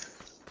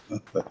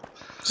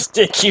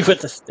 Stick you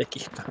with the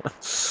sticky bomb.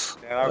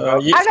 And I'll go,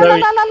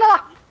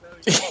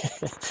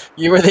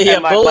 you were the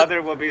and my bullet.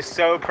 mother will be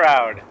so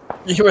proud.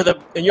 You were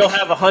the, and you'll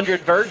have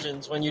 100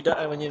 virgins when you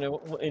die, when you know,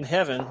 in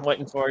heaven,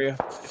 waiting for you.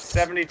 It's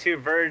 72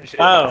 virgins.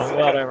 Oh,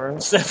 whatever.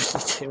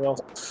 72. Well,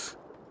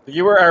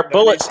 you were our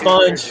bullet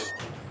sponge. Virgins.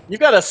 You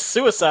got a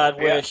suicide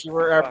Yeah. wish. You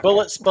were our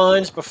bullet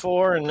sponge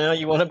before, and now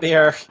you want to be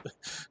our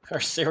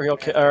serial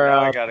killer,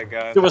 Now I got a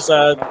gun.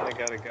 suicide Now I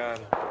got a gun.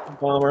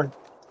 bomber.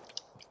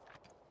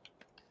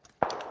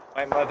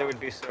 My mother would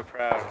be so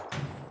proud.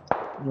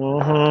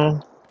 Mm-hmm.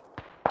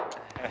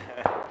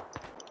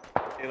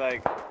 Be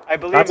like, I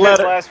believe his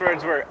last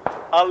words were,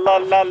 "Allah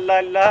la la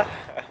la."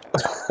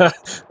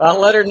 I'll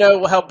let her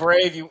know how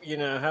brave you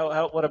know,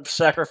 how what a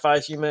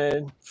sacrifice you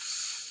made.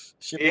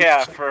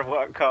 Yeah, for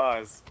what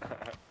cause?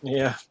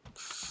 Yeah.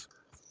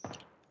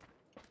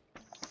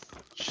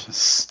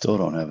 Just still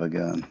don't have a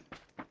gun.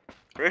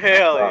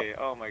 Really?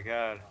 Oh my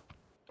god.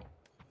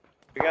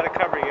 We gotta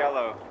cover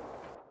yellow.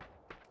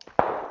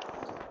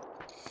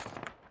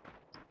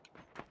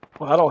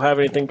 Well, I don't have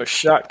anything but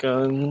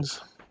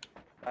shotguns.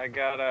 I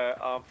got a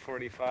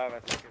AMP-45, I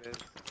think it is.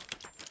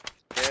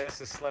 Yeah, this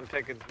is slim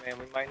pickings, man.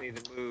 We might need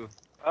to move.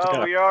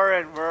 Oh,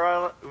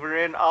 we're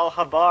in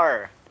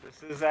Al-Habar.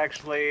 This is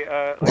actually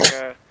like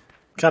a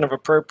kind of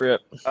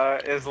appropriate.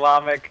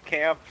 Islamic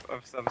camp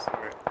of some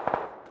sort.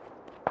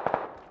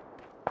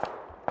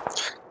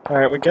 All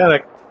right, we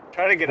gotta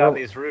try to get on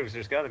these roofs.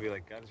 There's got to be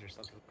like guns or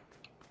something.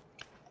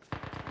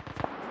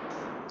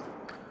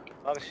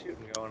 A lot of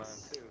shooting going on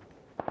too.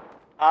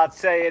 I'll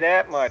tell you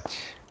that much.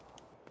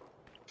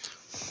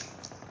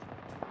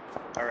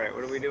 All right,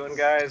 what are we doing,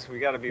 guys? We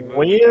got to be moving.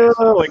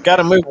 Well, we got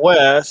to move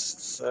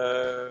west,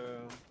 so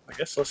I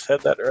guess let's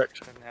head that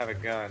direction. Doesn't have a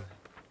gun.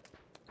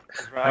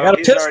 I got a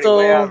He's pistol.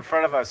 already way out in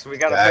front of us. We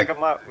got to pick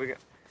him up. We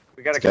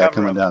got to cover him.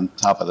 Coming down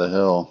top of the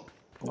hill.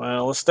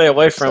 Well, let's stay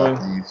away from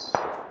him. Southeast.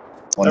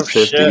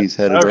 150. He's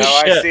headed right.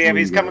 Oh, I see him.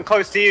 He's coming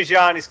close to you,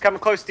 John. He's coming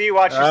close to you.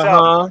 Watch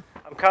yourself.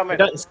 I'm coming.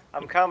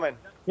 I'm coming.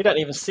 He doesn't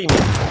even see me.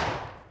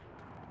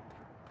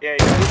 Yeah, he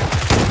does.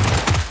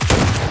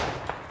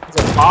 He's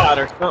a bot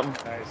or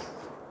something. Nice.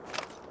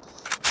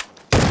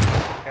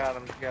 Got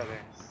him together.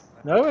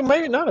 No, it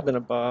may not have been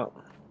a bot.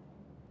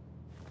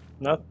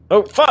 No.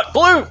 Oh fuck!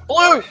 Blue!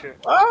 Oh,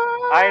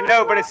 Ah! I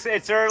know, but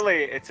it's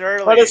early. It's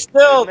early. But it's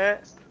still. Isn't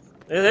it?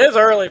 It is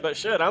early, but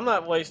shit, I'm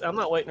not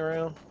waiting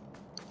around.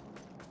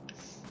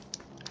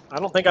 I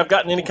don't think I've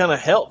gotten any kind of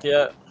health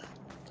yet.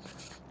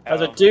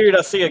 As a dude,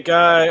 I see a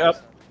guy up.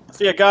 I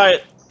see a guy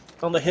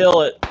on the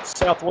hill at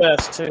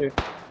southwest too.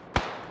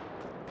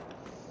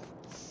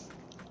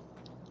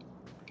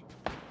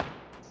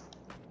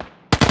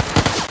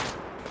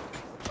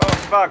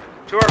 Oh, fuck.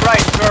 To our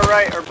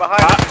right, or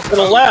behind us. To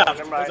the Oh, left.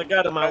 never mind. There's a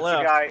guy to my That's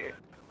left. the guy.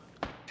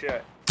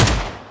 Shit.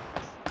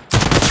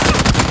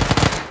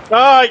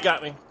 Oh, he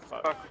got me.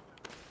 Fuck.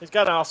 He's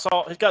got an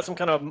assault. He's got some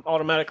kind of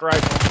automatic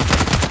rifle.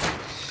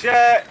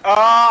 Shit.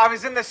 Oh, I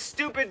was in the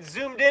stupid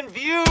zoomed in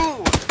view.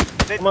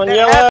 Come on,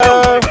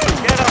 yellow. Get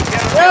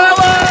him.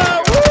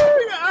 Yellow! Woo!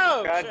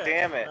 Oh, God shit.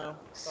 damn it. No,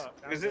 fuck,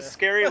 Was I'm it dead.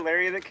 Scary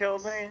Larry that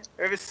killed me?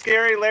 Or it was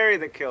Scary Larry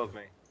that killed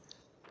me?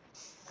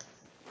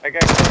 That guy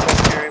killed by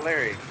Scary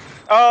Larry.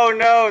 Oh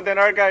no, then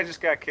our guy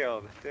just got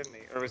killed, didn't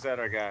he? Or was that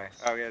our guy?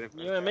 Oh yeah.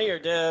 You and me are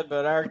dead,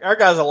 but our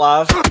guy's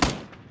alive.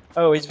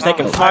 Oh, he's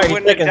taking fire. I He's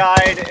wouldn't taking have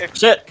died if...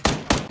 shit.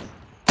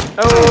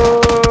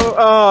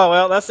 Oh,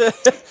 well, that's it.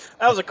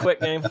 That was a quick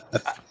game.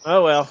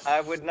 Oh well.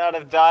 I would not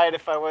have died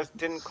if I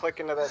didn't click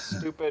into that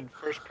stupid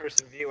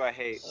first-person view I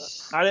hate.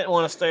 I didn't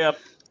want to stay up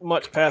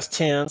much past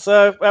 10,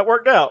 so that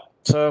worked out.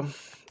 So,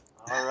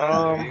 All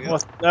right, there you go.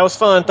 well, that was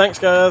fun. Thanks,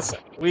 guys.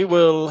 We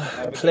will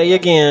play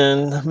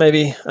again,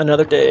 maybe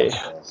another day.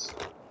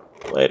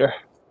 Later.